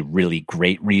really, really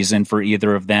great reason for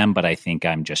either of them, but I think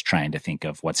I'm just trying to think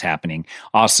of what's happening.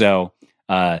 Also,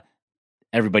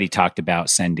 everybody talked about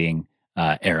sending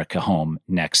Erica home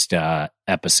next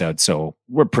episode, so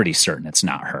we're pretty certain it's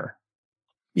not her.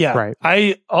 Yeah, right.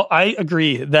 I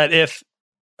agree that if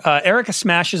Erica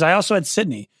smashes, I also had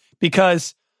Sydney,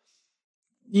 because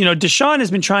Deshaun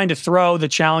has been trying to throw the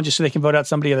challenges so they can vote out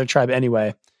somebody of their tribe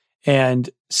anyway. And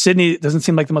Sydney doesn't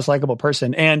seem like the most likable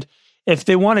person. And if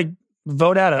they want to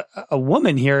vote out a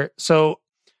woman here, so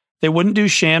they wouldn't do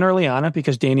Shan or Liana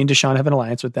because Danny and Deshaun have an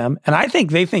alliance with them. And I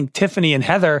think they think Tiffany and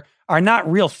Heather are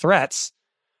not real threats.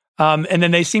 And then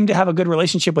they seem to have a good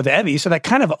relationship with Evie. So that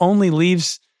kind of only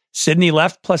leaves Sydney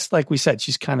left. Plus, like we said,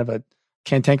 she's kind of a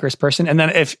cantankerous person. And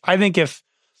then if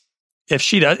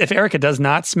Erica does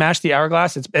not smash the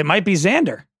hourglass, it might be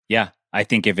Xander. Yeah, I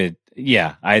think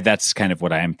that's kind of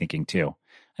what I am thinking too.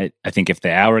 I think if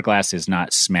the hourglass is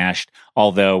not smashed,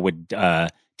 although would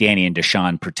Danny and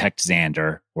Deshaun protect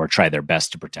Xander or try their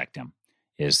best to protect him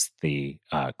is the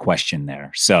question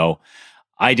there. So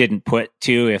I didn't put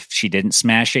 2 if she didn't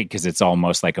smash it because it's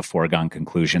almost like a foregone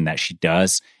conclusion that she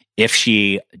does. If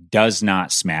she does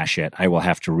not smash it, I will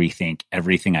have to rethink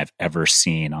everything I've ever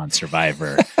seen on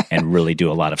Survivor and really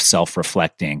do a lot of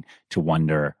self-reflecting to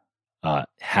wonder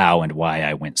how and why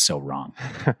I went so wrong.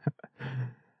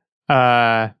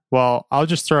 Well, I'll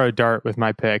just throw a dart with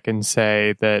my pick and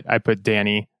say that I put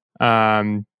Danny.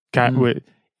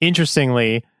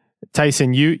 Interestingly,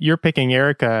 Tyson, you're picking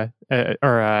Erica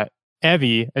or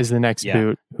Evie as the next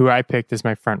boot, who I picked as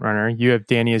my front runner. You have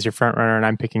Danny as your front runner, and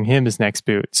I'm picking him as next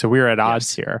boot. So we're at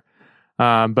odds here.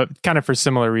 But kind of for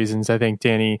similar reasons. I think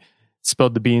Danny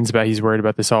spilled the beans about he's worried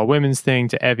about this all women's thing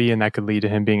to Evie, and that could lead to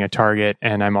him being a target.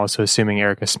 And I'm also assuming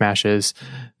Erica smashes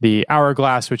the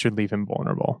hourglass, which would leave him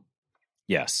vulnerable.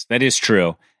 Yes, that is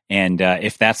true. And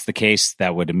if that's the case,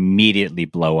 that would immediately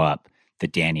blow up the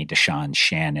Danny, Deshaun,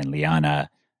 Shan, and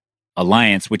Liana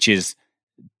alliance, which is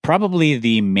probably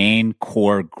the main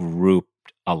core group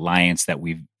alliance that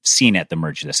we've seen at the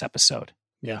merge this episode.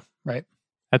 Yeah, right.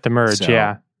 At the merge,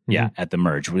 yeah. Yeah, at the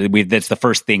merge. That's the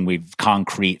first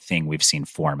concrete thing we've seen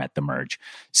form at the merge.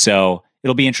 So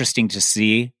it'll be interesting to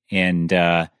see. And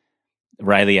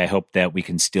Riley, I hope that we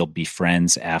can still be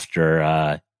friends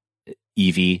after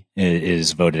Evie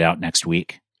is voted out next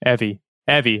week. Evie.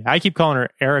 I keep calling her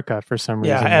Erica for some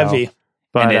reason. Yeah, Evie.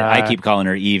 But I keep calling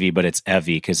her Evie, but it's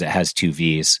Evie because it has 2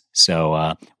 V's.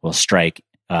 So we'll strike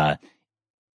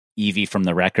Evie from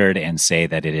the record and say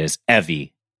that it is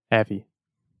Evie.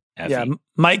 Yeah,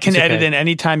 Mike can edit in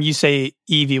anytime you say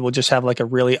Evie. We'll just have like a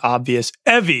really obvious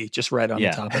Evie just right on the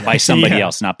top of it. By somebody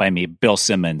else, not by me. Bill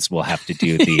Simmons will have to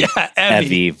do the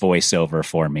Evie voiceover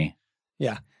for me.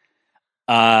 Yeah.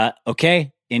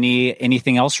 Okay.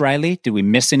 Anything else, Riley? Did we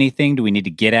miss anything? Do we need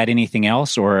to get at anything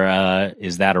else, or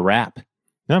is that a wrap?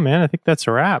 No, man, I think that's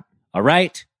a wrap. All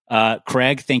right.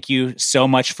 Craig, thank you so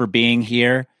much for being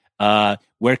here.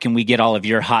 Where can we get all of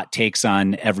your hot takes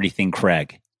on everything,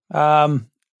 Craig?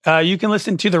 You can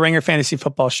listen to the Ringer Fantasy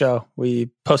Football Show.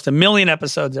 We post 1 million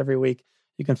episodes every week.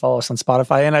 You can follow us on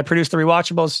Spotify, and I produce the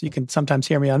Rewatchables. You can sometimes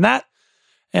hear me on that.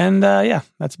 And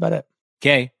that's about it.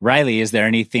 Okay. Riley, is there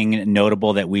anything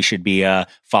notable that we should be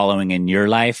following in your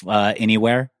life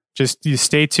anywhere? Just you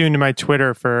stay tuned to my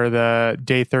Twitter for the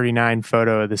day 39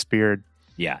 photo of this beard.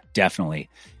 Yeah, definitely.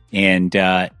 And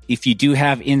if you do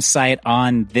have insight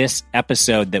on this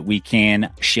episode that we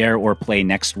can share or play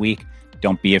next week,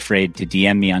 don't be afraid to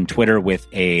DM me on Twitter with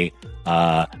a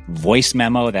voice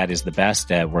memo. That is the best.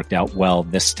 That worked out well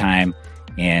this time.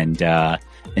 And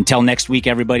until next week,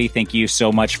 everybody, thank you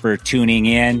so much for tuning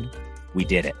in. We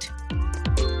did it.